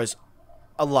of course,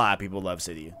 a lot of people love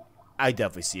City. I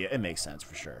definitely see it. It makes sense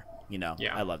for sure. You know?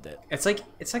 Yeah. I loved it. It's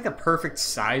like a perfect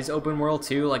size open world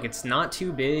too. Like, it's not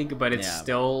too big, but it's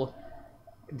still,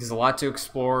 there's a lot to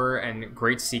explore and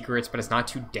great secrets, but it's not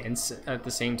too dense at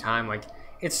the same time. Like,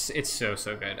 it's so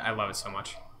good. I love it so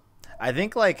much. I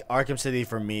think, like, Arkham City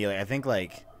for me, like,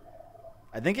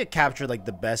 I think it captured, like,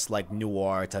 the best, like,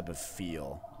 noir type of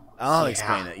feel. I don't know how to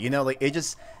explain it. You know, like, it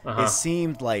just it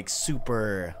seemed like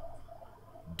super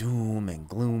doom and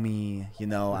gloomy. You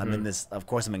know, I'm in this. Of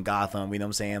course, I'm in Gotham. You know what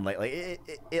I'm saying? Like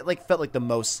it like felt like the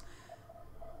most.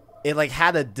 It like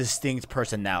had a distinct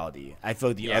personality. I feel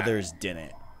like the others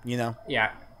didn't. You know?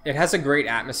 Yeah, it has a great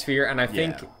atmosphere, and I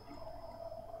think.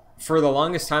 For the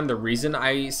longest time, the reason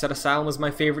I said Asylum was my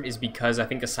favorite is because I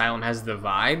think Asylum has the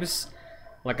vibes.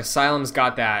 Like, Asylum's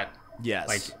got that,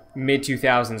 like,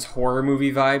 mid-2000s horror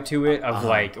movie vibe to it of,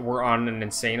 like, we're on an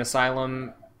insane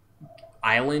asylum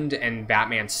island and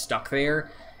Batman's stuck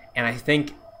there. And I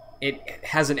think it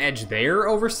has an edge there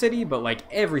over City, but, like,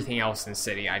 everything else in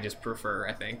City I just prefer,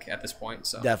 I think, at this point.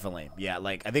 So definitely. Yeah,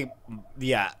 like, I think,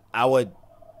 I would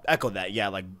echo that. Yeah,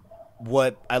 like,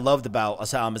 what I loved about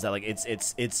Asylum is that, like,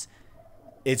 it's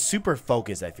super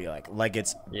focused. I feel like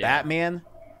it's Batman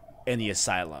and the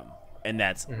Asylum, and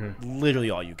that's literally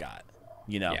all you got.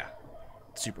 You know,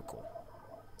 super cool.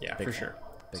 Yeah, big for fan. Sure.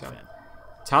 Big fan.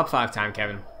 Top 5 time,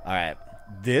 Kevin. All right,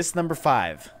 this number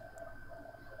 5.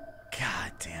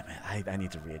 God damn it! I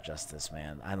need to readjust this,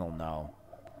 man. I don't know.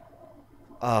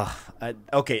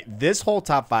 Okay, this whole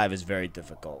top 5 is very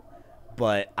difficult.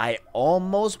 but I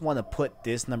almost want to put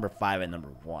this number 5 at number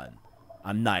 1.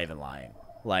 I'm not even lying.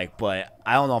 Like, but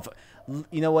I don't know if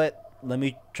you know what. Let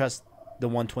me trust the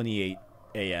 128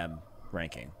 a.m.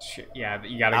 ranking. Yeah,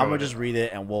 you gotta. I'm gonna just read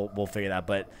it and we'll figure it out.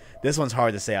 But this one's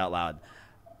hard to say out loud.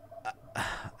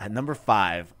 At number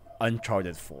 5,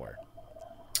 Uncharted 4.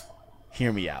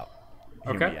 Hear me out.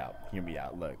 Hear me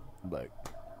out. Look.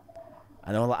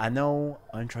 I know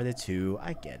Uncharted 2,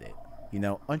 I get it. You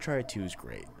know, Uncharted 2 is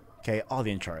great. Okay, all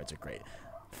the Uncharteds are great.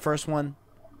 First one,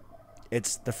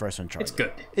 it's the first Uncharted. It's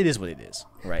good. It is what it is,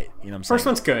 right? You know what I'm saying? First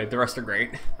one's good, the rest are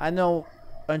great. I know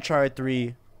Uncharted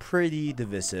 3, pretty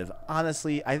divisive.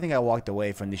 Honestly, I think I walked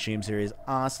away from the Steam series.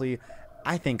 Honestly,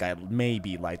 I think I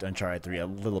maybe liked Uncharted 3 a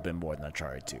little bit more than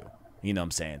Uncharted 2. You know what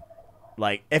I'm saying?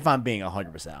 Like, if I'm being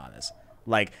 100% honest.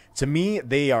 Like, to me,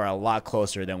 they are a lot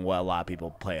closer than what a lot of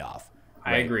people play off.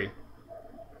 Right? I agree.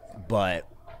 But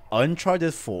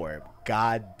Uncharted 4,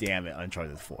 god damn it,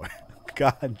 Uncharted 4.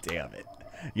 God damn it.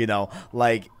 You know,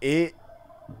 like, I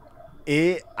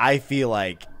feel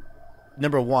like,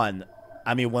 number one,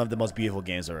 I mean, one of the most beautiful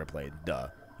games I've ever played. Duh.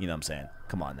 You know what I'm saying?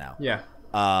 Come on now. Yeah.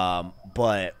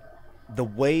 But the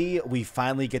way we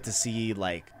finally get to see,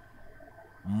 like,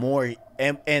 more,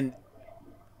 and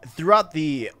throughout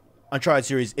the Uncharted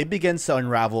series, it begins to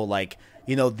unravel, like,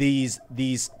 you know, this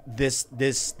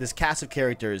cast of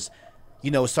characters, you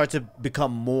know, start to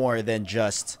become more than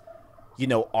just, you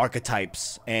know,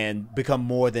 archetypes and become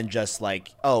more than just like,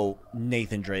 oh,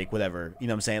 Nathan Drake, whatever. You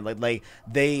know what I'm saying? Like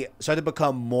they start to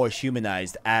become more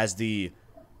humanized as the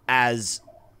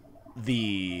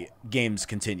games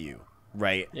continue,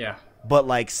 right? Yeah. But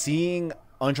like seeing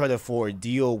Uncharted 4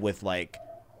 deal with like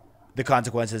the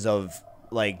consequences of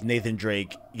like Nathan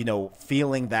Drake, you know,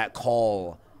 feeling that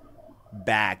call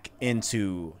back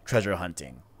into treasure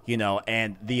hunting, you know,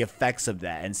 and the effects of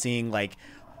that, and seeing like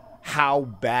how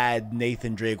bad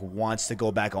Nathan Drake wants to go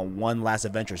back on one last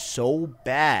adventure so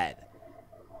bad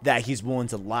that he's willing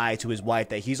to lie to his wife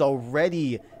that he's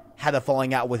already had a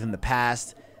falling out with in the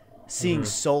past, seeing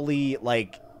Sully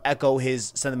like echo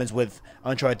his sentiments with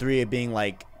Uncharted 3 being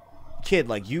like, kid,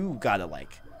 like you gotta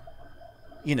like,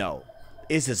 you know,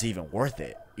 is this even worth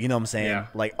it? You know what I'm saying? Yeah.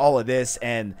 Like all of this,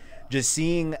 and just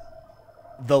seeing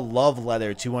the love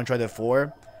letter to Uncharted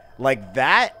 4 like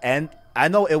that. And I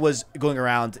know it was going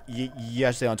around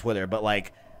yesterday on Twitter, but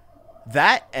like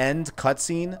that end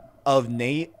cutscene of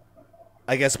Nate,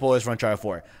 I guess spoilers for Uncharted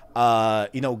 4,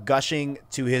 you know, gushing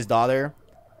to his daughter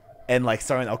and like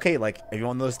starting, okay, like if you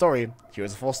want to know the story,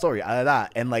 here's the full story,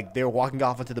 and like they're walking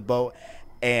off into the boat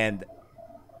and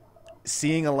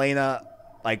seeing Elena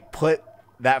like put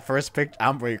that first picture,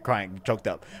 I'm really crying, choked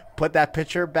up, put that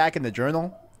picture back in the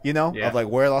journal, you know, of like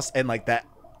where else, and like that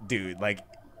dude, like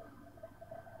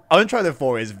Uncharted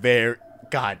 4 is very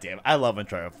goddamn. I love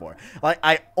Uncharted 4. Like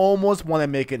I almost want to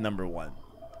make it number 1.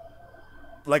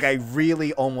 Like I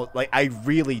really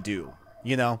do.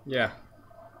 You know? Yeah.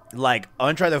 Like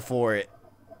Uncharted 4,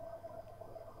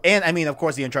 and I mean, of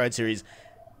course, the Uncharted series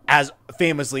has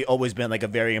famously always been like a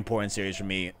very important series for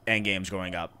me and games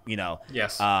growing up. You know?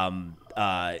 Yes.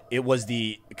 It was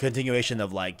the continuation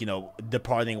of like, you know,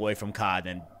 departing away from COD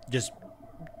and just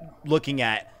looking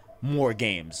at more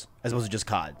games as opposed to just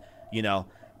COD, you know.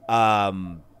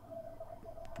 God,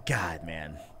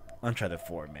 man, Uncharted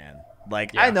 4, man.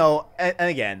 Like I know, and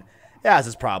again, it has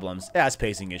its problems, it has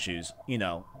pacing issues, you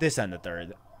know, this and the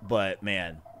third. But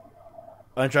man,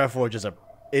 Uncharted 4 just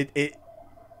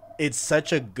it's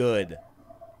such a good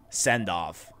send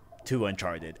off to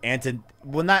Uncharted, and to,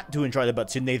 well, not to Uncharted, but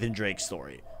to Nathan Drake's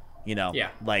story, you know. Yeah.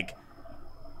 Like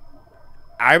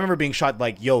I remember being shocked,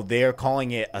 like, yo, they're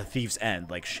calling it A Thief's End.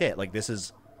 Like, shit, like, this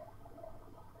is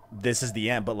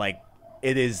the end, but, like,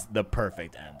 it is the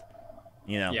perfect end.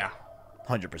 You know? Yeah.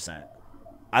 100%.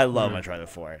 I love Uncharted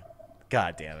 4.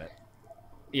 God damn it.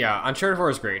 Yeah, Uncharted 4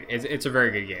 is great. It's a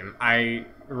very good game. I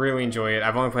really enjoy it.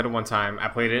 I've only played it one time. I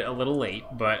played it a little late,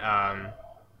 but,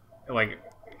 like,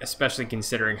 especially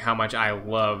considering how much I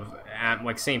love, I'm,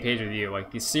 like, same page with you.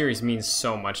 Like, this series means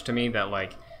so much to me that,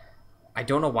 like, I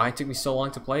don't know why it took me so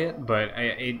long to play it, but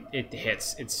it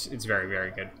hits. It's very,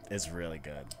 very good. It's really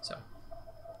good. So,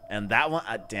 and that one,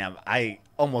 damn, I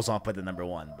almost want to put the number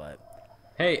 1, but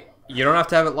hey, you don't have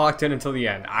to have it locked in until the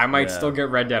end. I might still get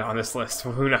Red Dead on this list.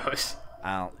 Who knows?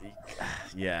 I don't.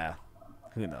 Yeah,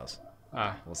 who knows?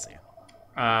 We'll see.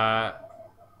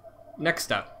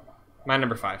 Next up, my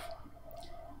number 5,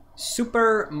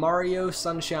 Super Mario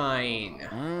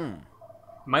Sunshine.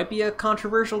 Might be a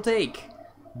controversial take,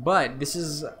 but this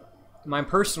is my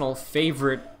personal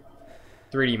favorite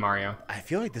 3D Mario. I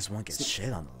feel like this one gets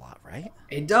shit on a lot, right?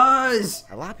 It does.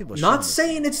 A lot of people. Not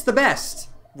saying it's the best,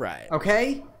 Right.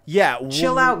 Okay? Yeah.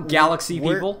 Chill out, Galaxy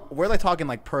people. We're like talking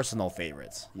like personal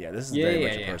favorites. Yeah, this is very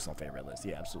much a personal favorite list.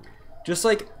 Yeah, absolutely. Just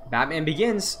like Batman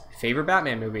Begins, favorite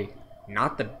Batman movie. I'm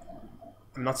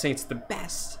not saying it's the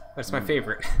best, but it's my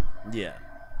favorite. Yeah.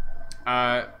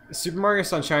 Super Mario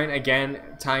Sunshine, again,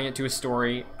 tying it to a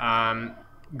story.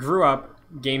 Grew up,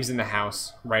 games in the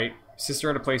house, right?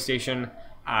 Sister had a PlayStation,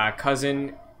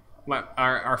 cousin,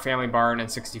 our family borrowed an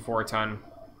N64 a ton.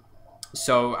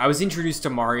 So I was introduced to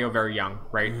Mario very young,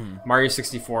 right? Mario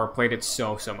 64, played it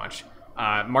so much.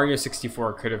 Mario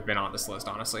 64 could have been on this list,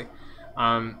 honestly.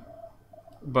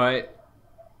 But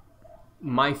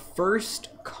my first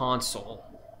console,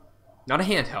 not a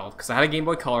handheld, because I had a Game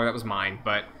Boy Color that was mine,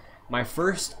 but my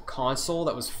first console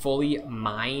that was fully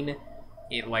mine,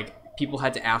 it like people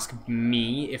had to ask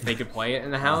me if they could play it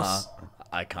in the house.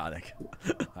 Iconic.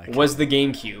 Was the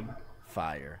GameCube.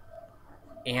 Fire.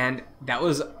 And that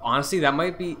was honestly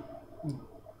the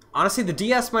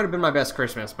DS might have been my best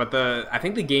Christmas, but I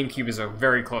think the GameCube is a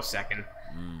very close second.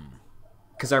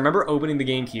 Because I remember opening the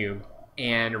GameCube,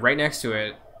 and right next to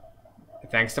it,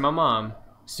 thanks to my mom,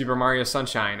 Super Mario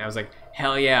Sunshine. I was like,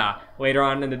 hell yeah. Later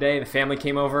on in the day, the family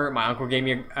came over. My uncle gave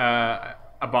me a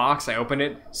box. I opened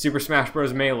it. Super Smash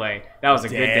Bros. Melee. That was a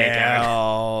good day,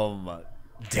 Kevin.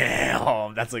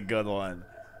 Damn. That's a good one.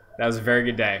 That was a very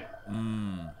good day.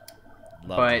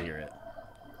 Love to hear it.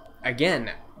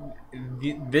 Again,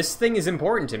 this thing is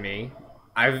important to me.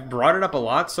 I've brought it up a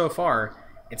lot so far.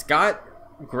 It's got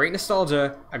great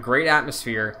nostalgia, a great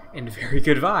atmosphere, and very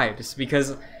good vibes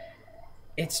because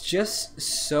it's just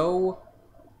so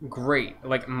great.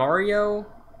 Like, Mario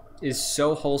is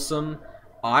so wholesome.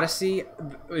 Odyssey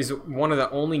is one of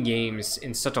the only games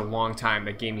in such a long time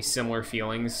that gave me similar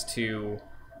feelings to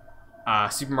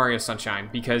Super Mario Sunshine,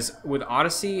 because with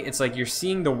Odyssey, it's like you're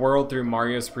seeing the world through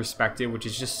Mario's perspective, which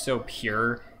is just so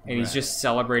pure, and he's just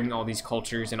celebrating all these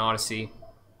cultures in Odyssey.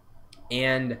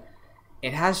 And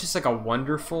it has just like a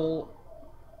wonderful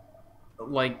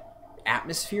like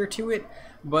atmosphere to it,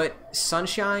 but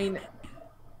Sunshine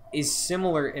is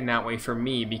similar in that way for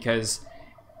me because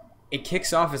it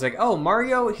kicks off as like, oh,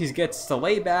 Mario, he gets to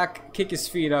lay back, kick his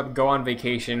feet up, go on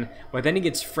vacation, but then he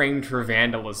gets framed for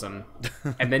vandalism.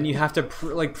 And then you have to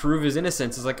prove his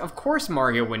innocence. It's like, of course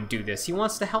Mario wouldn't do this. He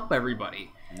wants to help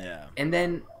everybody. Yeah. And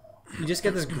then you just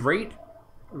get this great,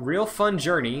 real fun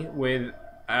journey with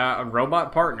a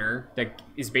robot partner that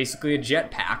is basically a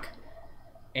jetpack.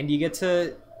 And you get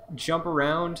to jump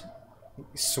around,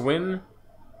 swim,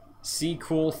 see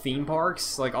cool theme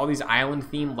parks, like all these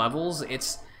island-themed levels.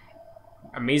 It's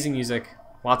amazing music,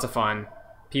 lots of fun.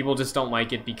 People just don't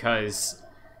like it because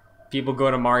people go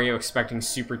to Mario expecting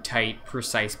super tight,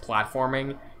 precise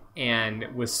platforming,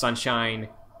 and with Sunshine,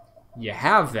 you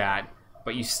have that,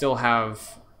 but you still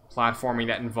have platforming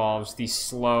that involves the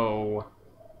slow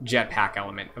jetpack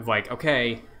element of like,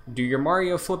 okay, do your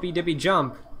Mario flippy-dippy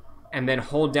jump, and then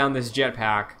hold down this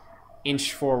jetpack,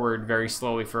 inch forward very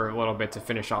slowly for a little bit to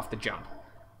finish off the jump.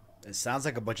 It sounds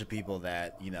like a bunch of people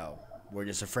that, we're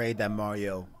just afraid that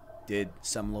Mario did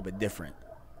something a little bit different,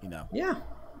 Yeah.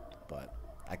 But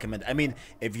I commend. I mean,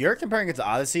 if you're comparing it to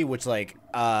Odyssey, which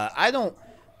I don't.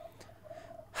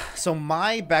 So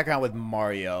my background with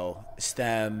Mario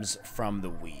stems from the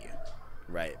Wii,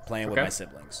 right? Playing with my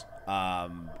siblings.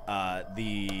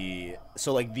 The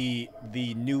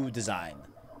new design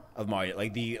of Mario,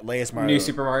 like the latest Mario, New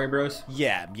Super Mario Bros.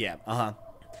 Yeah.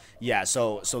 Yeah.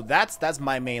 So that's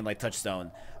my main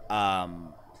touchstone.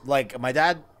 Like my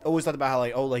dad always thought about how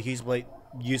he used to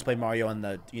play Mario on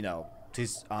the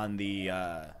on the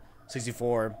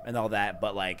 64 and all that,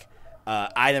 but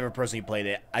I never personally played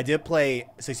it. I did play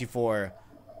 64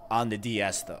 on the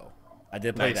DS though. I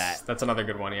did play that. That's another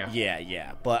good one, yeah.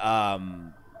 Yeah.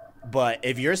 But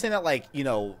if you're saying that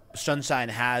Sunshine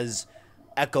has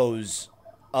echoes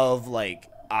of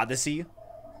Odyssey,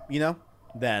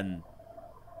 then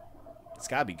it's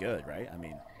gotta be good, right? I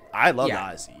mean, I love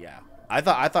Odyssey, yeah. I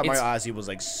thought Mario Odyssey was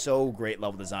so great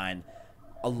level design,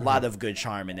 a lot of good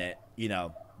charm in it.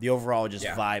 The overall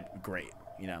vibe great.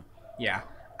 Yeah,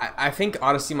 I think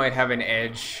Odyssey might have an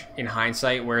edge in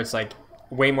hindsight where it's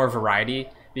way more variety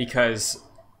because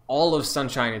all of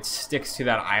Sunshine it sticks to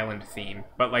that island theme.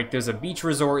 But there's a beach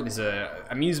resort, there's a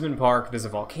amusement park, there's a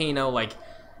volcano,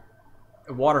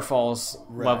 waterfalls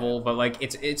level, but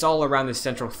it's all around this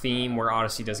central theme where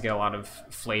Odyssey does get a lot of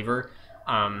flavor.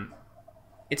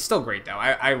 It's still great though.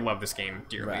 I love this game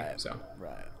dearly.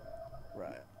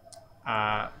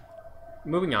 Right.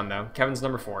 Moving on though, Kevin's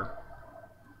number 4.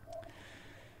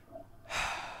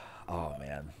 Oh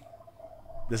man,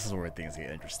 this is where things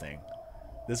get interesting.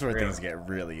 This is where things get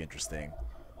really interesting.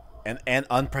 and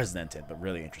unprecedented, but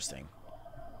really interesting.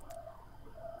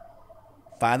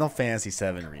 Final Fantasy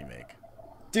VII Remake.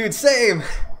 Dude, same.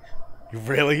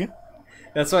 Really?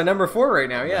 That's my number 4 right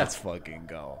now. Yeah. Let's fucking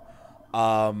go.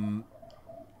 I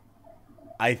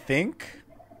think,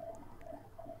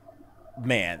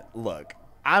 man, look,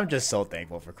 I'm just so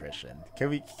thankful for Christian. Can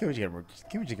we just give him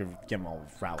a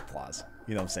round of applause?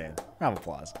 You know what I'm saying? Round of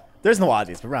applause. There's no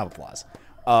audience, but round of applause.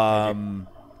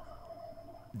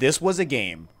 This was a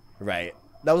game, right?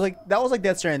 That was like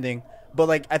Death Stranding, but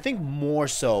like I think more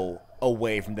so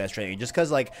away from Death Stranding, just because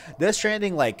like Death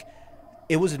Stranding, like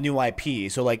it was a new IP,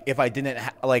 so like if I didn't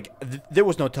there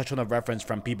was no touch on a reference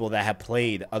from people that had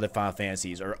played other Final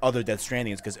Fantasies or other Death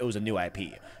Strandings because it was a new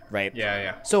IP, right?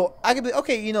 Yeah. So I could be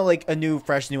okay, you know, like a new,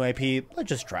 fresh new IP. Let's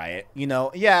just try it, you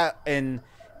know? Yeah, and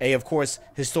a of course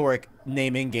historic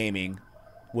name in gaming,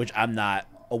 which I'm not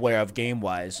aware of game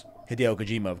wise. Hideo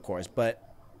Kojima, of course, but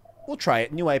we'll try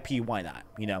it. New IP, why not?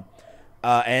 You know,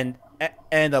 and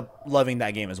end up loving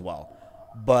that game as well.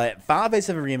 But Final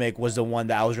Fantasy VII Remake was the one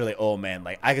that I was really, oh man,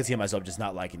 like I could see myself just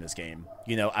not liking this game.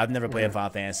 You know, I've never played a Final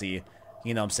Fantasy.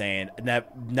 You know what I'm saying?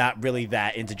 Not really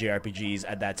that into JRPGs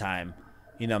at that time.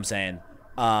 You know what I'm saying?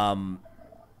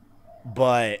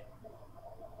 But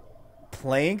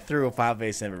playing through a Final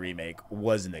Fantasy VII Remake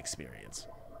was an experience.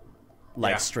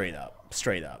 Like straight up.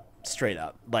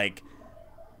 Like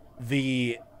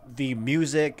the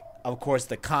music, of course,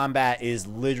 the combat is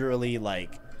literally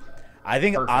like, I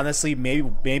think perfect. Honestly,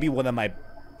 maybe one of my.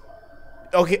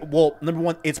 Okay, well, number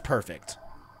one, it's perfect.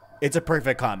 It's a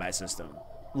perfect combat system.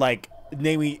 Like,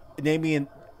 name me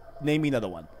another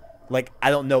one. Like, I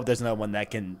don't know if there's another one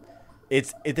that can.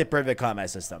 It's a perfect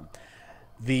combat system.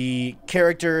 The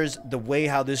characters, the way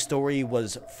how this story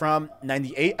was from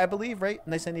 98, I believe, right?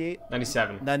 1998?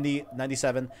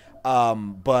 97.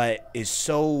 But is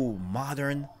so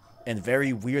modern in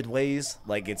very weird ways.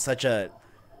 Like, it's such a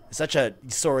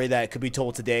story that could be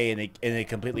told today and it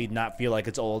completely not feel like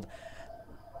it's old.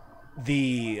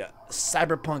 The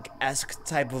cyberpunk-esque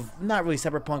type of, not really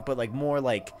cyberpunk, but like more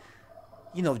like,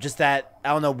 you know, just that, I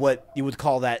don't know what you would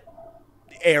call that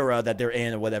era that they're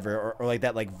in or whatever, or like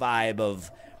that like vibe of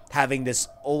having this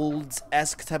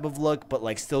old-esque type of look, but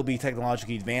like still be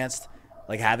technologically advanced,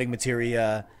 like having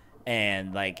materia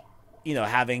and like, you know,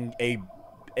 having a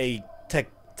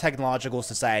technological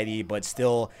society, but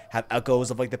still have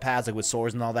echoes of like the past, like with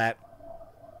swords and all that.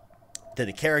 To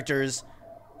the characters,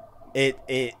 it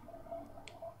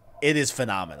is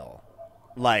phenomenal.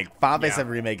 Like Final Fantasy VII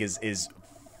Remake is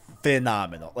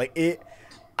phenomenal. Like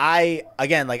I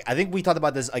think we talked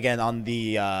about this again on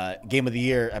the Game of the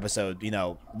Year episode, you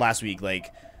know, last week.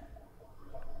 Like,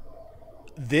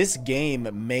 this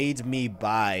game made me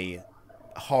buy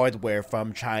hardware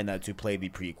from China to play the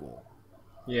prequel.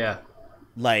 Yeah.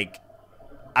 Like,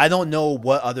 I don't know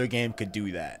what other game could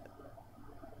do that.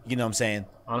 You know what I'm saying?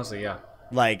 Honestly, yeah.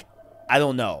 Like, I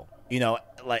don't know. You know,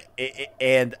 like,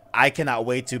 and I cannot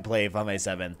wait to play Final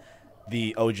Fantasy VII,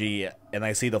 the OG, and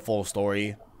I see the full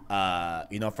story,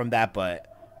 you know, from that. But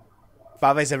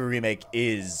Final Fantasy VII Remake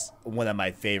is one of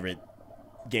my favorite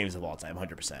games of all time,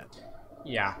 100%.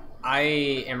 Yeah, I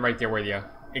am right there with you.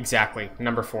 Exactly.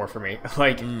 Number 4 for me.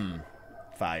 Like,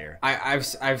 fire.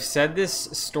 I've said this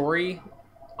story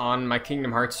on my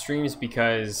Kingdom Hearts streams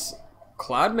because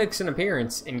Cloud makes an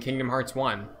appearance in Kingdom Hearts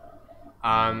 1.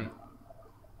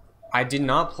 I did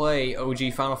not play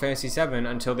OG Final Fantasy VII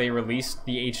until they released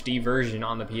the HD version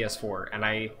on the PS4,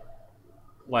 and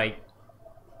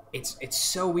it's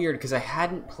so weird because I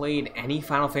hadn't played any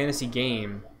Final Fantasy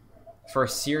game for a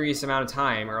serious amount of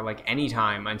time, or like any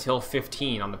time, until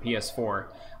 15 on the PS4,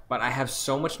 but I have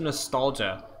so much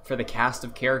nostalgia for the cast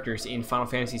of characters in Final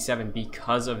Fantasy VII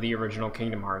because of the original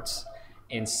Kingdom Hearts,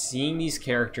 and seeing these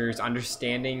characters,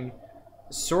 understanding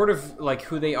sort of like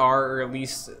who they are, or at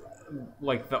least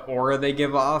like the aura they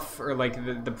give off, or like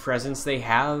the presence they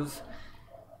have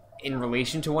in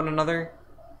relation to one another.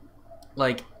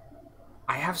 Like,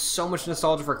 I have so much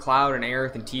nostalgia for Cloud and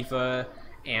Aerith and Tifa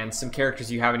and some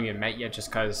characters you haven't even met yet, just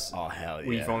because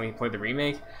we've only played the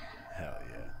remake. Hell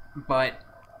yeah. But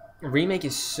remake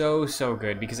is so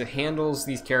good because it handles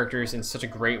these characters in such a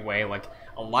great way. Like,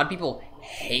 a lot of people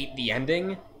hate the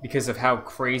ending because of how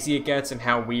crazy it gets and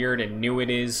how weird and new it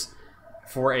is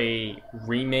for a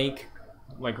remake.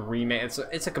 Like,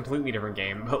 it's a completely different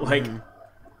game, but like,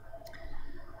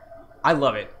 I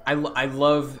love it. I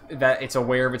love that it's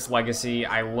aware of its legacy.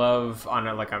 I love, on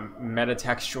a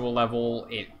metatextual level,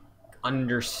 it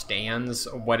understands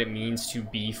what it means to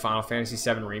be Final Fantasy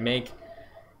VII Remake.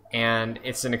 And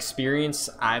it's an experience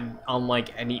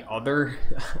unlike any other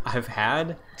I've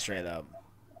had. Straight up.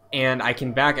 And I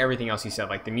can back everything else you said,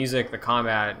 like the music, the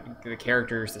combat, the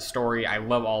characters, the story. I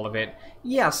love all of it.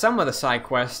 Yeah, some of the side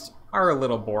quests are a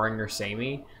little boring or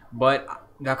samey, but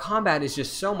the combat is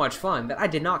just so much fun that I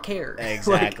did not care.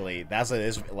 Exactly. Like, that's what it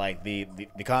is. Like the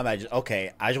combat. Just,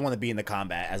 okay, I just want to be in the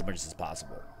combat as much as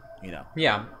possible. You know.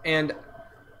 Yeah, and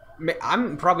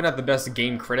I'm probably not the best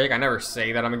game critic. I never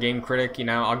say that I'm a game critic. You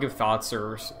know, I'll give thoughts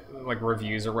or like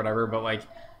reviews or whatever, but like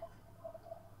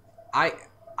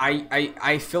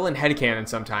I fill in headcanon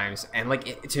sometimes, and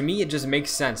like to me it just makes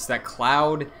sense that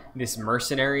Cloud, this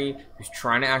mercenary who's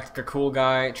trying to act like a cool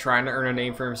guy, trying to earn a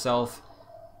name for himself,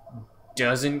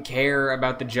 doesn't care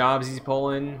about the jobs he's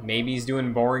pulling. Maybe he's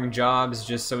doing boring jobs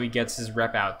just so he gets his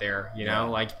rep out there, you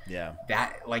know?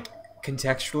 That like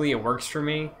contextually it works for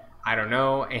me. I don't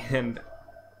know, and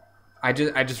I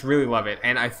just really love it.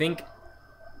 And I think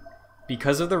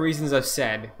because of the reasons I've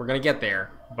said, we're gonna get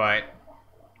there, but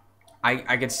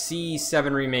I could see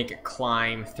 7 Remake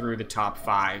climb through the top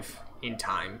 5 in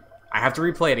time. I have to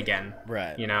replay it again.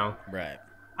 Right. You know? Right.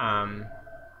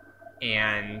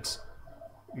 And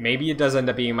maybe it does end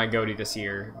up being my go-to this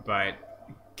year, but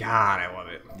God, I love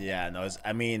it. Yeah, no,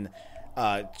 I mean,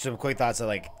 some quick thoughts that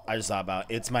like I just thought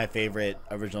about. It's my favorite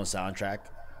original soundtrack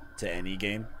to any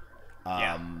game,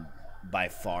 by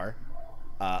far.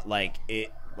 Like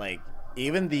it, like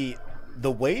even the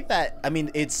way that, I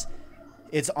mean, it's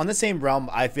on the same realm,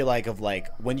 I feel like, of like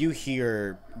when you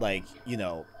hear like, you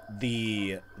know,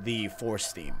 the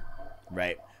Force theme,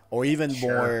 right? Or even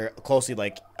more closely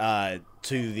like to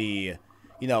the,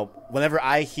 you know, whenever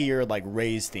I hear like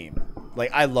Ray's theme,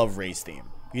 like I love Ray's theme,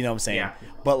 you know what I'm saying? Yeah.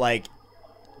 But like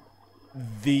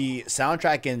the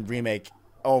soundtrack in Remake,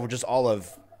 or just all of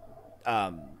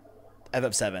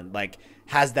FF7, like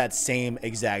has that same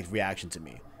exact reaction to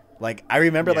me. Like I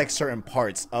remember like certain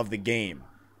parts of the game,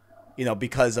 you know,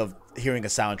 because of hearing a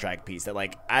soundtrack piece that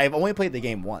like I've only played the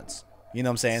game once. You know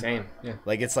what I'm saying? Same. Yeah.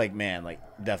 Like it's like, man, like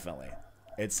definitely.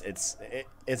 It's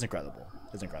incredible.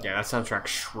 It's incredible. Yeah, that soundtrack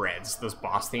shreds. Those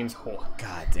boss themes. Oh.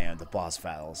 God damn, the boss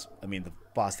battles. I mean, the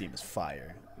boss theme is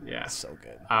fire. Yeah. It's so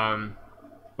good.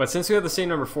 But since we have the same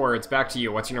number 4, it's back to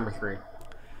you. What's your number 3?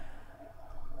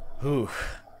 Whew.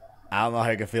 I don't know how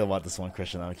you can feel about this one,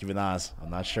 Christian. I'm keeping honest. I'm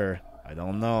not sure. I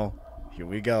don't know. Here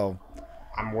we go.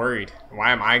 I'm worried.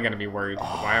 Why am I going to be worried?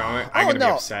 Why am I going to be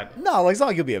upset? No, like, it's not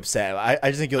like you'll be upset.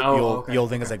 I just think you'll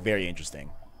think it's like very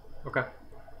interesting. Okay.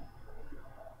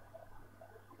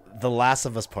 The Last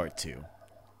of Us Part 2.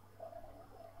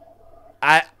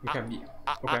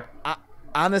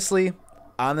 Honestly,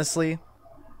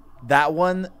 that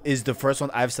one is the first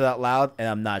one I've said out loud, and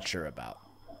I'm not sure about,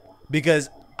 because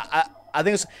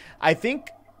I think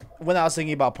when I was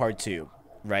thinking about Part 2,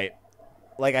 right?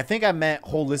 Like I think I meant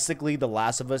holistically the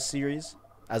Last of Us series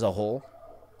as a whole.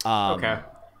 Okay.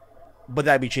 But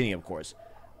that'd be cheating, of course.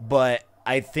 But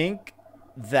I think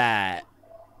that,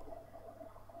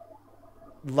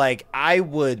 like, I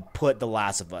would put The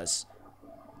Last of Us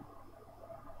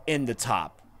in the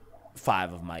top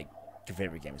 5 of my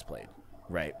favorite games played,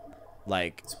 right?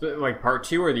 Like Part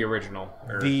 2 or the original?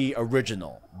 Or... The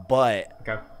original, but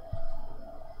okay.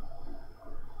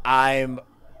 I'm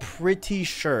pretty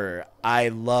sure I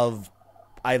love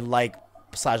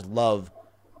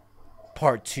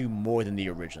Part 2 more than the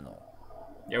original.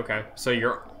 Okay, so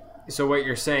what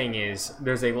you're saying is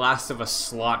there's a Last of Us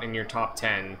slot in your top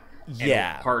 10.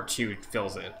 Yeah, Part 2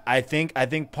 fills it. I think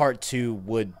Part 2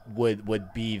 would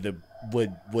be the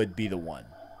one.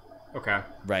 Okay,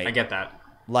 right. I get that.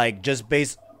 Like just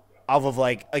based off of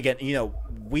like, again, you know,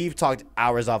 we've talked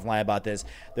hours offline about this.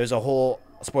 There's a whole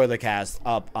spoiler cast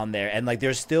up on there, and like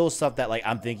there's still stuff that like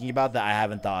I'm thinking about that I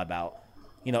haven't thought about,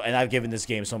 you know, and I've given this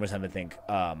game so much time to think.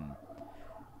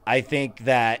 I think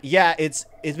that it's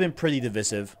been pretty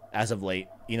divisive as of late,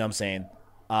 you know what I'm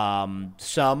saying?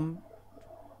 Some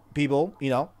people, you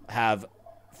know, have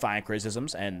fine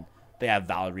criticisms and they have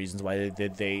valid reasons why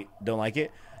they don't like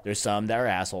it. There's some that are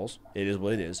assholes. It is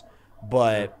what it is.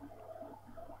 But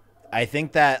I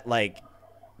think that like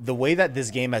the way that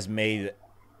this game has made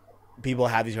people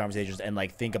have these conversations and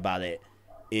like think about it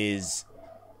is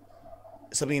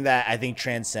something that I think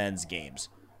transcends games,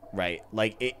 right?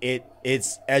 Like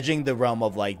it's edging the realm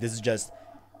of like, this is just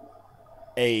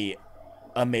a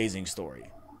amazing story,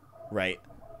 right?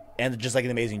 And just like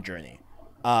an amazing journey.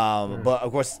 But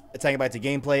of course, talking about the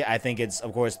gameplay, I think it's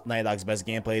of course Naughty Dog's best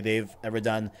gameplay they've ever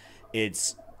done.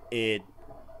 It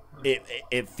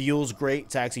feels great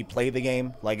to actually play the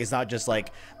game. Like it's not just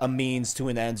like a means to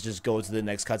an end to just go to the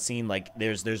next cutscene. Like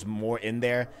there's more in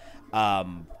there.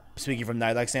 Speaking from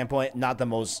Naughty Dog's standpoint, not the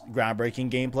most groundbreaking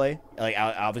gameplay. Like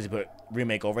I obviously put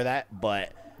Remake over that,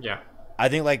 but yeah, I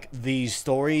think like the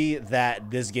story that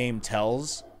this game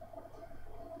tells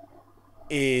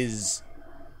is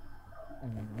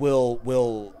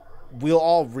we'll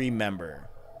all remember.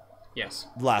 Yes.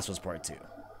 The Last of Us Part 2.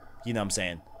 You know what I'm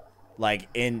saying? Like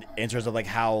in terms of like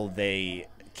how they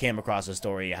came across the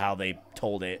story, how they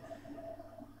told it,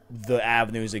 the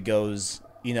avenues it goes,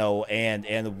 you know,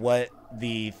 and what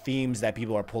the themes that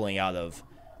people are pulling out of,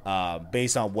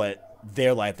 based on what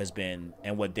their life has been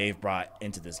and what they've brought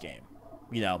into this game.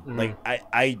 You know, like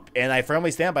I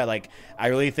firmly stand by, like, I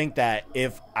really think that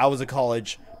if I was a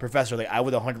college professor, like, I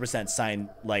would 100% sign,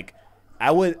 like,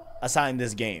 I would assign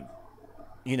this game,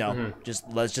 you know,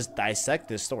 let's just dissect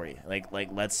this story. Like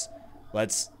let's,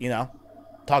 you know,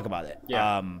 talk about it.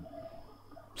 Yeah.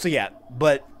 So yeah,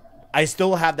 but I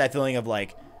still have that feeling of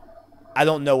like, I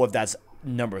don't know if that's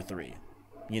number 3,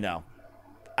 you know.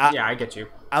 Yeah, I get you.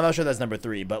 I'm not sure that's number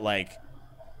 3, but like,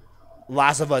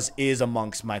 Last of Us is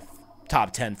amongst my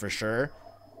top 10 for sure.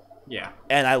 Yeah.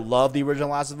 And I love the original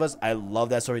Last of Us. I love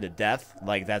that story to death.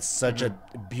 Like, that's such a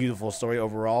beautiful story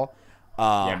overall.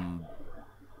 I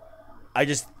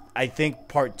think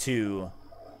part 2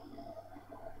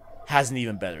 has an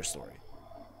even better story.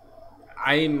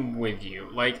 I'm with you.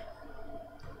 Like,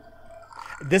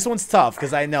 this one's tough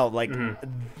because I know, like,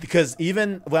 because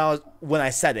even when I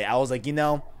said it, I was like, you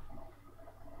know,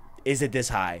 is it this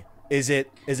high? Is it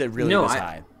really this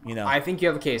high? You know, I think you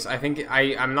have a case. I think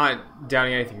I'm not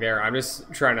doubting anything there. I'm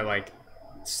just trying to like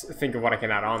think of what I can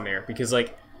add on there, because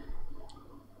like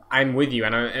I'm with you,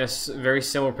 and I'm in a very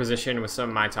similar position with some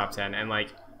of my top 10, and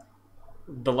like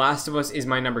The Last of Us is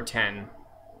my number 10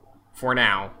 for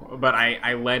now, but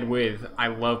I led with I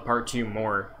love part 2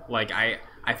 more. Like I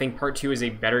think part 2 is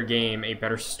a better game, a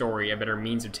better story, a better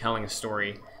means of telling a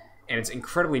story, and it's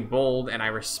incredibly bold, and I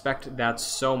respect that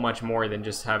so much more than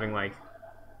just having like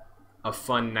a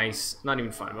fun, nice, not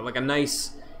even fun, but like a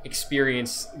nice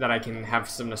experience that I can have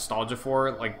some nostalgia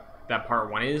for, like that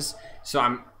part 1 is. So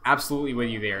I'm absolutely with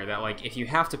you there, that like if you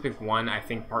have to pick one, I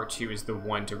think part 2 is the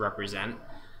one to represent.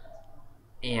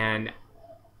 And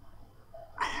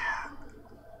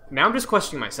now I'm just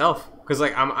questioning myself, because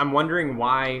like I'm wondering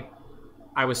why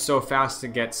I was so fast to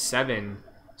get 7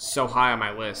 so high on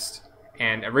my list.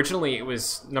 And originally it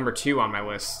was number 2 on my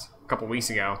list a couple weeks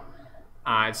ago.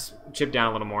 It's chipped down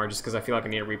a little more just because I feel like I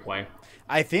need a replay.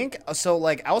 I think so.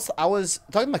 Like I was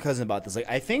talking to my cousin about this. Like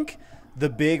I think the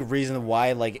big reason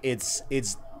why, like, it's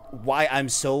why I'm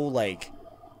so like,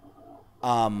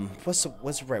 what's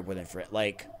the right word for it?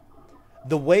 Like,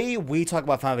 the way we talk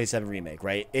about Final Fantasy VII Remake,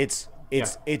 right? It's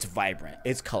vibrant,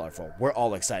 it's colorful. We're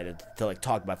all excited to like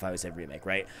talk about Final Fantasy VII Remake,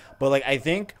 right? But like I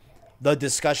think the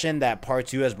discussion that part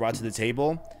 2 has brought to the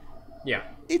table,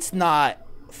 it's not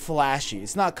flashy,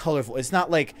 it's not colorful, it's not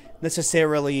like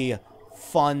necessarily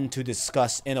fun to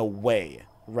discuss in a way,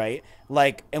 right?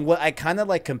 Like, and what I kind of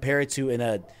like compare it to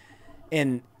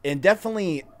in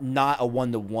definitely not a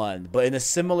 1-to-1, but in a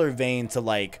similar vein to,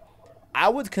 like, I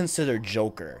would consider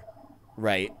Joker,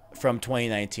 right, from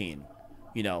 2019,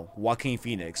 you know, Joaquin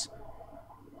Phoenix,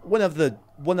 one of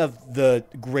the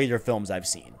greater films I've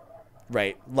seen,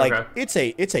 right? Like, it's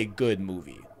a good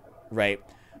movie, right?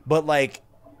 But like,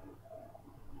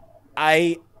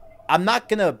 I'm not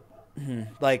gonna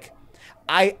like,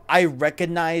 I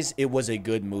recognize it was a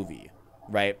good movie,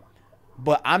 right?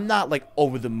 But I'm not like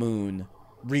over the moon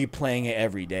replaying it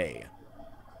every day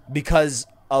because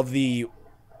of the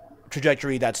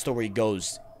trajectory that story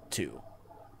goes to.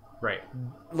 Right.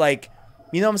 Like,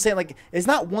 you know what I'm saying? Like, it's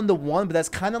not 1-to-1, but that's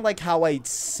kind of like how I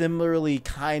similarly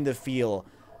kind of feel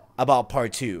about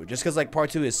part 2. Just because like part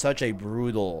 2 is such a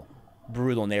brutal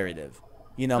narrative.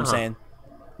 You know what I'm saying?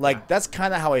 Like, that's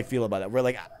kind of how I feel about it. We're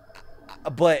like,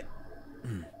 but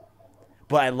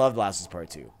I love Last of Us Part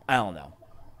 2. I don't know.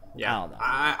 Yeah. I don't know.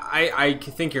 I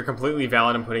think you're completely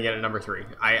valid in putting it at number 3.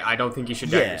 I don't think you should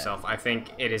doubt yourself. I think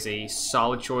it is a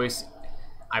solid choice.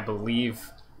 I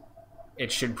believe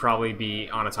it should probably be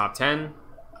on a top 10.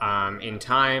 In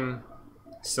time,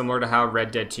 similar to how Red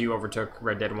Dead 2 overtook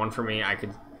Red Dead 1 for me, I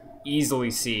could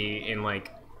easily see in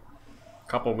like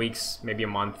a couple weeks, maybe a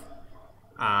month,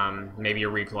 maybe a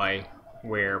replay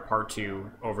where part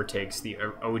 2 overtakes the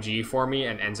OG for me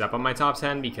and ends up on my top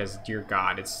 10, because dear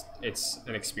God, it's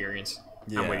an experience.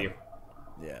 I'm with you.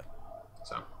 Yeah.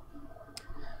 So,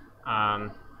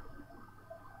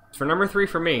 for number 3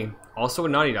 for me, also a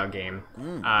Naughty Dog game.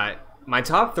 My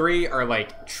top 3 are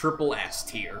like triple S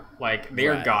tier. Like, they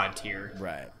are God tier.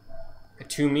 Right.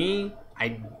 To me,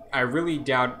 I really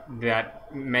doubt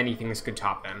that many things could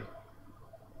top them.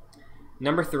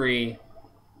 Number 3,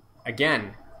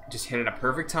 again, just hit at a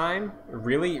perfect time.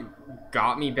 Really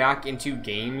got me back into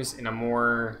games in a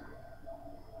more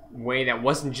way that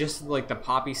wasn't just like the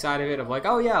poppy side of it of like,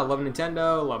 oh yeah, I love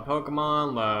Nintendo, love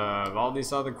Pokemon, love all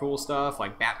this other cool stuff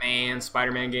like Batman,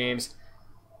 Spider-Man games.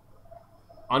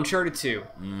 Uncharted 2.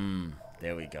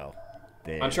 There we go.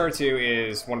 Uncharted 2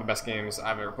 is one of the best games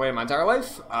I've ever played in my entire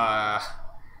life.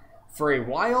 For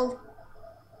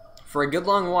a good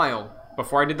long while,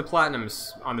 before I did the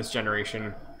Platinums on this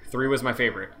generation, 3 was my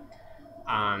favorite.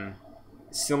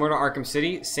 Similar to Arkham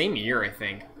City, same year I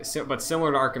think, but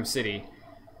similar to Arkham City,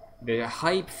 the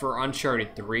hype for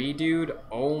Uncharted 3, dude,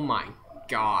 oh my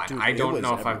god. Dude, I don't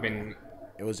know if I've been...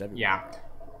 It was everywhere. Yeah.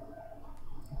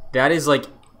 That is like...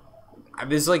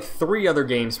 There's like 3 other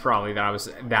games probably that I was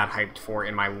that hyped for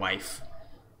in my life.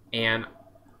 And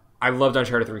I loved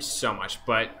Uncharted 3 so much,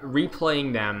 but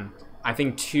replaying them, I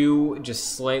think 2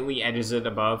 just slightly edges it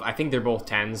above. I think they're both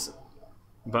 10s,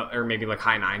 but or maybe like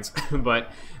high 9s,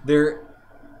 but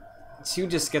 2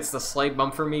 just gets the slight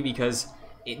bump for me because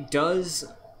it does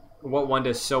what 1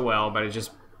 does so well, but it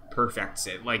just perfects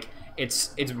it. Like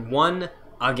it's 1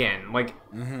 again. Like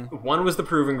 1 was the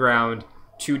proving ground,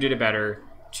 2 did it better.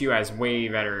 2 has way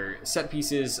better set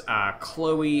pieces.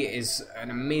 Chloe is an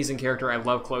amazing character. I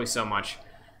love Chloe so much.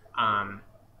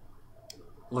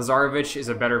 Lazarevich is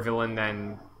a better villain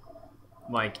than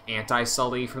like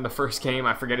anti-Sully from the first game.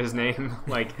 I forget his name.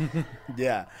 Like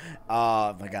yeah.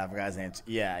 Oh my god, I forgot his name.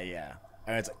 Yeah.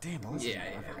 And it's like, damn, I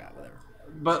forgot, whatever.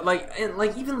 But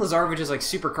like even Lazarevich is like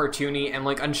super cartoony, and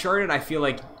like Uncharted, I feel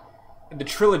like the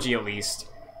trilogy at least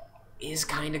is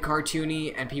kind of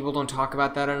cartoony, and people don't talk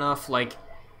about that enough. Like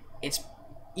it's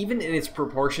even in its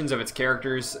proportions of its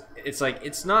characters, it's like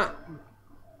it's not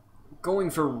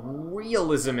going for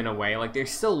realism in a way. Like they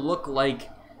still look like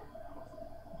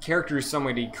characters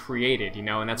somebody created, you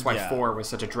know, and that's why 4 was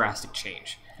such a drastic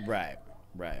change. Right.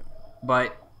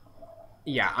 But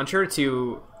yeah, Uncharted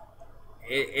 2,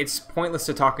 it's pointless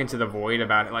to talk into the void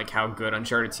about it, like how good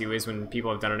Uncharted 2 is when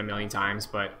people have done it a million times.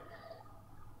 But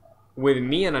with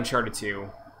me and Uncharted 2,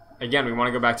 again, we want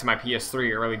to go back to my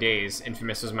PS3 early days.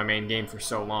 Infamous was my main game for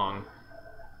so long.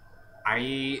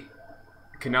 I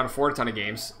could not afford a ton of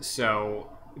games,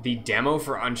 so the demo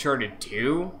for Uncharted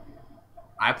 2,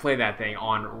 I played that thing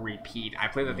on repeat. I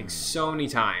played that thing so many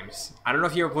times. I don't know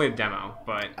if you ever played the demo,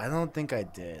 but... I don't think I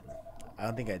did.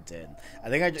 I think I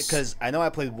just... Because I know I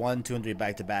played 1, 2, and 3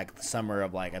 back-to-back the summer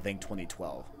of, like, I think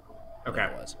 2012. Okay.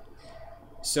 It was.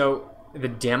 So, the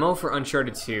demo for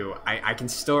Uncharted 2, I can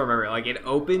still remember it. Like, it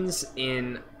opens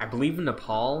in, I believe, in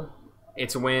Nepal.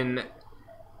 It's when...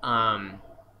 Sinjin.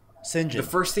 The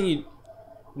first thing you...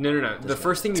 No. The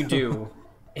first thing you do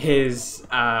is...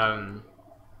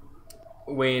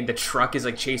 when the truck is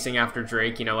like chasing after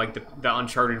Drake, you know, like the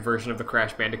Uncharted version of the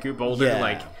Crash Bandicoot boulder,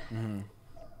 like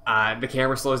the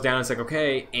camera slows down. It's like,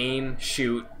 okay, aim,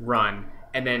 shoot, run,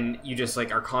 and then you just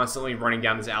like are constantly running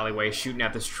down this alleyway, shooting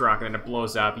at this truck, and then it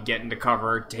blows up. You get into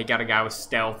cover, take out a guy with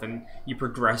stealth, and you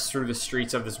progress through the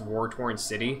streets of this war-torn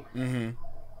city.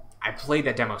 I played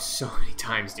that demo so many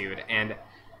times, dude, and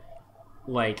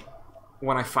like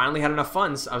when I finally had enough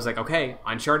funds, I was like, okay,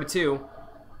 Uncharted 2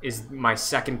 is my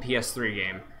second PS3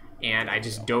 game, and I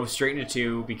just dove straight into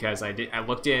 2 because I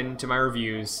looked into my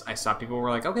reviews. I saw people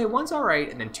were like, okay, 1's all right,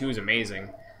 and then 2 is amazing,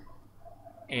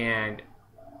 and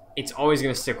it's always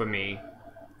gonna stick with me.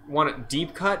 Want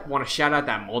to shout out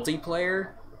that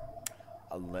multiplayer.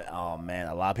 Oh man,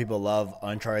 a lot of people love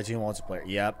Uncharted 2 multiplayer.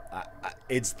 Yep,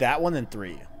 it's that one and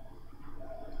 3.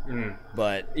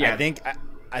 But yeah,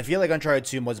 I feel like Uncharted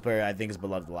 2 multiplayer I think is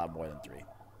beloved a lot more than 3.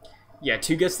 Yeah,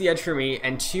 2 gets the edge for me,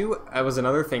 and 2 was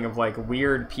another thing of like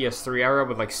weird PS3 era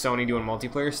with like Sony doing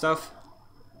multiplayer stuff.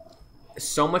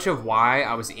 So much of why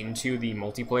I was into the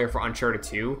multiplayer for Uncharted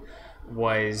 2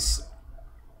 was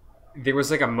there was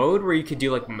like a mode where you could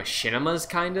do like machinimas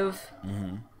kind of.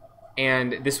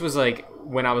 And this was like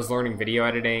when I was learning video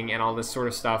editing and all this sort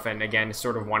of stuff, and again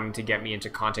sort of wanting to get me into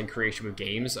content creation with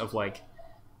games of like,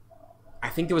 I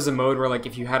think there was a mode where like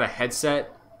if you had a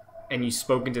headset and you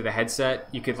spoke into the headset,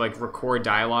 you could like record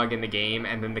dialogue in the game,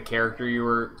 and then the character you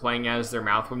were playing as, their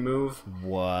mouth would move.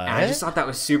 What? And I just thought that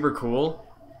was super cool.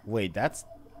 Wait, that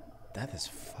is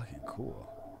fucking cool.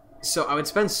 So I would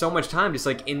spend so much time just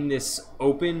like in this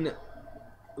open,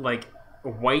 like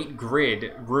white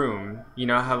grid room. You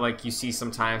know how like you see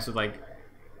sometimes with like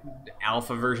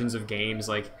alpha versions of games,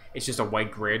 like it's just a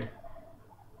white grid.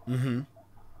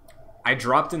 I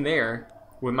dropped in there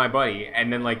with my buddy,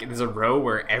 and then like there's a row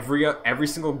where every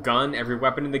single gun, every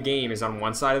weapon in the game is on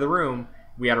one side of the room.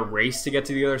 We had a race to get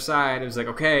to the other side. It was like,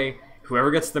 okay, whoever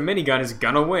gets the minigun is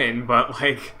gonna win. But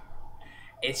like,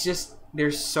 it's just,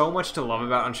 there's so much to love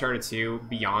about Uncharted 2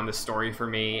 beyond the story for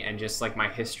me, and just like my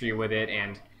history with it,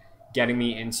 and getting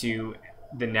me into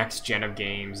the next gen of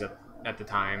games at the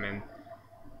time, and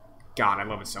God, I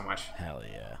love it so much. Hell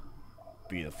yeah.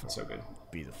 Beautiful. It's so good.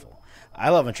 Beautiful. I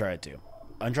love Uncharted 2.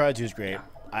 Uncharted 2 is great.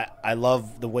 Yeah. I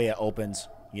love the way it opens,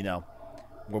 you know.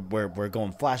 We're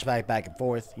going flashback back and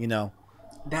forth, you know.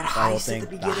 That heist at the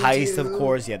beginning, the heist, too. of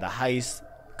course. Yeah, the heist.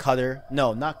 Cutter.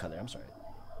 No, not Cutter. I'm sorry.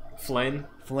 Flynn.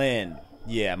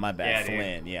 Yeah, my bad. Yeah,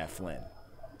 Flynn. Yeah, Flynn.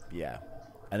 Yeah.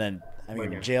 And then, I mean,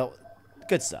 Again. jail.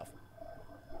 Good stuff.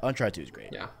 Uncharted 2 is great.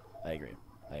 Yeah. I agree.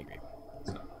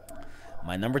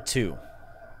 My number 2.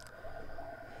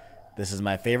 This is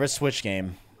my favorite Switch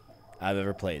game I've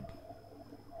ever played.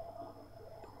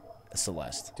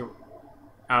 Celeste.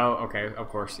 Oh, okay. Of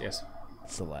course, yes.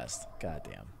 Celeste.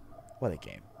 Goddamn. What a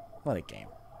game. What a game.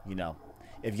 You know,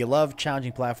 if you love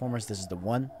challenging platformers, this is the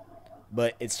one.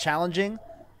 But it's challenging,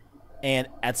 and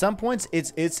at some points,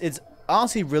 it's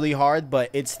honestly really hard. But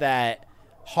it's that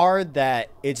hard that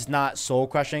it's not soul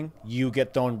crushing. You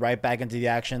get thrown right back into the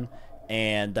action,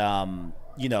 and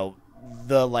you know,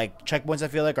 the like checkpoints I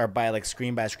feel like are by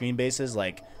screen basis.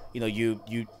 Like, you know,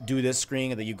 you do this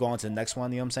screen and then you go on to the next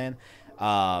one. You know what I'm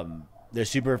saying? They're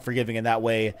super forgiving in that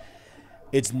way.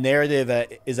 Its narrative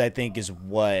I think is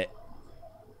what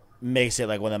makes it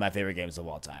like one of my favorite games of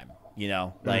all time. You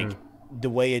know, like the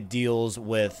way it deals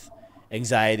with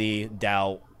anxiety,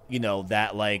 doubt. You know,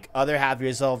 that like other half of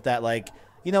yourself that like,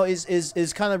 you know,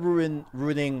 is kind of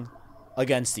rooting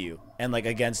against you and like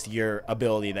against your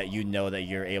ability that you know that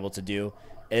you're able to do.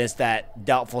 And it's that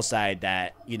doubtful side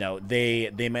that, you know,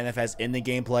 they manifest in the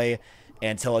gameplay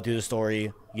and tell it through the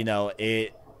story. You know,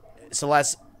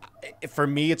 Celeste, for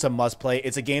me, it's a must play.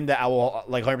 It's a game that I will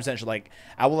like 100%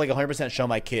 I will like 100% show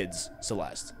my kids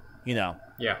Celeste. You know,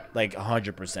 Yeah. like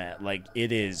 100%. Like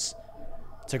it's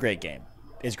a great game.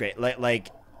 It's great. Like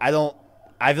I feel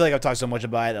like I've talked so much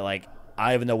about it that like I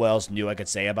don't even know what else new I could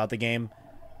say about the game.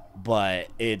 But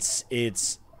it's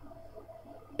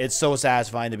so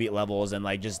satisfying to beat levels, and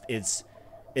like just its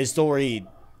story.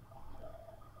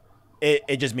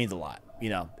 It just means a lot, you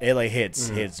know. It like hits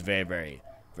very, very,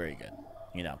 very good,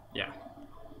 you know. Yeah.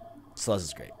 Celeste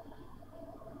is great.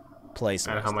 Play Celeste.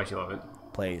 I know how much you love it.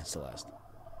 Play Celeste.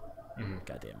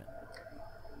 God damn it.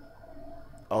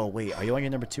 Oh wait, are you on your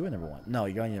number 2 or number 1? No,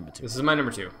 you're on your number 2. This is my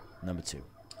number 2. Number 2.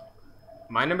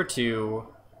 My number 2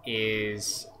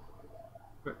 is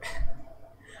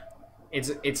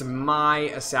it's my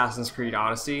Assassin's Creed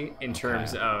Odyssey in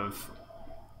terms of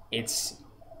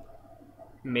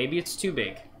maybe it's too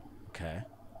big. Okay.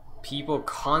 People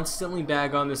constantly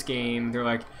bag on this game. They're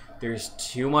like, there's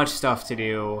too much stuff to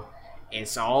do.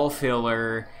 It's all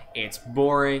filler. It's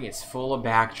boring. It's full of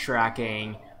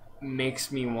backtracking.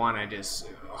 Makes me want to just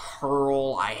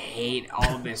hurl. I hate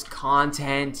all of this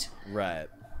content. Right.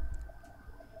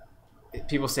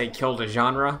 People say kill the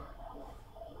genre.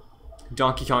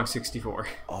 Donkey Kong 64.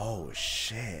 Oh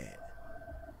shit!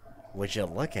 Would you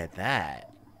look at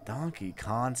that? Donkey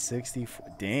Kong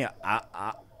 64. Damn.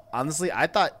 I honestly, I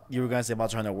thought you were gonna say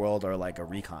Monster Hunter World or like a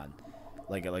Recon,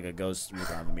 like a Ghost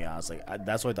Recon. To be honest, like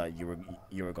that's what I thought you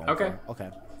were going for. Okay.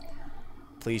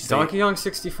 Please. Donkey Kong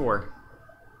 64.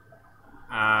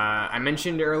 I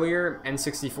mentioned earlier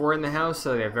N64 in the house,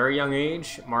 so at a very young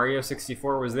age, Mario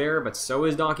 64 was there, but so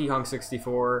is Donkey Kong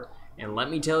 64. And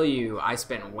let me tell you, I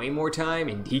spent way more time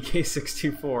in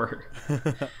DK64.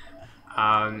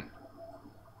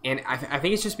 And I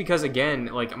think it's just because, again,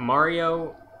 like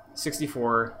Mario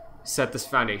 64 set this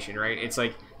foundation, right? It's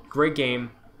like, great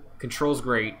game, controls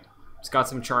great, it's got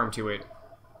some charm to it,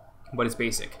 but it's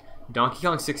basic. Donkey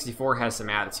Kong 64 has some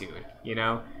attitude, you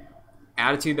know?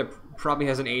 Attitude that probably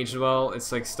hasn't aged well.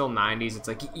 It's like still 90s. It's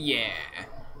like, yeah.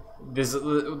 There's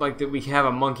like we have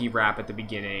a monkey rap at the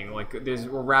beginning. Like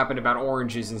we're rapping about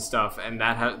oranges and stuff, and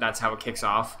that's how it kicks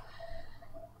off.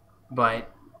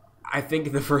 But I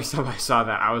think the first time I saw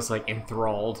that, I was like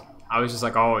enthralled. I was just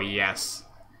like, oh yes,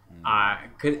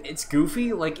 'cause it's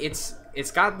goofy. Like it's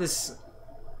got this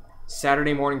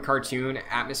Saturday morning cartoon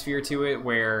atmosphere to it,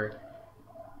 where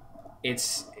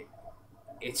it's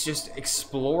just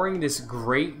exploring this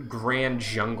great grand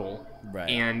jungle, Right.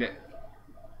 And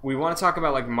we want to talk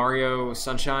about like Mario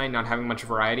Sunshine not having much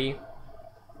variety.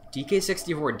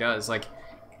 DK64 does. Like,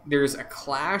 there's a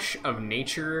clash of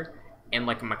nature and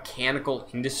like mechanical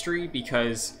industry,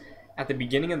 because at the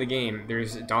beginning of the game,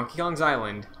 there's Donkey Kong's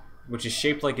Island, which is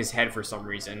shaped like his head for some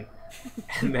reason,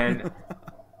 and then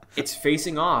it's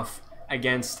facing off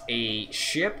against a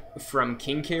ship from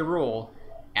King K. Rool,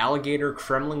 Alligator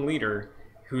Kremling Leader,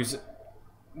 who's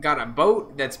got a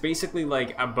boat that's basically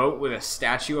like a boat with a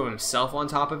statue of himself on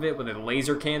top of it with a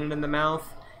laser cannon in the mouth,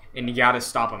 and you gotta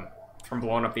stop him from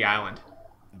blowing up the island.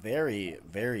 Very,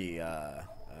 very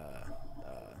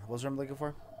What's what I'm looking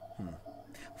for?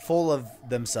 Full of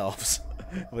themselves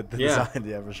with the Yeah. design.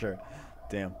 Yeah, for sure.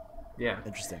 Damn. Yeah.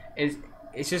 Interesting.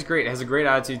 It's just great. It has a great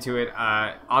attitude to it.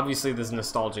 Obviously, there's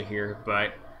nostalgia here,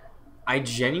 but I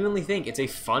genuinely think it's a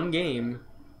fun game,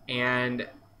 and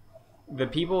the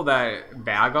people that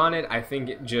bag on it, I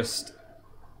think, just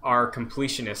are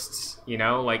completionists. You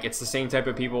know, like it's the same type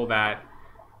of people that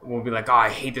will be like, "Oh, I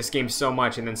hate this game so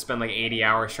much," and then spend like 80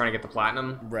 hours trying to get the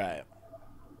platinum. Right.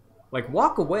 Like,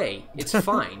 walk away. It's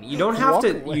fine. You don't have Walk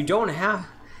to. away. You don't have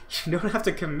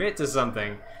to commit to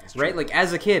something, right? Like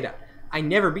as a kid, I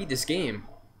never beat this game,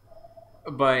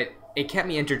 but it kept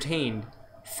me entertained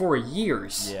for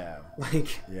years. Yeah.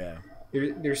 Like Yeah.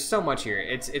 there's so much here.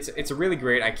 It's really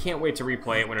great. I can't wait to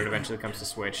replay it when it eventually comes to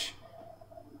Switch.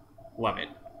 Love it.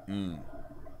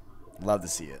 Love to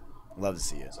see it. Love to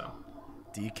see it. So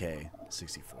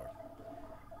DK64.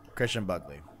 Christian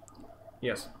Buckley.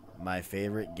 yes, My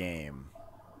favorite game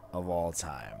of all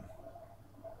time.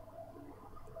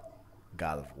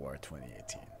 God of War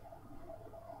 2018.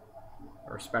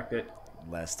 I respect it.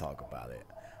 Let's talk about it.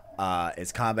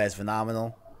 Its combat is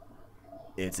phenomenal.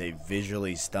 It's a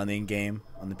visually stunning game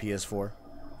on the PS4.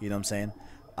 You know what I'm saying?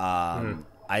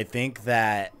 I think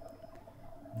that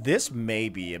this may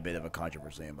be a bit of a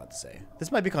controversial thing I'm about to say.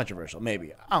 This might be controversial,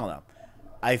 maybe. I don't know.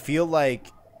 I feel like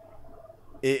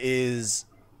it is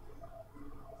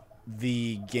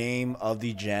the game of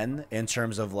the gen in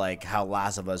terms of like how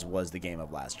Last of Us was the game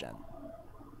of last gen.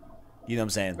 You know what I'm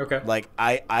saying? Okay. Like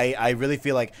I really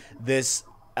feel like this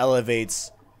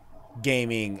elevates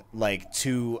gaming like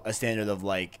to a standard of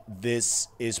like this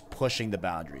is pushing the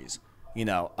boundaries, you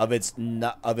know, of its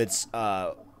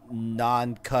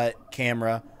non-cut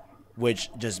camera, which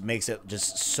just makes it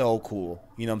just so cool.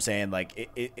 You know what I'm saying? Like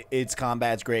its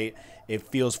combat's great. It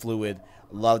feels fluid.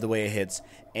 Love the way it hits.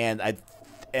 And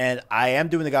I am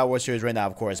doing the God of War series right now,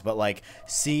 of course, but like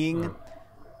seeing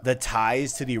the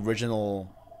ties to the original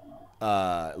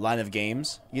line of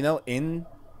games, you know, in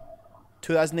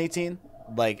 2018,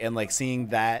 like, and like seeing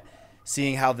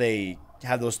how they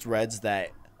have those threads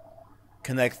that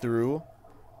connect through,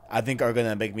 I think are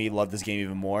gonna make me love this game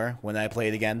even more when I play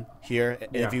it again here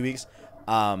in a few weeks.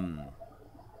 I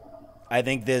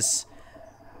think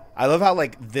I love how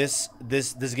like this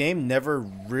game never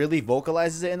really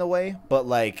vocalizes it in a way, but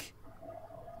like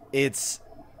it's,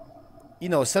 you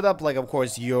know, set up like, of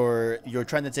course you're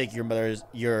trying to take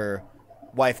your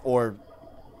wife or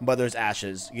mother's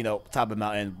ashes, you know, top of a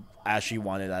mountain as she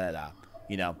wanted,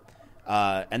 you know,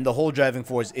 and the whole driving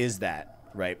force is that,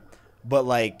 right? But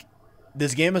like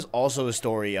this game is also a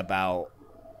story about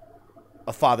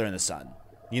a father and a son,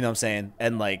 you know what I'm saying,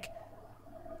 and like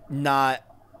not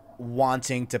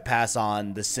wanting to pass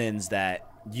on the sins that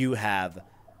you have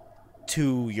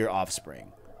to your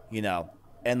offspring, you know,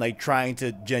 and like trying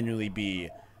to genuinely be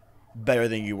better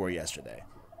than you were yesterday,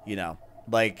 you know,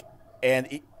 like,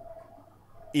 and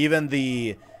even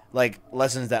the like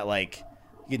lessons that like,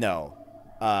 you know,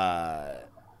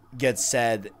 get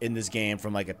said in this game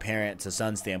from like a parent to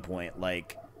son standpoint,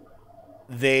 like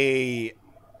they're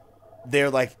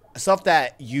like stuff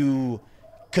that you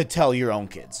could tell your own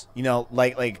kids, you know,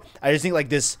 like I just think like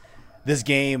this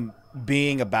game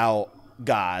being about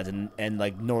God and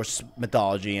like Norse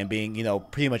mythology and being, you know,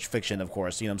 pretty much fiction, of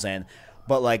course, you know what I'm saying,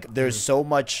 but like there's so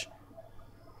much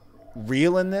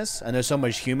real in this and there's so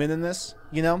much human in this,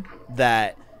 you know,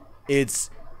 that it's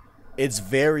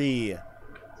very,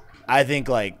 I think,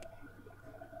 like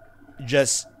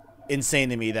just insane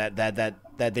to me that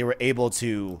they were able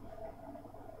to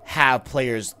have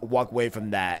players walk away from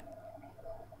that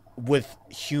with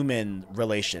human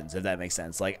relations, if that makes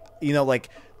sense. Like, you know, like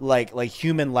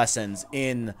human lessons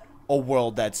in a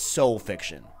world that's so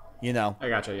fiction, you know? I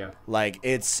gotcha. Yeah. Like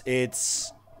it's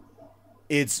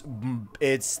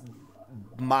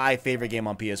my favorite game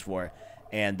on PS4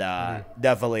 and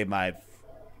definitely my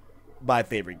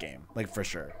favorite game, like for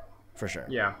sure.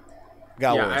 Yeah.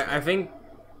 God yeah. War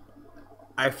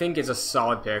I think it's a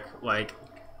solid pick. Like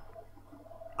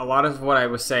a lot of what I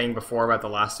was saying before about The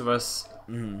Last of Us.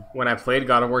 When I played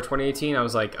God of War 2018, I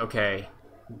was like, okay,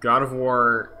 God of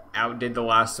War outdid The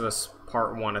Last of Us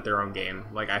Part 1 at their own game.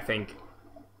 Like, I think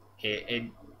it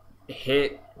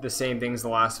hit the same things The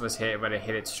Last of Us hit, but it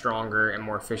hit it stronger and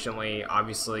more efficiently.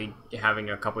 Obviously,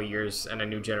 having a couple years and a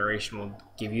new generation will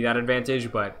give you that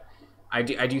advantage, but I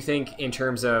do think in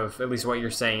terms of at least what you're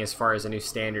saying as far as a new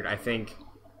standard, I think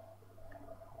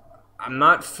I'm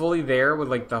not fully there with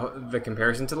like the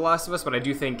comparison to The Last of Us, but I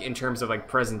do think in terms of like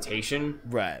presentation,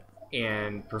 right,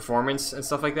 and performance and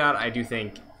stuff like that, I do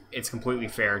think it's completely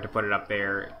fair to put it up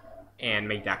there and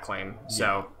make that claim.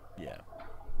 So yeah,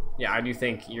 yeah, I do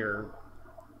think you're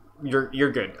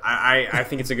You're good. I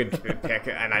think it's a good pick,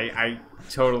 and I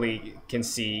totally can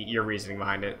see your reasoning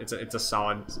behind it. It's a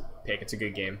solid pick. It's a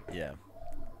good game. Yeah.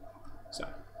 So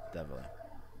definitely.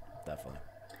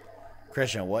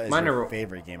 Christian, what is your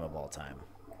favorite game of all time?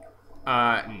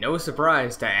 No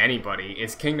surprise to anybody,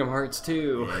 it's Kingdom Hearts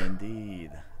 2.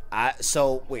 Indeed.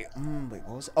 Wait, what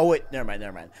was it? Oh wait, never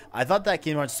mind. I thought that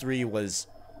Kingdom Hearts 3 was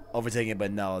overtaking it,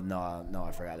 but no,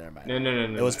 I forgot. Never mind.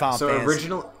 No. It was Final Fantasy.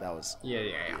 Original. That was.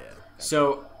 Yeah.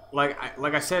 So like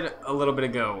I said a little bit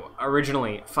ago,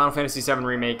 originally Final Fantasy VII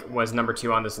Remake was number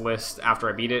 2 on this list after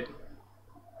I beat it.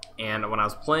 And when I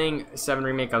was playing 7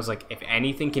 Remake, I was like, if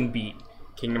anything can beat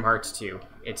Kingdom Hearts 2,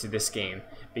 it's this game.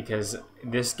 Because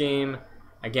this game,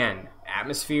 again,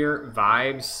 atmosphere,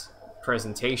 vibes,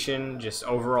 presentation, just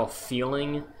overall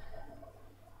feeling,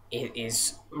 it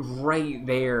is right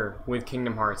there with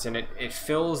Kingdom Hearts. And it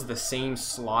fills the same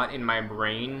slot in my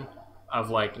brain of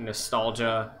like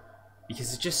nostalgia,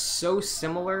 because it's just so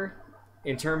similar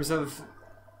in terms of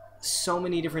so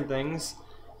many different things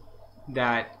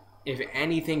that if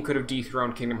anything could have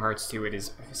dethroned Kingdom Hearts 2, it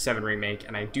is 7 Remake,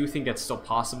 and I do think that's still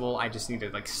possible. I just need to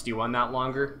like stew on that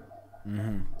longer.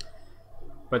 Mm-hmm.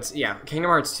 But yeah, Kingdom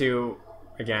Hearts 2,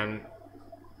 again,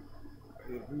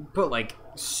 put like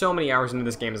so many hours into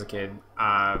this game as a kid.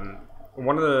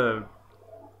 One of the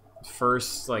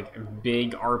first like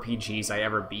big RPGs I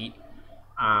ever beat.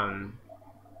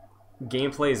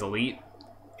 Gameplay is elite.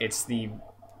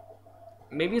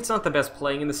 Maybe it's not the best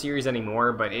playing in the series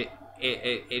anymore, but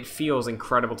it feels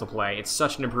incredible to play. It's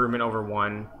such an improvement over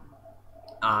 1.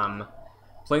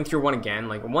 Playing through 1 again,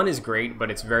 like 1 is great, but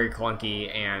it's very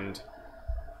clunky, and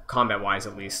combat-wise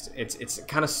at least, it's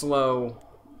kind of slow.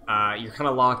 You're kind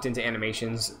of locked into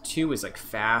animations. 2 is like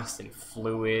fast and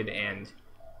fluid and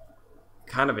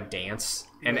kind of a dance,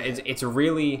 and it's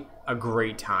really a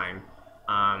great time.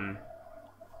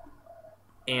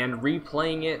 And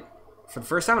replaying it for the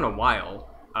first time in a while,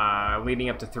 leading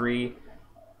up to 3,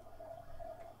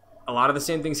 a lot of the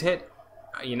same things hit.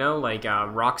 Like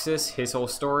Roxas, his whole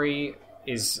story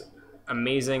is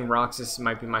amazing. Roxas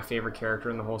might be my favorite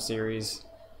character in the whole series.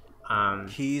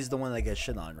 He's the one that gets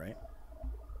shit on, right?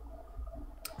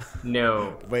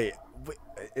 No. Wait,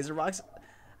 is it Roxas?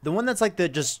 The one that's like the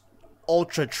just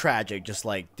ultra tragic, just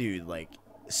like, dude, like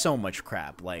so much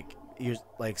crap. Like, you're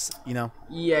like,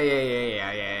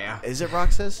 Yeah. Is it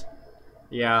Roxas?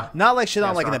 Yeah. Not like shit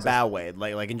on like Roxas. in a bad way,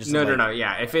 like in just no.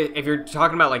 Yeah, if you're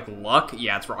talking about like luck,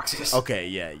 yeah, it's Roxas. Okay,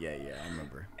 yeah, I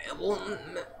remember. Well,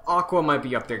 Aqua might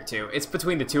be up there too. It's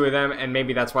between the two of them, and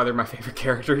maybe that's why they're my favorite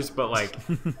characters. But like,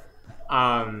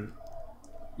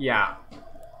 yeah,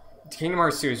 Kingdom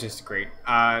Hearts 2 is just great.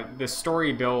 The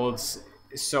story builds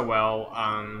so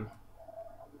well.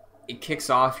 It kicks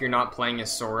off, you're not playing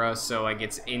as Sora, so like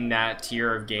it's in that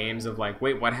tier of games of like,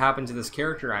 wait, what happened to this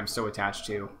character I'm so attached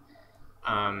to?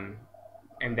 And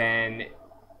then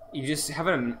you just have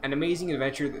an amazing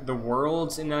adventure. The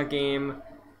worlds in that game,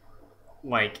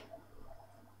 like,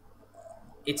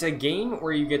 it's a game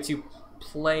where you get to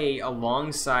play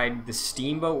alongside the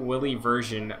Steamboat Willie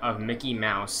version of Mickey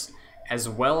Mouse, as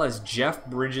well as Jeff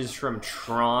Bridges from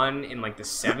Tron in like the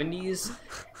 70s,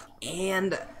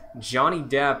 and Johnny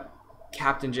Depp,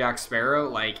 Captain Jack Sparrow.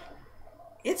 Like,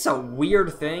 it's a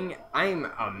weird thing.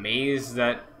 I'm amazed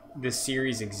that this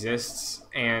series exists,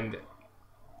 and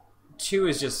 2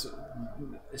 is just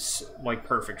like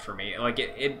perfect for me. Like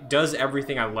it does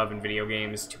everything I love in video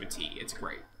games to a T. It's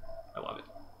great. I love it.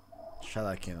 Shout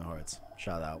out Kingdom Hearts.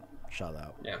 Shout out.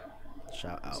 Yeah.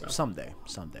 Shout out. So. Someday.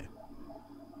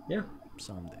 Yeah.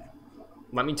 Someday.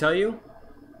 Let me tell you,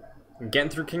 getting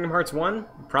through Kingdom Hearts 1,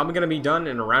 probably going to be done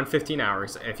in around 15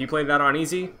 hours. If you played that on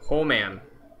easy, oh man.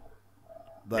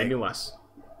 Like, maybe less.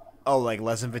 Oh, like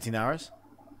less than 15 hours?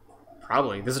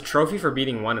 Probably. There's a trophy for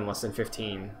beating 1 in less than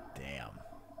 15. Damn.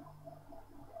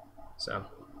 So.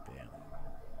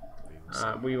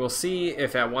 Damn. We will see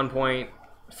if at one point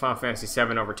Final Fantasy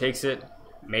VII overtakes it.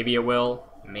 Maybe it will.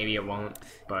 Maybe it won't.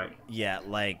 But yeah,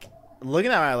 like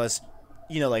looking at my list,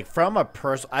 like from a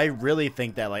I really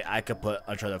think that like I could put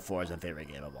Uncharted 4 as my favorite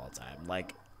game of all time.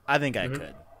 Like I think I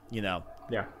could. Yeah.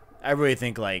 I really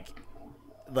think like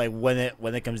when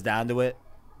it comes down to it,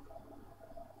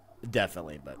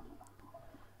 definitely. But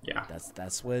yeah,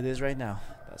 that's what it is right now.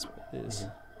 That's what it is.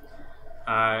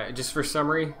 Just for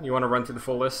summary, you want to run through the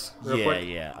full list real quick?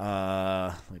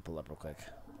 Yeah. Let me pull up real quick.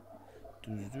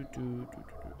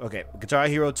 Okay, Guitar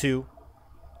Hero 2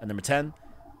 at number 10,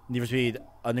 Need for Speed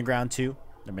Underground 2,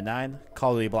 number 9,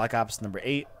 Call of Duty Black Ops, number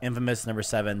 8, Infamous, number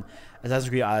 7, Assassin's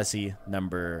Creed Odyssey,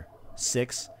 number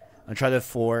 6, Uncharted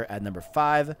 4 at number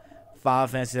 5, Final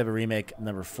Fantasy VII Remake,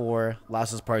 number 4,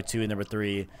 Last of Us Part 2, number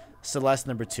 3, Celeste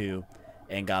number 2,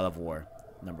 and God of War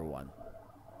number 1.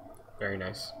 Very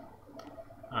nice.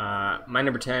 My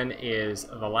number 10 is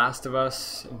The Last of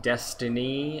Us,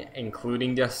 Destiny,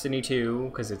 including Destiny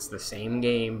 2, because it's the same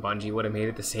game. Bungie would have made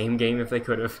it the same game if they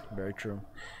could have. Very true.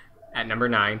 At number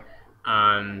 9,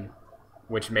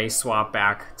 which may swap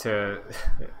back to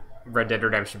Red Dead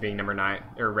Redemption being number 9,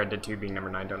 or Red Dead 2 being number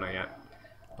 9, don't know yet.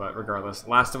 But regardless,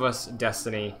 Last of Us,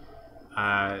 Destiny,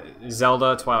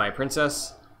 Zelda, Twilight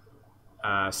Princess,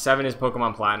 7 is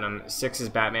Pokemon Platinum, 6 is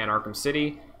Batman Arkham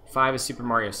City, 5 is Super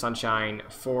Mario Sunshine,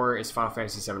 4 is Final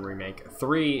Fantasy VII Remake,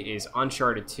 3 is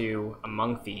Uncharted 2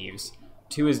 Among Thieves,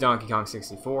 2 is Donkey Kong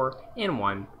 64, and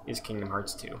 1 is Kingdom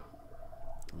Hearts 2.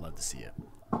 Love to see it.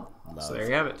 So there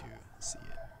you have it. To see it.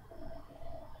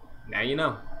 Now you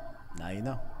know. Now you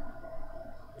know.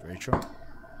 Very true.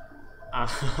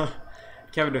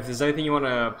 Kevin, if there's anything you want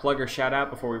to plug or shout out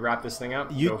before we wrap this thing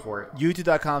up, go for it.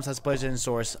 YouTube.com/PlayStation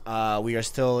Source. We are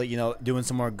still, doing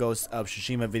some more Ghost of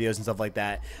Tsushima videos and stuff like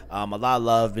that. A lot of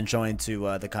love been showing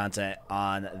to the content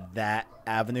on that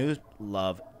avenue.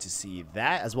 Love to see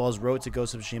that, as well as Road to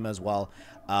Ghost of Tsushima as well.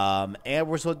 And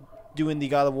we're still doing the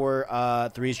God of War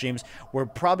 3 streams. We're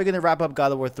probably going to wrap up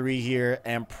God of War 3 here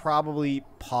and probably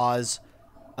pause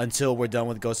until we're done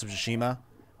with Ghost of Tsushima.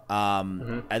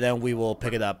 And then we will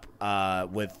pick it up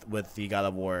with the God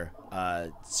of War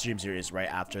stream series right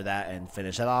after that and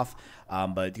finish that off.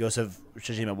 But Ghost of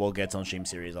Tsushima will get its own stream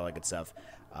series, all that good stuff.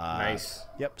 Nice.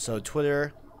 Yep. So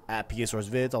Twitter at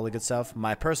PKSourceVids, all the good stuff.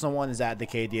 My personal one is at the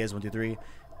KDiaz123,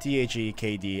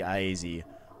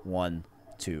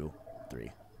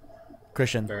 THEKDIAZ123.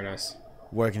 Christian. Very nice.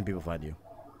 Where can people find you?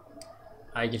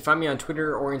 You can find me on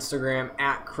Twitter or Instagram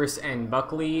at Chris N.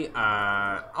 Buckley.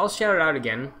 I'll shout it out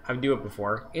again. I've do it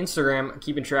before. Instagram,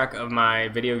 keeping track of my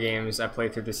video games I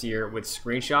played through this year with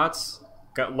screenshots.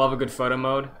 Love a good photo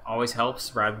mode. Always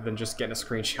helps rather than just getting a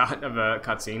screenshot of a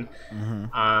cutscene.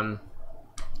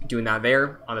 Doing that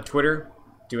there on the Twitter.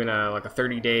 Doing a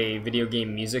 30-day video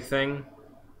game music thing.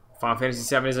 Final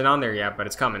Fantasy VII isn't on there yet, but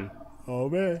it's coming. Oh,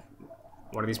 man.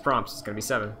 One of these prompts is going to be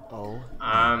 7. Oh.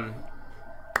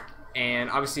 And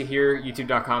obviously here,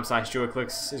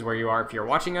 youtube.com/JoeyClicks is where you are if you're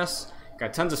watching us.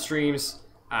 Got tons of streams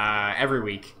every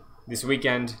week. This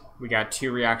weekend, we got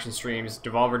 2 reaction streams.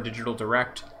 Devolver Digital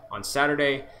Direct on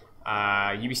Saturday.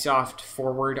 Ubisoft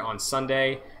Forward on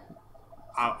Sunday.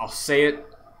 I'll say it.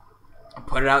 I'll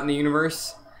put it out in the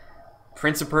universe.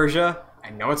 Prince of Persia. I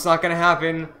know it's not going to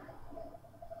happen.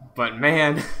 But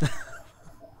man.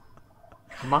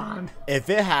 Come on. If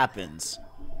it happens.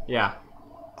 Yeah.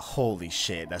 Holy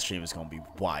shit, that stream is going to be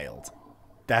wild.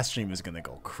 That stream is going to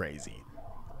go crazy.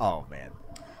 Oh, man.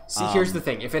 See, here's the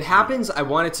thing. If it happens, I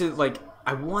want it to,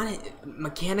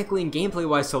 mechanically and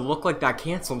gameplay-wise to look like that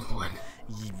canceled one.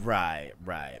 Right.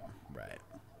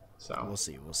 So we'll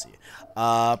see.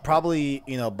 Probably,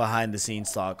 behind the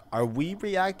scenes talk. Are we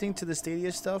reacting to the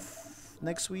Stadia stuff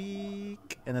next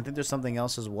week? And I think there's something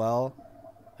else as well,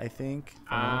 I think.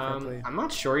 I'm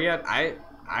not sure yet.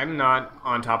 I'm not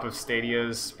on top of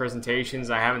Stadia's presentations.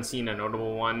 I haven't seen a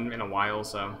notable one in a while,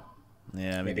 so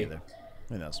yeah, me neither.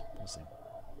 Who knows? We'll see.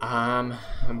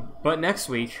 But next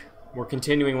week we're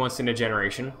continuing Once in a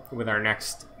Generation with our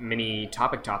next mini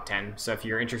topic top 10. So if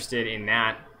you're interested in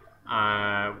that,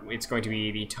 it's going to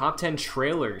be the top 10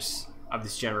 trailers of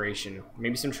this generation.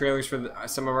 Maybe some trailers for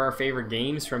some of our favorite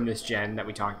games from this gen that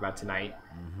we talked about tonight.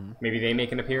 Maybe they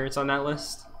make an appearance on that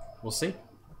list. We'll see.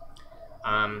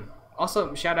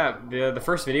 Also, shout out, the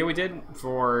first video we did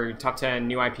for top 10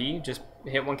 new IP just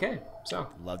hit 1K. So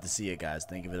love to see it, guys.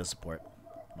 Thank you for the support.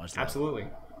 Much love. Absolutely.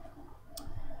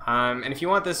 And if you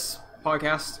want this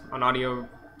podcast on audio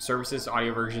services,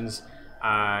 audio versions,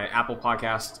 Apple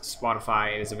Podcast,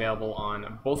 Spotify, it is available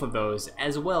on both of those,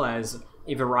 as well as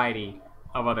a variety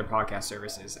of other podcast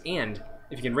services. And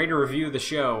if you can rate or review the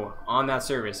show on that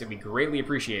service, it'd be greatly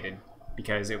appreciated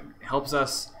because it helps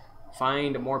us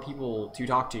find more people to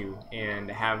talk to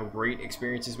and have great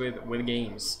experiences with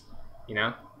games,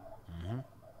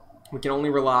 We can only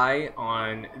rely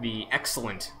on the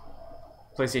excellent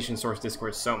PlayStation Source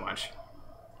Discord so much.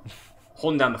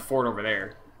 Holding down the fort over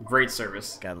there. Great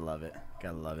service. Gotta love it.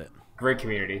 Great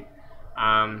community.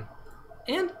 And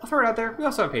I'll throw it out there. We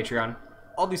also have Patreon.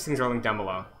 All these things are linked down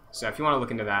below. So if you want to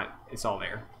look into that, it's all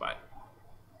there. But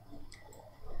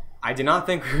I did not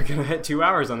think we were going to hit 2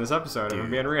 hours on this episode. I'm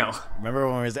being real. Remember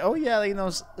when we was like, oh yeah,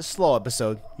 a slow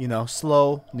episode.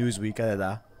 Slow news week.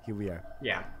 Here we are.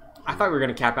 Yeah. I thought we were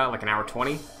going to cap out like an hour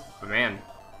 20. But man,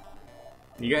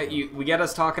 we get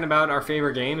us talking about our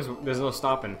favorite games. There's no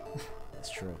stopping. It's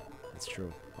true.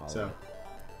 So,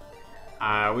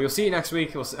 We will see you next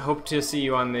week. We'll hope to see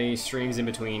you on the streams in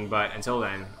between, but until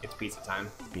then, it's pizza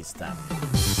time. Pizza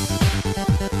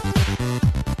time.